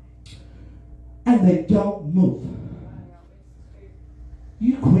 And they don't move.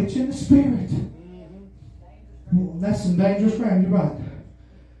 You quench in the spirit. That's some dangerous ground. You're right.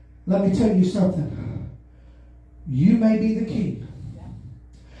 Let me tell you something. You may be the key.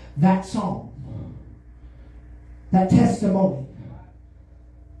 That song. That testimony.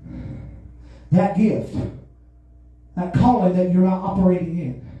 That gift. That calling that you're not operating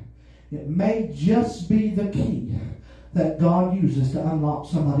in. It may just be the key that God uses to unlock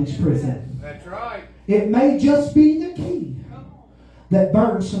somebody's prison. That's right. It may just be the key that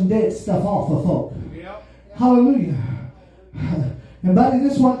burns some dead stuff off of folk. Yep. Hallelujah. And buddy,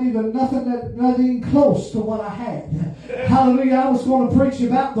 this wasn't even nothing close to what I had. Hallelujah. I was going to preach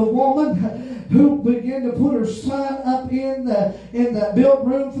about the woman who began to put her son up in the built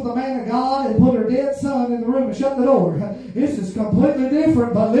room for the man of God and put her dead son in the room and shut the door. This is completely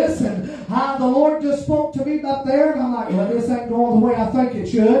different, but listen, the Lord just spoke to me up there, and I'm like, well, this ain't going the way I think it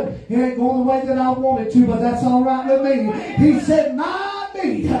should. It ain't going the way that I want it to, but that's all right with me. He said, mind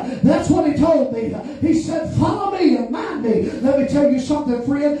me. That's what He told me. He said, follow me and mind me. Let me tell you something,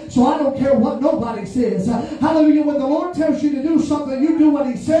 friend, so I don't care what nobody says. Hallelujah. When the Lord tells you to do something, you do what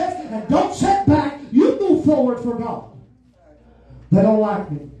He says, and don't sit back. You move forward for God. They don't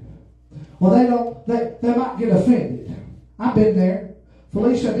like me. Well, they might get offended. I've been there.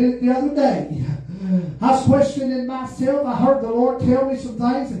 Felicia did it the other day. I was questioning myself. I heard the Lord tell me some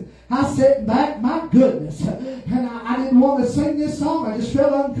things, and I sat back, my goodness. And I didn't want to sing this song. I just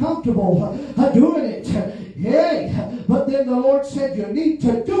felt uncomfortable doing it. Hey, but then the Lord said, you need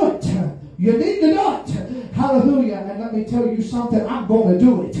to do it. You need to do it. Hallelujah. And let me tell you something. I'm going to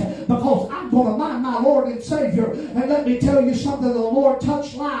do it because I'm going to mind my Lord and Savior. And let me tell you something. The Lord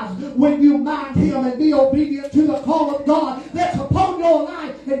touched lives when you mind Him and be obedient to the call of God that's upon your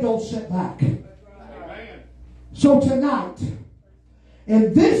life, and don't sit back. Amen. So tonight,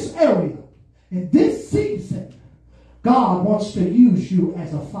 in this area, in this season, God wants to use you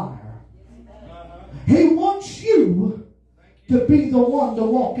as a fire. He wants you to be the one to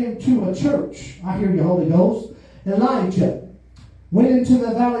walk into a church. I hear you, Holy Ghost. Elijah went into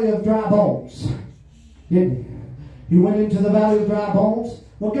the valley of dry bones. Didn't he? He went into the valley of dry bones.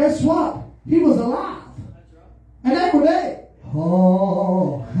 Well, guess what? He was alive. And they were dead.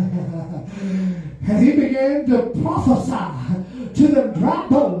 Oh. And he began to prophesy to them dry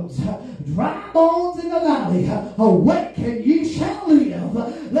bones. Dry bones in the valley, awake and ye shall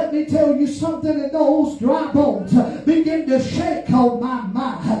live. Let me tell you something, and those dry bones begin to shake on my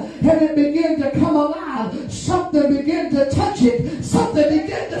mind, and it began to come alive. Something began to touch it. Something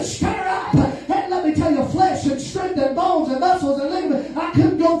began to stir up. And let me tell you, flesh and strength and bones and muscles and ligaments. I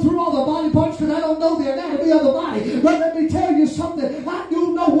couldn't go through all the body parts because I don't know the anatomy of the body. But let me tell you something. I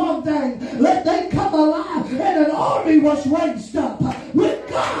do know one thing. Let they come alive, and an army was raised up with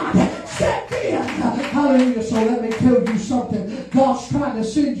God. Hallelujah. So let me tell you something. God's trying to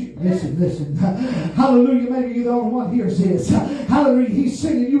send you. Listen. Hallelujah. Maybe you're the only one hears this. Hallelujah. He's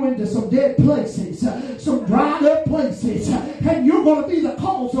sending you into some dead places, some dried up places, and you're going to be the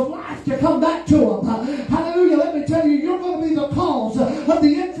cause of life to come back to Him. Hallelujah. Let me tell you, you're going to be the cause of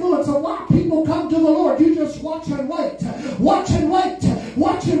the influence of why people come to the Lord.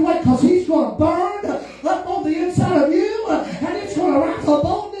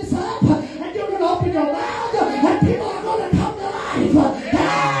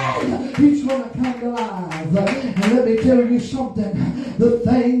 Hey, he's going to come to life. And let me tell you something. The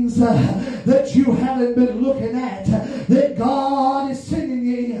things that you haven't been looking at, that God is sending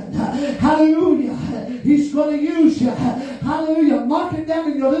you in. Hallelujah. He's going to use you. Hallelujah. Mark it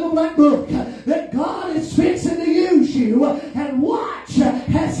down in your little black book that God is fixing to use you. And watch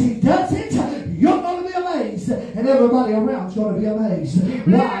as he does it. You're going to be amazed. And everybody around is going to be amazed.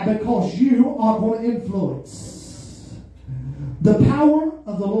 Why? Because you are going to influence. The power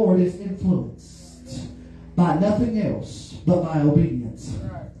of the Lord is influenced by nothing else but by obedience.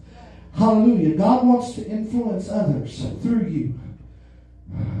 Hallelujah. God wants to influence others through you.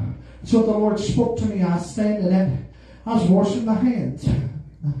 So the Lord spoke to me. I was standing I was washing my hands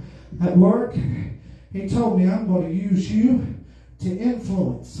at work. He told me, I'm going to use you to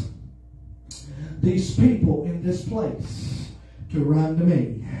influence these people in this place to run to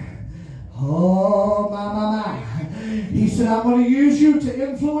me. Oh, my. He said, I'm going to use you to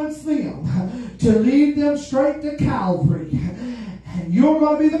influence them, to lead them straight to Calvary. And you're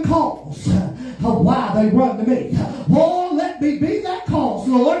going to be the cause of why they run to me. Oh, let me be that cause,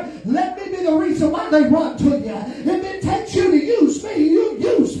 Lord. Let me be the reason why they run to you. If it takes you to use me, you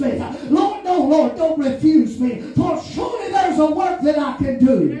use me. Lord, no, Lord, don't refuse me. For surely there's a work that I can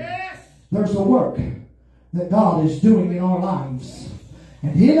do. Yes. There's a work that God is doing in our lives.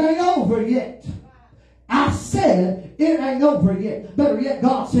 And it ain't over yet. I said it ain't over yet. Better yet,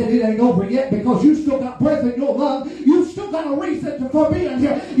 God said it ain't over yet, because you still got breath in your lungs. You've still got a reason for being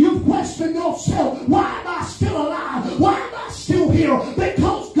here. You've questioned yourself. Why am I still alive? Why am I still here?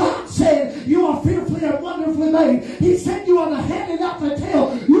 Because God said you are fearfully and wonderfully made. He said you are the head and not the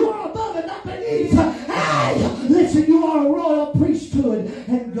tail. You are above and not beneath. Hey, listen, you are a royal priesthood,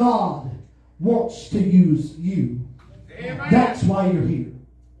 and God wants to use you. Amen. That's why you're here.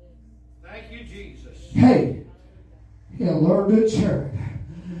 Thank you, Jesus. Hey, he'll learn to church.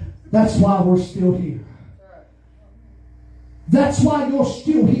 That's why we're still here. That's why you're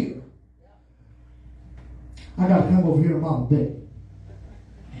still here. I got to come over here to Mama Betty.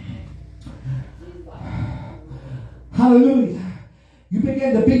 Hallelujah. You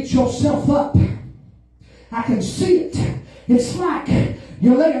begin to beat yourself up. I can see it. It's like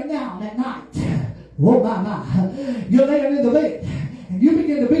you're laying down at night. Oh, my. You're laying in the bed. And you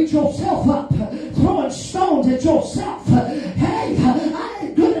begin to beat yourself up, throwing stones at yourself. Hey, I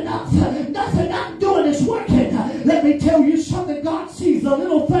ain't good enough. Nothing I'm doing is working. Let me tell you something. God sees the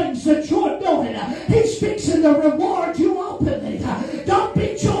little things that you're doing. He's fixing to reward you openly. Don't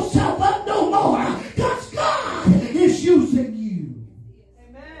beat yourself up no more, because God is using you.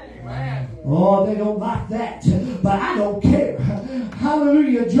 Amen. Oh, they don't like that, but I don't care.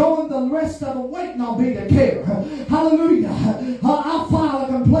 Hallelujah. Joe and the rest of them waiting on me to care. Hallelujah. I'll file a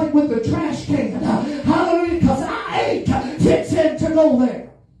complaint with the trash can. Hallelujah. Because I ain't fixing to go there.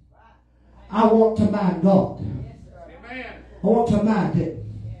 I want to mind God. I want to mind it.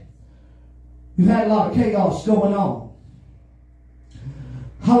 You've had a lot of chaos going on.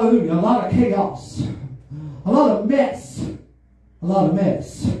 Hallelujah. A lot of chaos. A lot of mess. A lot of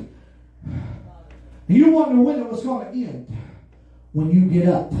mess. And you wonder when it was going to end. When you get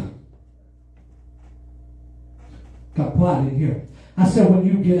up. Got quiet in here. I said when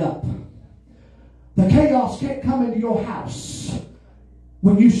you get up. The chaos can't come into your house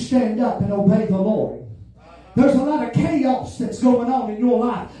when you stand up and obey the Lord. There's a lot of chaos that's going on in your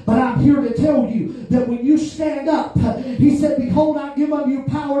life. But I'm here to tell you that when you stand up, he said, behold, I give unto you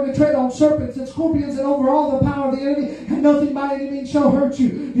power to tread on serpents and scorpions and over all the power of the enemy, and nothing by any means shall hurt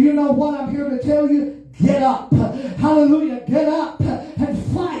you. Do you know what I'm here to tell you? Get up. Hallelujah. Get up and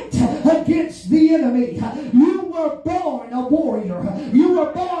fight against the enemy. You were born a warrior. You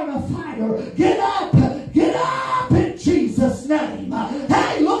were born a fighter. Get up. Get up in Jesus' name.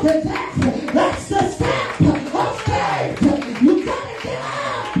 Hey, look at that. That's the step of faith. You gotta get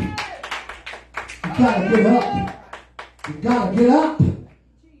up. You gotta get up. You gotta get up.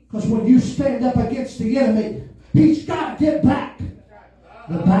 Because when you stand up against the enemy, he's got to get back.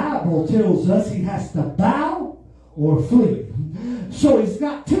 The Bible tells us he has to bow or flee. So he's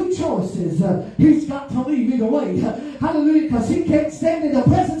got two choices. He's got to leave either way. Hallelujah. Because he can't stand in the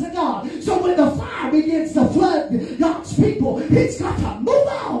presence of God. So when the fire begins to flood God's people, he's got to move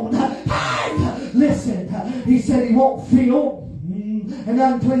on. Hey, listen. He said he won't feel an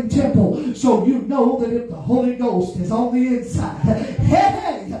unclean temple. So you know that if the Holy Ghost is on the inside,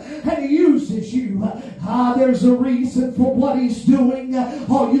 hey, and he uses you, there's a reason for what he's doing.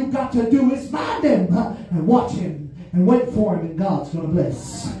 All you've got to do is mind him and watch him and wait for him, and God's going to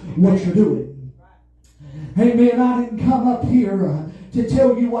bless what you're doing. Amen. I didn't come up here to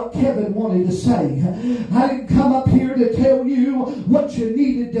tell you what Kevin wanted to say. I didn't come up here to tell you what you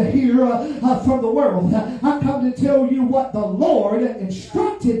needed to hear from the world. I come to tell you what the Lord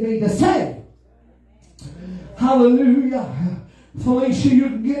instructed me to say. Hallelujah. Felicia, you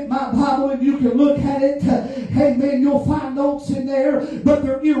can get my Bible and you can look at it. Amen. You'll find notes in there, but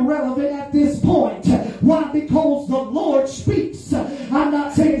they're irrelevant at this point. Why? Because the Lord speaks. I'm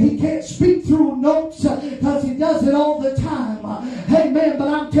not saying He can't speak through notes, because He does it all the time. Amen. But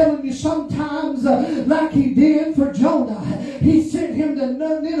I'm telling you, sometimes, like He did for Jonah, He sent him to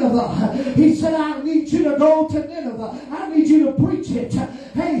Nineveh. He said, I need you to go to Nineveh. I need you to preach it.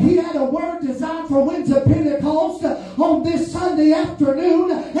 Hey, He had a word designed for Wednesday Pentecost on this Sunday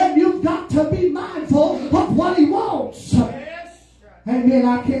afternoon, and you've got to be mindful of what He wants. Yes. Amen.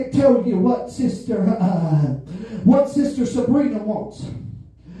 I can't tell you what Sister Sabrina wants.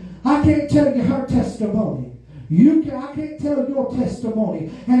 I can't tell you her testimony. I can't tell your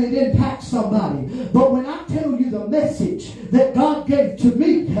testimony, and it impacts somebody. But when I tell you the message that God gave to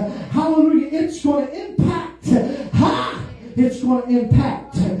me, hallelujah, it's going to impact. It's going to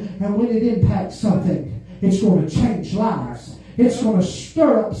impact. And when it impacts something, it's going to change lives. It's going to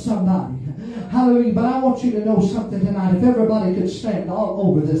stir up somebody. Hallelujah. But I want you to know something tonight. If everybody could stand all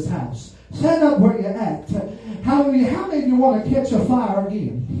over this house. Stand up where you're at. Hallelujah. How many of you want to catch a fire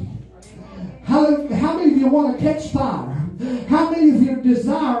again? Hallelujah. How many of you want to catch fire? How many of you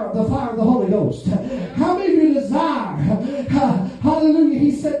desire the fire of the Holy Ghost? How many of you desire? Hallelujah.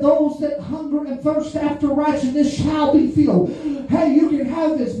 He said, those that hunger and thirst after righteousness shall be filled. Hey, you can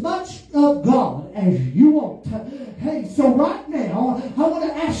have as much of God as you want. Hey, so right now, I want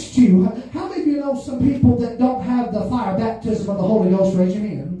to ask you, how many of you know some people that don't have the fire baptism of the Holy Ghost? Raise your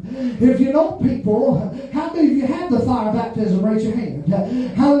hand. If you know people, how many of you have the fire baptism? Raise your hand.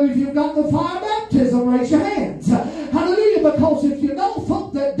 Hallelujah. If you've got the fire baptism, raise your hands. Hallelujah. Because if you know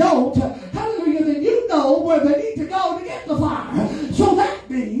folk that don't, hallelujah, then you know where they need to go to get the fire. So that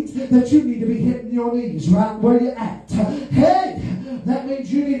means that you need to be hitting your knees right where you're at. Hey, that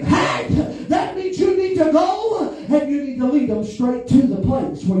means you need, that means you need to go and you need to lead them straight to the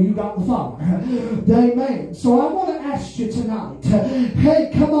place where you got the fire. Amen. So I want to ask you tonight, hey,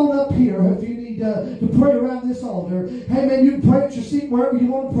 come on up here if you need to pray around this altar. Hey, man, you can pray at your seat wherever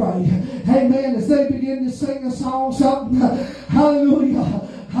you want to pray. Hey, man, as they begin to sing a song, something, hallelujah,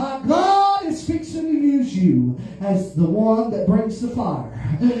 God is fixing to use you as the one that brings the fire.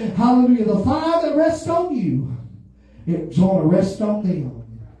 Hallelujah. The fire that rests on you, it's going to rest on them.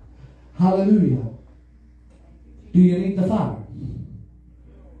 Hallelujah. Do you need the fire?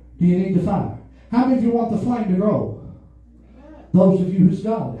 Do you need the fire? How many of you want the flame to grow? Those of you who's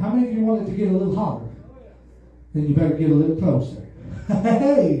got it. How many of you want it to get a little hotter? Then you better get a little closer.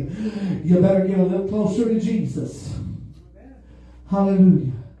 Hey, you better get a little closer to Jesus.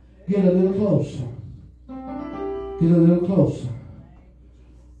 Hallelujah. Get a little closer. Get a little closer.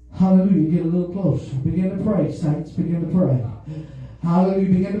 Hallelujah. Get a little closer. Begin to pray, saints. Begin to pray. Hallelujah.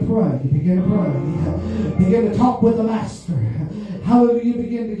 Begin to pray. Begin to pray. Begin to talk with the Master. Hallelujah.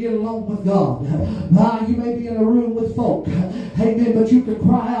 Begin to get along with God. Now, you may be in a room with folk. Amen. But you can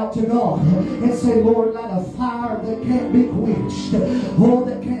cry out to God and say, Lord, let a fire that can't be quenched, Lord,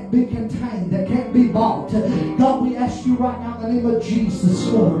 that can't be contained, that can't be bought. God, we ask you right now in the name of Jesus,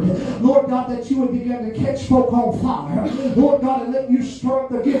 Lord. Lord God, that you would begin to catch folk on fire. Lord God, and let you stir up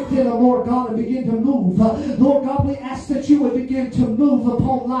the gift in them, Lord God, and begin to move. Lord God, we ask that you would begin to move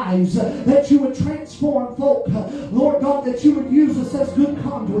upon lives, that you would transform folk. Lord God, that you would use us as good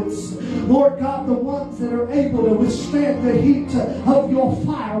conduits. Lord God, the ones that are able to withstand the heat of your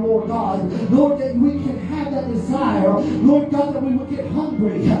fire, Lord God. Lord, that we can have that desire. Lord God, that we would get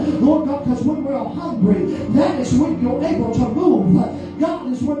hungry. Lord God, because when we're hungry, that is when you're able to move.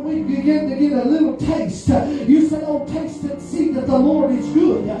 God, is when we begin to get a little taste. You said, oh, taste and see that the Lord is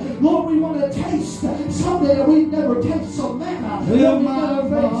good. Lord, we want to taste something that we've never tasted, some manna. Well, my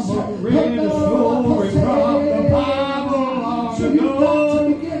mama read a story from the Bible so you've got to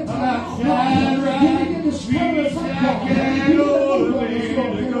begin to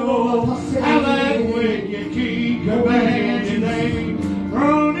how that wicked king commanded they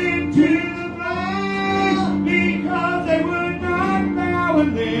thrown into the flame because they would not now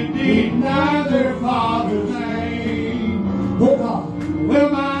and then deny their father's name. Well,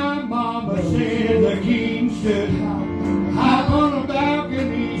 my mama said the king stood high on a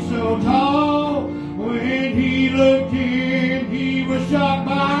balcony so tall. When he looked in, he was shocked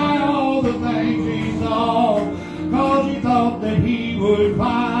by all the things he saw. Cause he thought that he would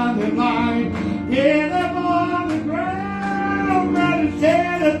find them lying dead up on the ground. But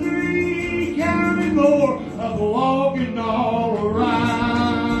instead of three, counted more of walking all around.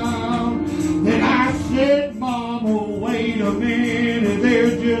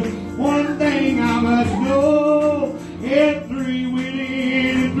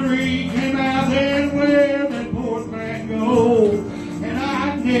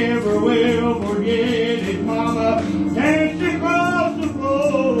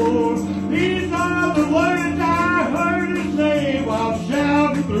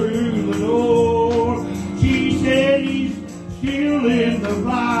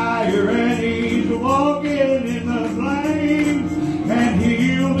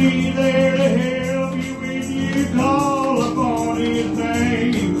 be there to help you when you call upon His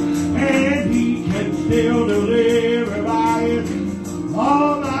name. And He can still deliver by His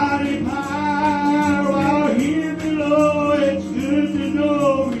almighty power. While here below, it's good to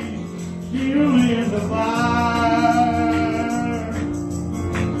know He's still in the fire.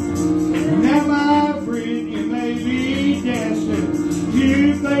 Now, my friend, you may be destined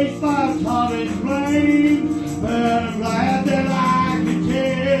to face life's hottest flame, but I'm glad that I can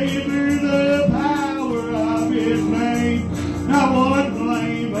tell you through the power of His name, not one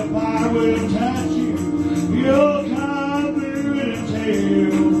flame of fire will touch you. You'll come through it and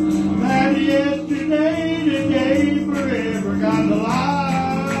tell that yesterday, today, forever, God's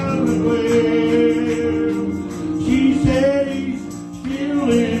alive and well. She said He's still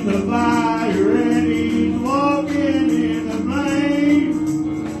in the fire and He's walking in the flame.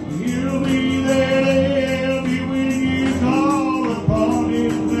 He'll be there to help you when you call upon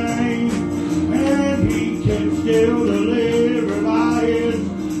His name. And He can still deliver by His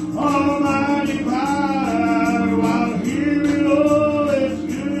almighty power. While here below, it's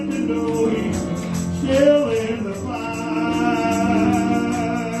good to know He's still in the fire.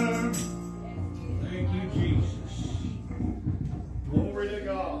 Thank you, Jesus. Glory to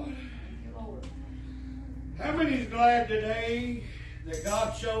God. How many's glad today that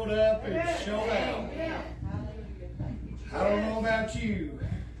God showed up and showed out? I don't know about you,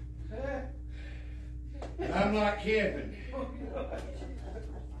 but I'm like Kevin.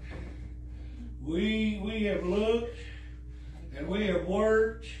 We have looked, and we have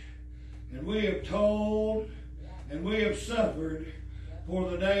worked, and we have told, and we have suffered for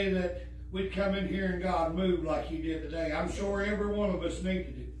the day that we'd come in here and God moved like He did today. I'm sure every one of us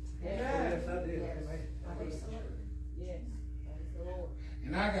needed it. Yes, I did.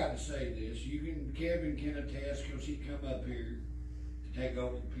 And I got to say this, Kevin can attest because he come up here to take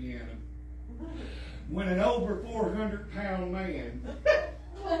over the piano. When an over 400-pound man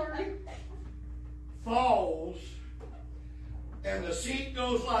falls and the seat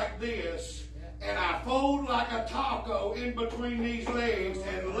goes like this, and I fold like a taco in between these legs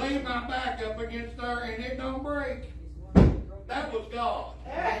and lay my back up against there and it don't break. That was God.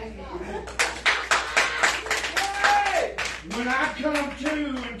 When I come to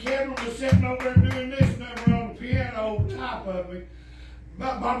and Kevin was sitting over there doing this number on the piano on top of me,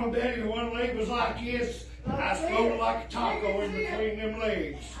 my mama and daddy, one leg was like this, I folded like a taco in between them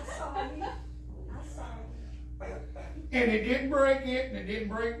legs. And it didn't break it, and it didn't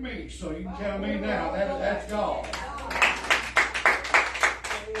break me. So you can tell me now, that's God.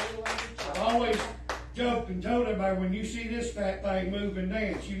 I've always joked and told everybody, when you see this fat thing move and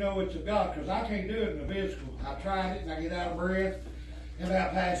dance, you know it's of God, because I can't do it in the physical. I tried it, and I get out of breath, and I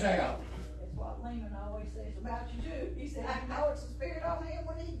pass out. That's what Lehman always says about you, too. He said, I know it's the Spirit on him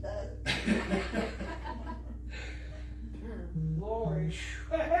when he does it. Glory.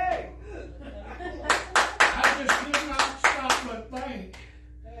 Hey! I just could not stop but think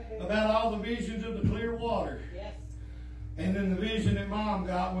about all the visions of the clear water. Yes. And then the vision that Mom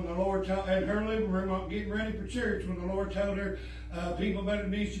got when the Lord told, in her living room, getting ready for church, when the Lord told her, people better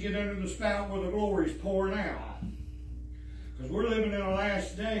needs to get under the spout where the glory's pouring out. Because we're living in the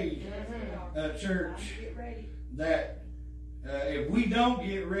last days, church, that if we don't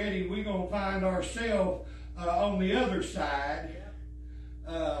get ready, we're going to find ourselves on the other side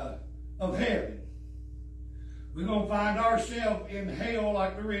of heaven. We're going to find ourselves in hell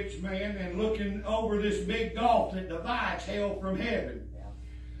like the rich man and looking over this big gulf that divides hell from heaven.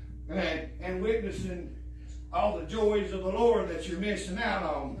 And witnessing all the joys of the Lord that you're missing out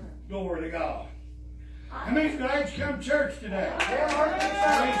on. Glory to God. How many's glad you come to church today? Praise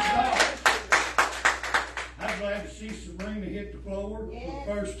God. I'm glad to see Sabrina hit the floor for the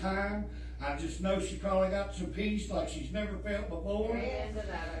first time. I just know she probably got some peace like she's never felt before.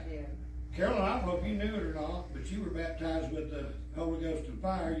 Carolyn, I don't know if you knew it or not, but you were baptized with the Holy Ghost and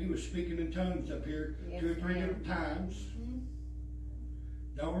fire. You were speaking in tongues up here 2 or 3 different times.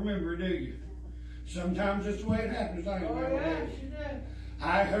 Don't remember, do you? Sometimes it's the way it happens. I don't remember.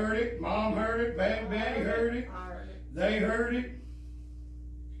 I heard it. Mom heard it. Betty heard it. They heard it.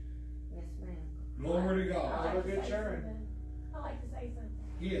 Yes, ma'am. Glory to God. I'd like to say something.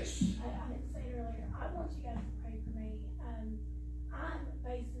 Yes. I didn't say it earlier. I want you guys to pray for me. I'm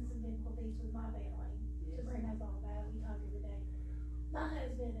facing some difficulties with my family. Sabrina knows all about it. We talk every day. My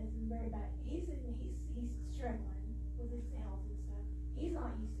husband is in very bad. He's struggling with his health and stuff. He's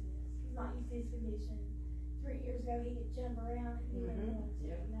not used to this. He's not used to his condition. 3 years ago, he could jump around and he didn't want to.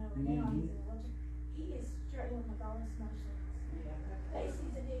 Now he's in a wheelchair. He is struggling with all his emotions. Face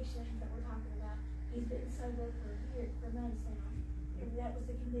these addictions that we're talking about. He's been sober for months now. That was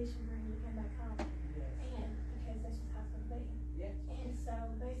the condition for him to come back home. And because that's just how it's going to be. And so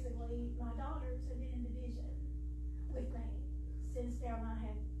basically, my daughters have been in division with me since Dale and I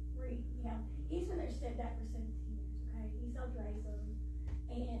had he's been their stepdad for 17 years, okay? He's helped raise them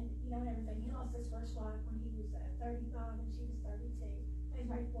and, and everything. He lost his first wife when he was 35 and she was 32. They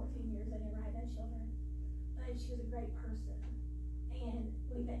married 14 years. They never had no children. But she was a great person. And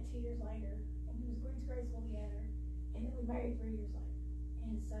we met 2 years later, and we was going to grade school together, and then we married 3 years later.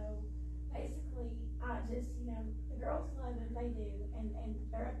 And so, basically, I just, the girls love him, they do, and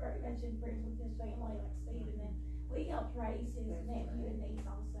they're very much in friends with his family, like Steve, and then we helped raise his nephew and niece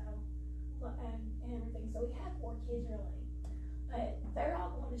also, and everything. So we have 4 kids, really. But they're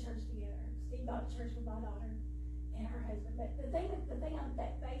all going to church together. Steve got to church with my daughter and her husband. But the thing I'm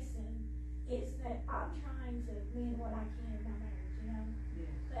facing is that I'm trying to mend what I can in my marriage,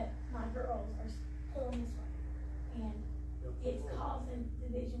 But my girls are pulling this way. And it's causing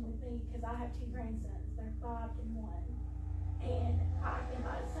division with me because I have 2 grandsons. They're 5 and 1. And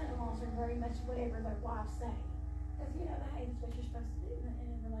my son-in-laws are very much whatever their wives say. Because, hey, that's what you're supposed to do in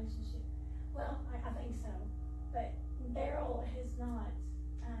a relationship. Well, I think so. But Daryl has not,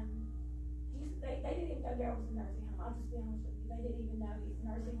 they didn't even know Daryl was in a nursing home. I'll just be honest with you. They didn't even know he's in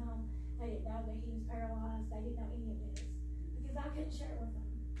a nursing home. They didn't know that he was paralyzed. They didn't know any of this. Because I couldn't share it with them.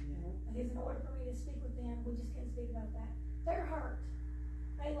 Because in order for me to speak with them, we just couldn't speak about that. They're hurt.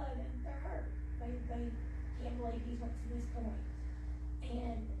 They love him. They're hurt. They can't believe he's went to this point.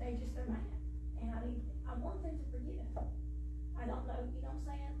 And they're mad. And I want them to forgive. I don't know, you know what I'm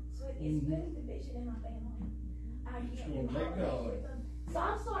saying? So it's putting division in my family. I can't do holidays with them. So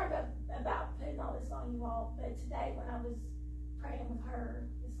I'm sorry about putting all this on you all, but today when I was praying with her,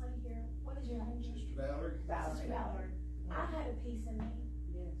 this lady here, what is your name? Sister Valerie. Sister Valerie. I had a peace in me.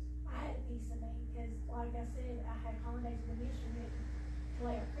 Yes. I had a peace in me because, like I said, I had holidays with the ministry to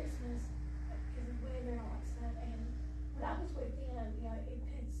lay on Christmas because of weather and all that stuff. And when I was with them,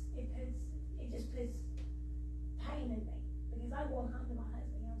 it just puts pain in me because I want home to my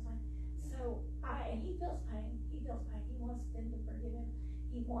husband. You know what I'm saying? So and he feels pain. He feels pain. He wants them to forgive him.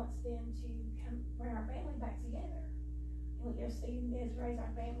 He wants them to bring our family back together. And Steve and Des raise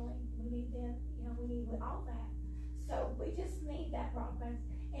our family. We need them. We need all that. So we just need that rock band.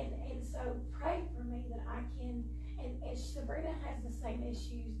 And so pray for me that I can. And Sabrina has the same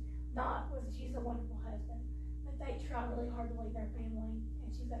issues. She's a wonderful husband, but they try really hard to leave their family. And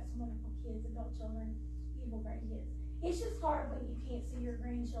she's got some wonderful kids, adult children, beautiful grandkids. It's just hard when you can't see your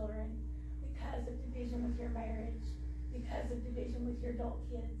grandchildren because of division with your marriage, because of division with your adult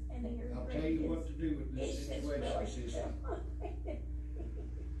kids, and then your I'll tell you what to do with this situation, sister.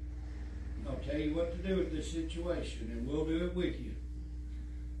 I'll tell you what to do with this situation, and we'll do it with you.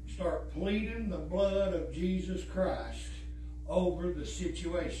 Start pleading the blood of Jesus Christ over the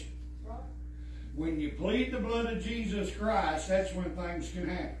situation. When you plead the blood of Jesus Christ, that's when things can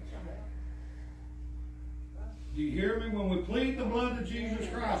happen. Do you hear me? When we plead the blood of Jesus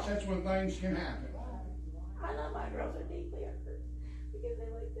Christ, that's when things can happen. I know my girls are deeply hurt because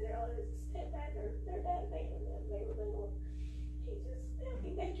they looked at their own as a stepdad. Their dad abandoned them. They were little.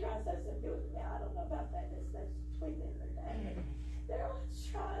 They tried something to do with me. I don't know about that. That's between them and their dad. They're all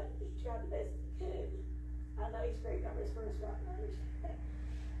tried. He tried the best he could. I know he's grieved over his first wife. I understand that.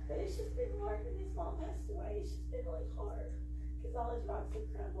 But it's just been hard when his mom passed away. It's just been really hard because all his rocks have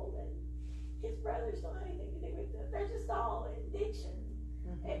crumbled and his brothers don't have anything to do with them. They're just all in addiction.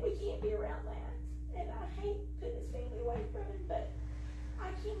 And we can't be around that. And I hate putting his family away from him, but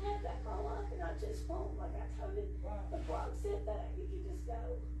I can't have that in my life, and I just won't. Like I told him before I said that, you can just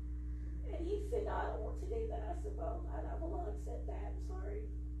go. And he said, no, I don't want to do that. I said, well, I will not accept that. I'm sorry.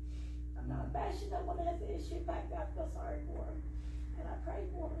 I'm not bashing no one that has an issue. In fact, I feel sorry for him. And I pray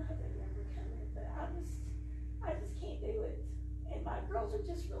for him, and I hope they never come in. But I just can't do it. And my girls are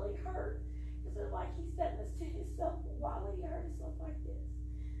just really hurt. Because they're like, he's done this to himself. Why would he hurt himself like this?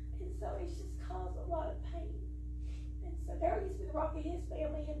 And so it's just caused a lot of pain. And so Daryl used to be the rock of his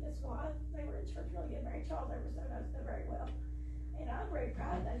family, him and his wife. They were in church really good. Mary Charles Everson knows them very well. And I'm very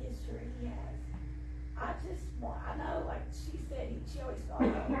proud of that history he has. I know, like she said, she always thought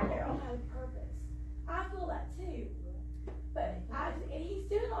Daryl had a purpose. I feel that too. But and he's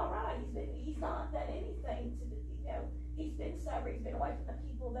doing all right. He's not done anything to, he's been sober. He's been away from the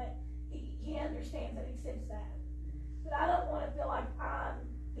people that he understands and accepts that. But I don't want to feel like I'm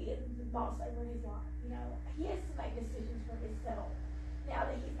being the boss over his life. He has to make decisions for himself now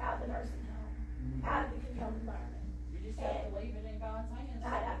that he's out of the nursing home, out of the controlled environment. You just have to leave it in God's hands.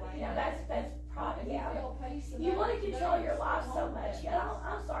 That's probably, you want to control your life so much.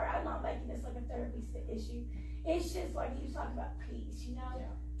 I'm sorry, I'm not making this like a therapy issue. It's just like he was talking about peace,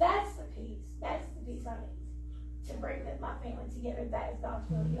 bring my family together. That is God's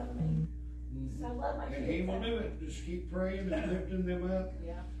will, you know what I mean? So I love my kids. And He will do it. Just keep praying and lifting them up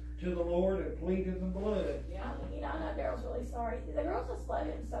to the Lord and pleading the blood. I mean, you know, I know Daryl's really sorry. The girls just love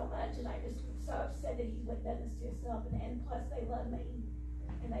him so much, and I just am so upset that he wouldn't done this to himself. And plus, they love me,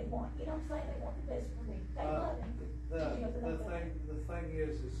 and they want, you know what I'm saying? They want the best for me. They love him. The thing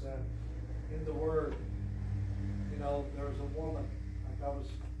is in the Word, you know, there's a woman, like I was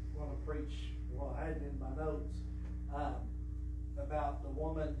going to preach, well, I had it in my notes, about the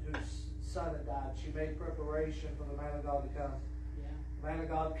woman whose son had died. She made preparation for the man of God to come. The man of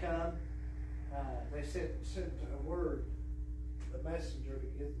God come. They sent a word, the messenger to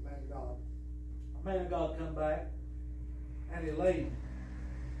get the man of God. The man of God come back, and he laid.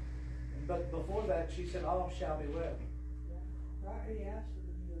 But before that, she said, "All shall be well." Right, he asked her to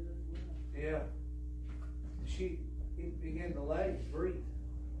do this. Yeah. He began to lay, breathe,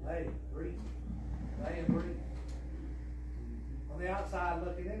 lay, breathe, lay and breathe. On the outside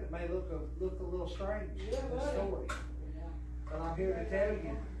looking in, it may look a little strange, the story. But I'm here to tell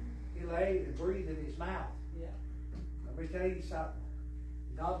you, he laid and breathed in his mouth. Let me tell you something.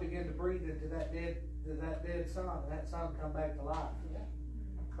 God began to breathe into that dead son, and that son come back to life.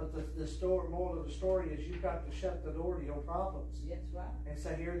 But the story, moral of the story is you've got to shut the door to your problems. That's right. And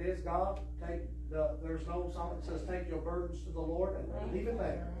say, here it is, God. There's no song that says take your burdens to the Lord and leave it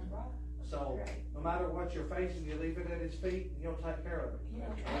there. So no matter what you're facing, you leave it at His feet, and He'll take care of it.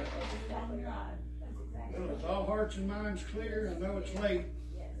 That's exactly right. That's exactly Well, right. it's all hearts and minds clear. I know it's late.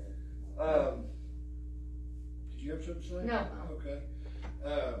 Did you have something to say? No. Okay.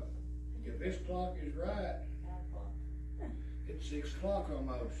 If this clock is right, it's 6 o'clock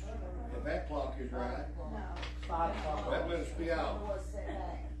almost. If that clock is right, 5 o'clock. that must be out.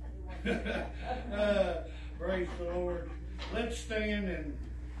 Praise the Lord. Let's stand, and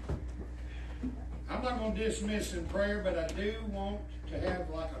I'm not going to dismiss in prayer, but I do want to have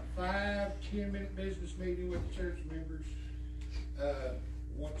like a 5-10 minute business meeting with the church members.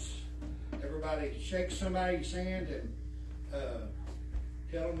 Once everybody shakes somebody's hand and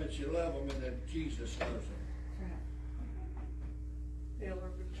tell them that you love them and that Jesus loves them.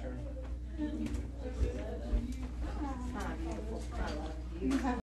 Hi, beautiful. I love you.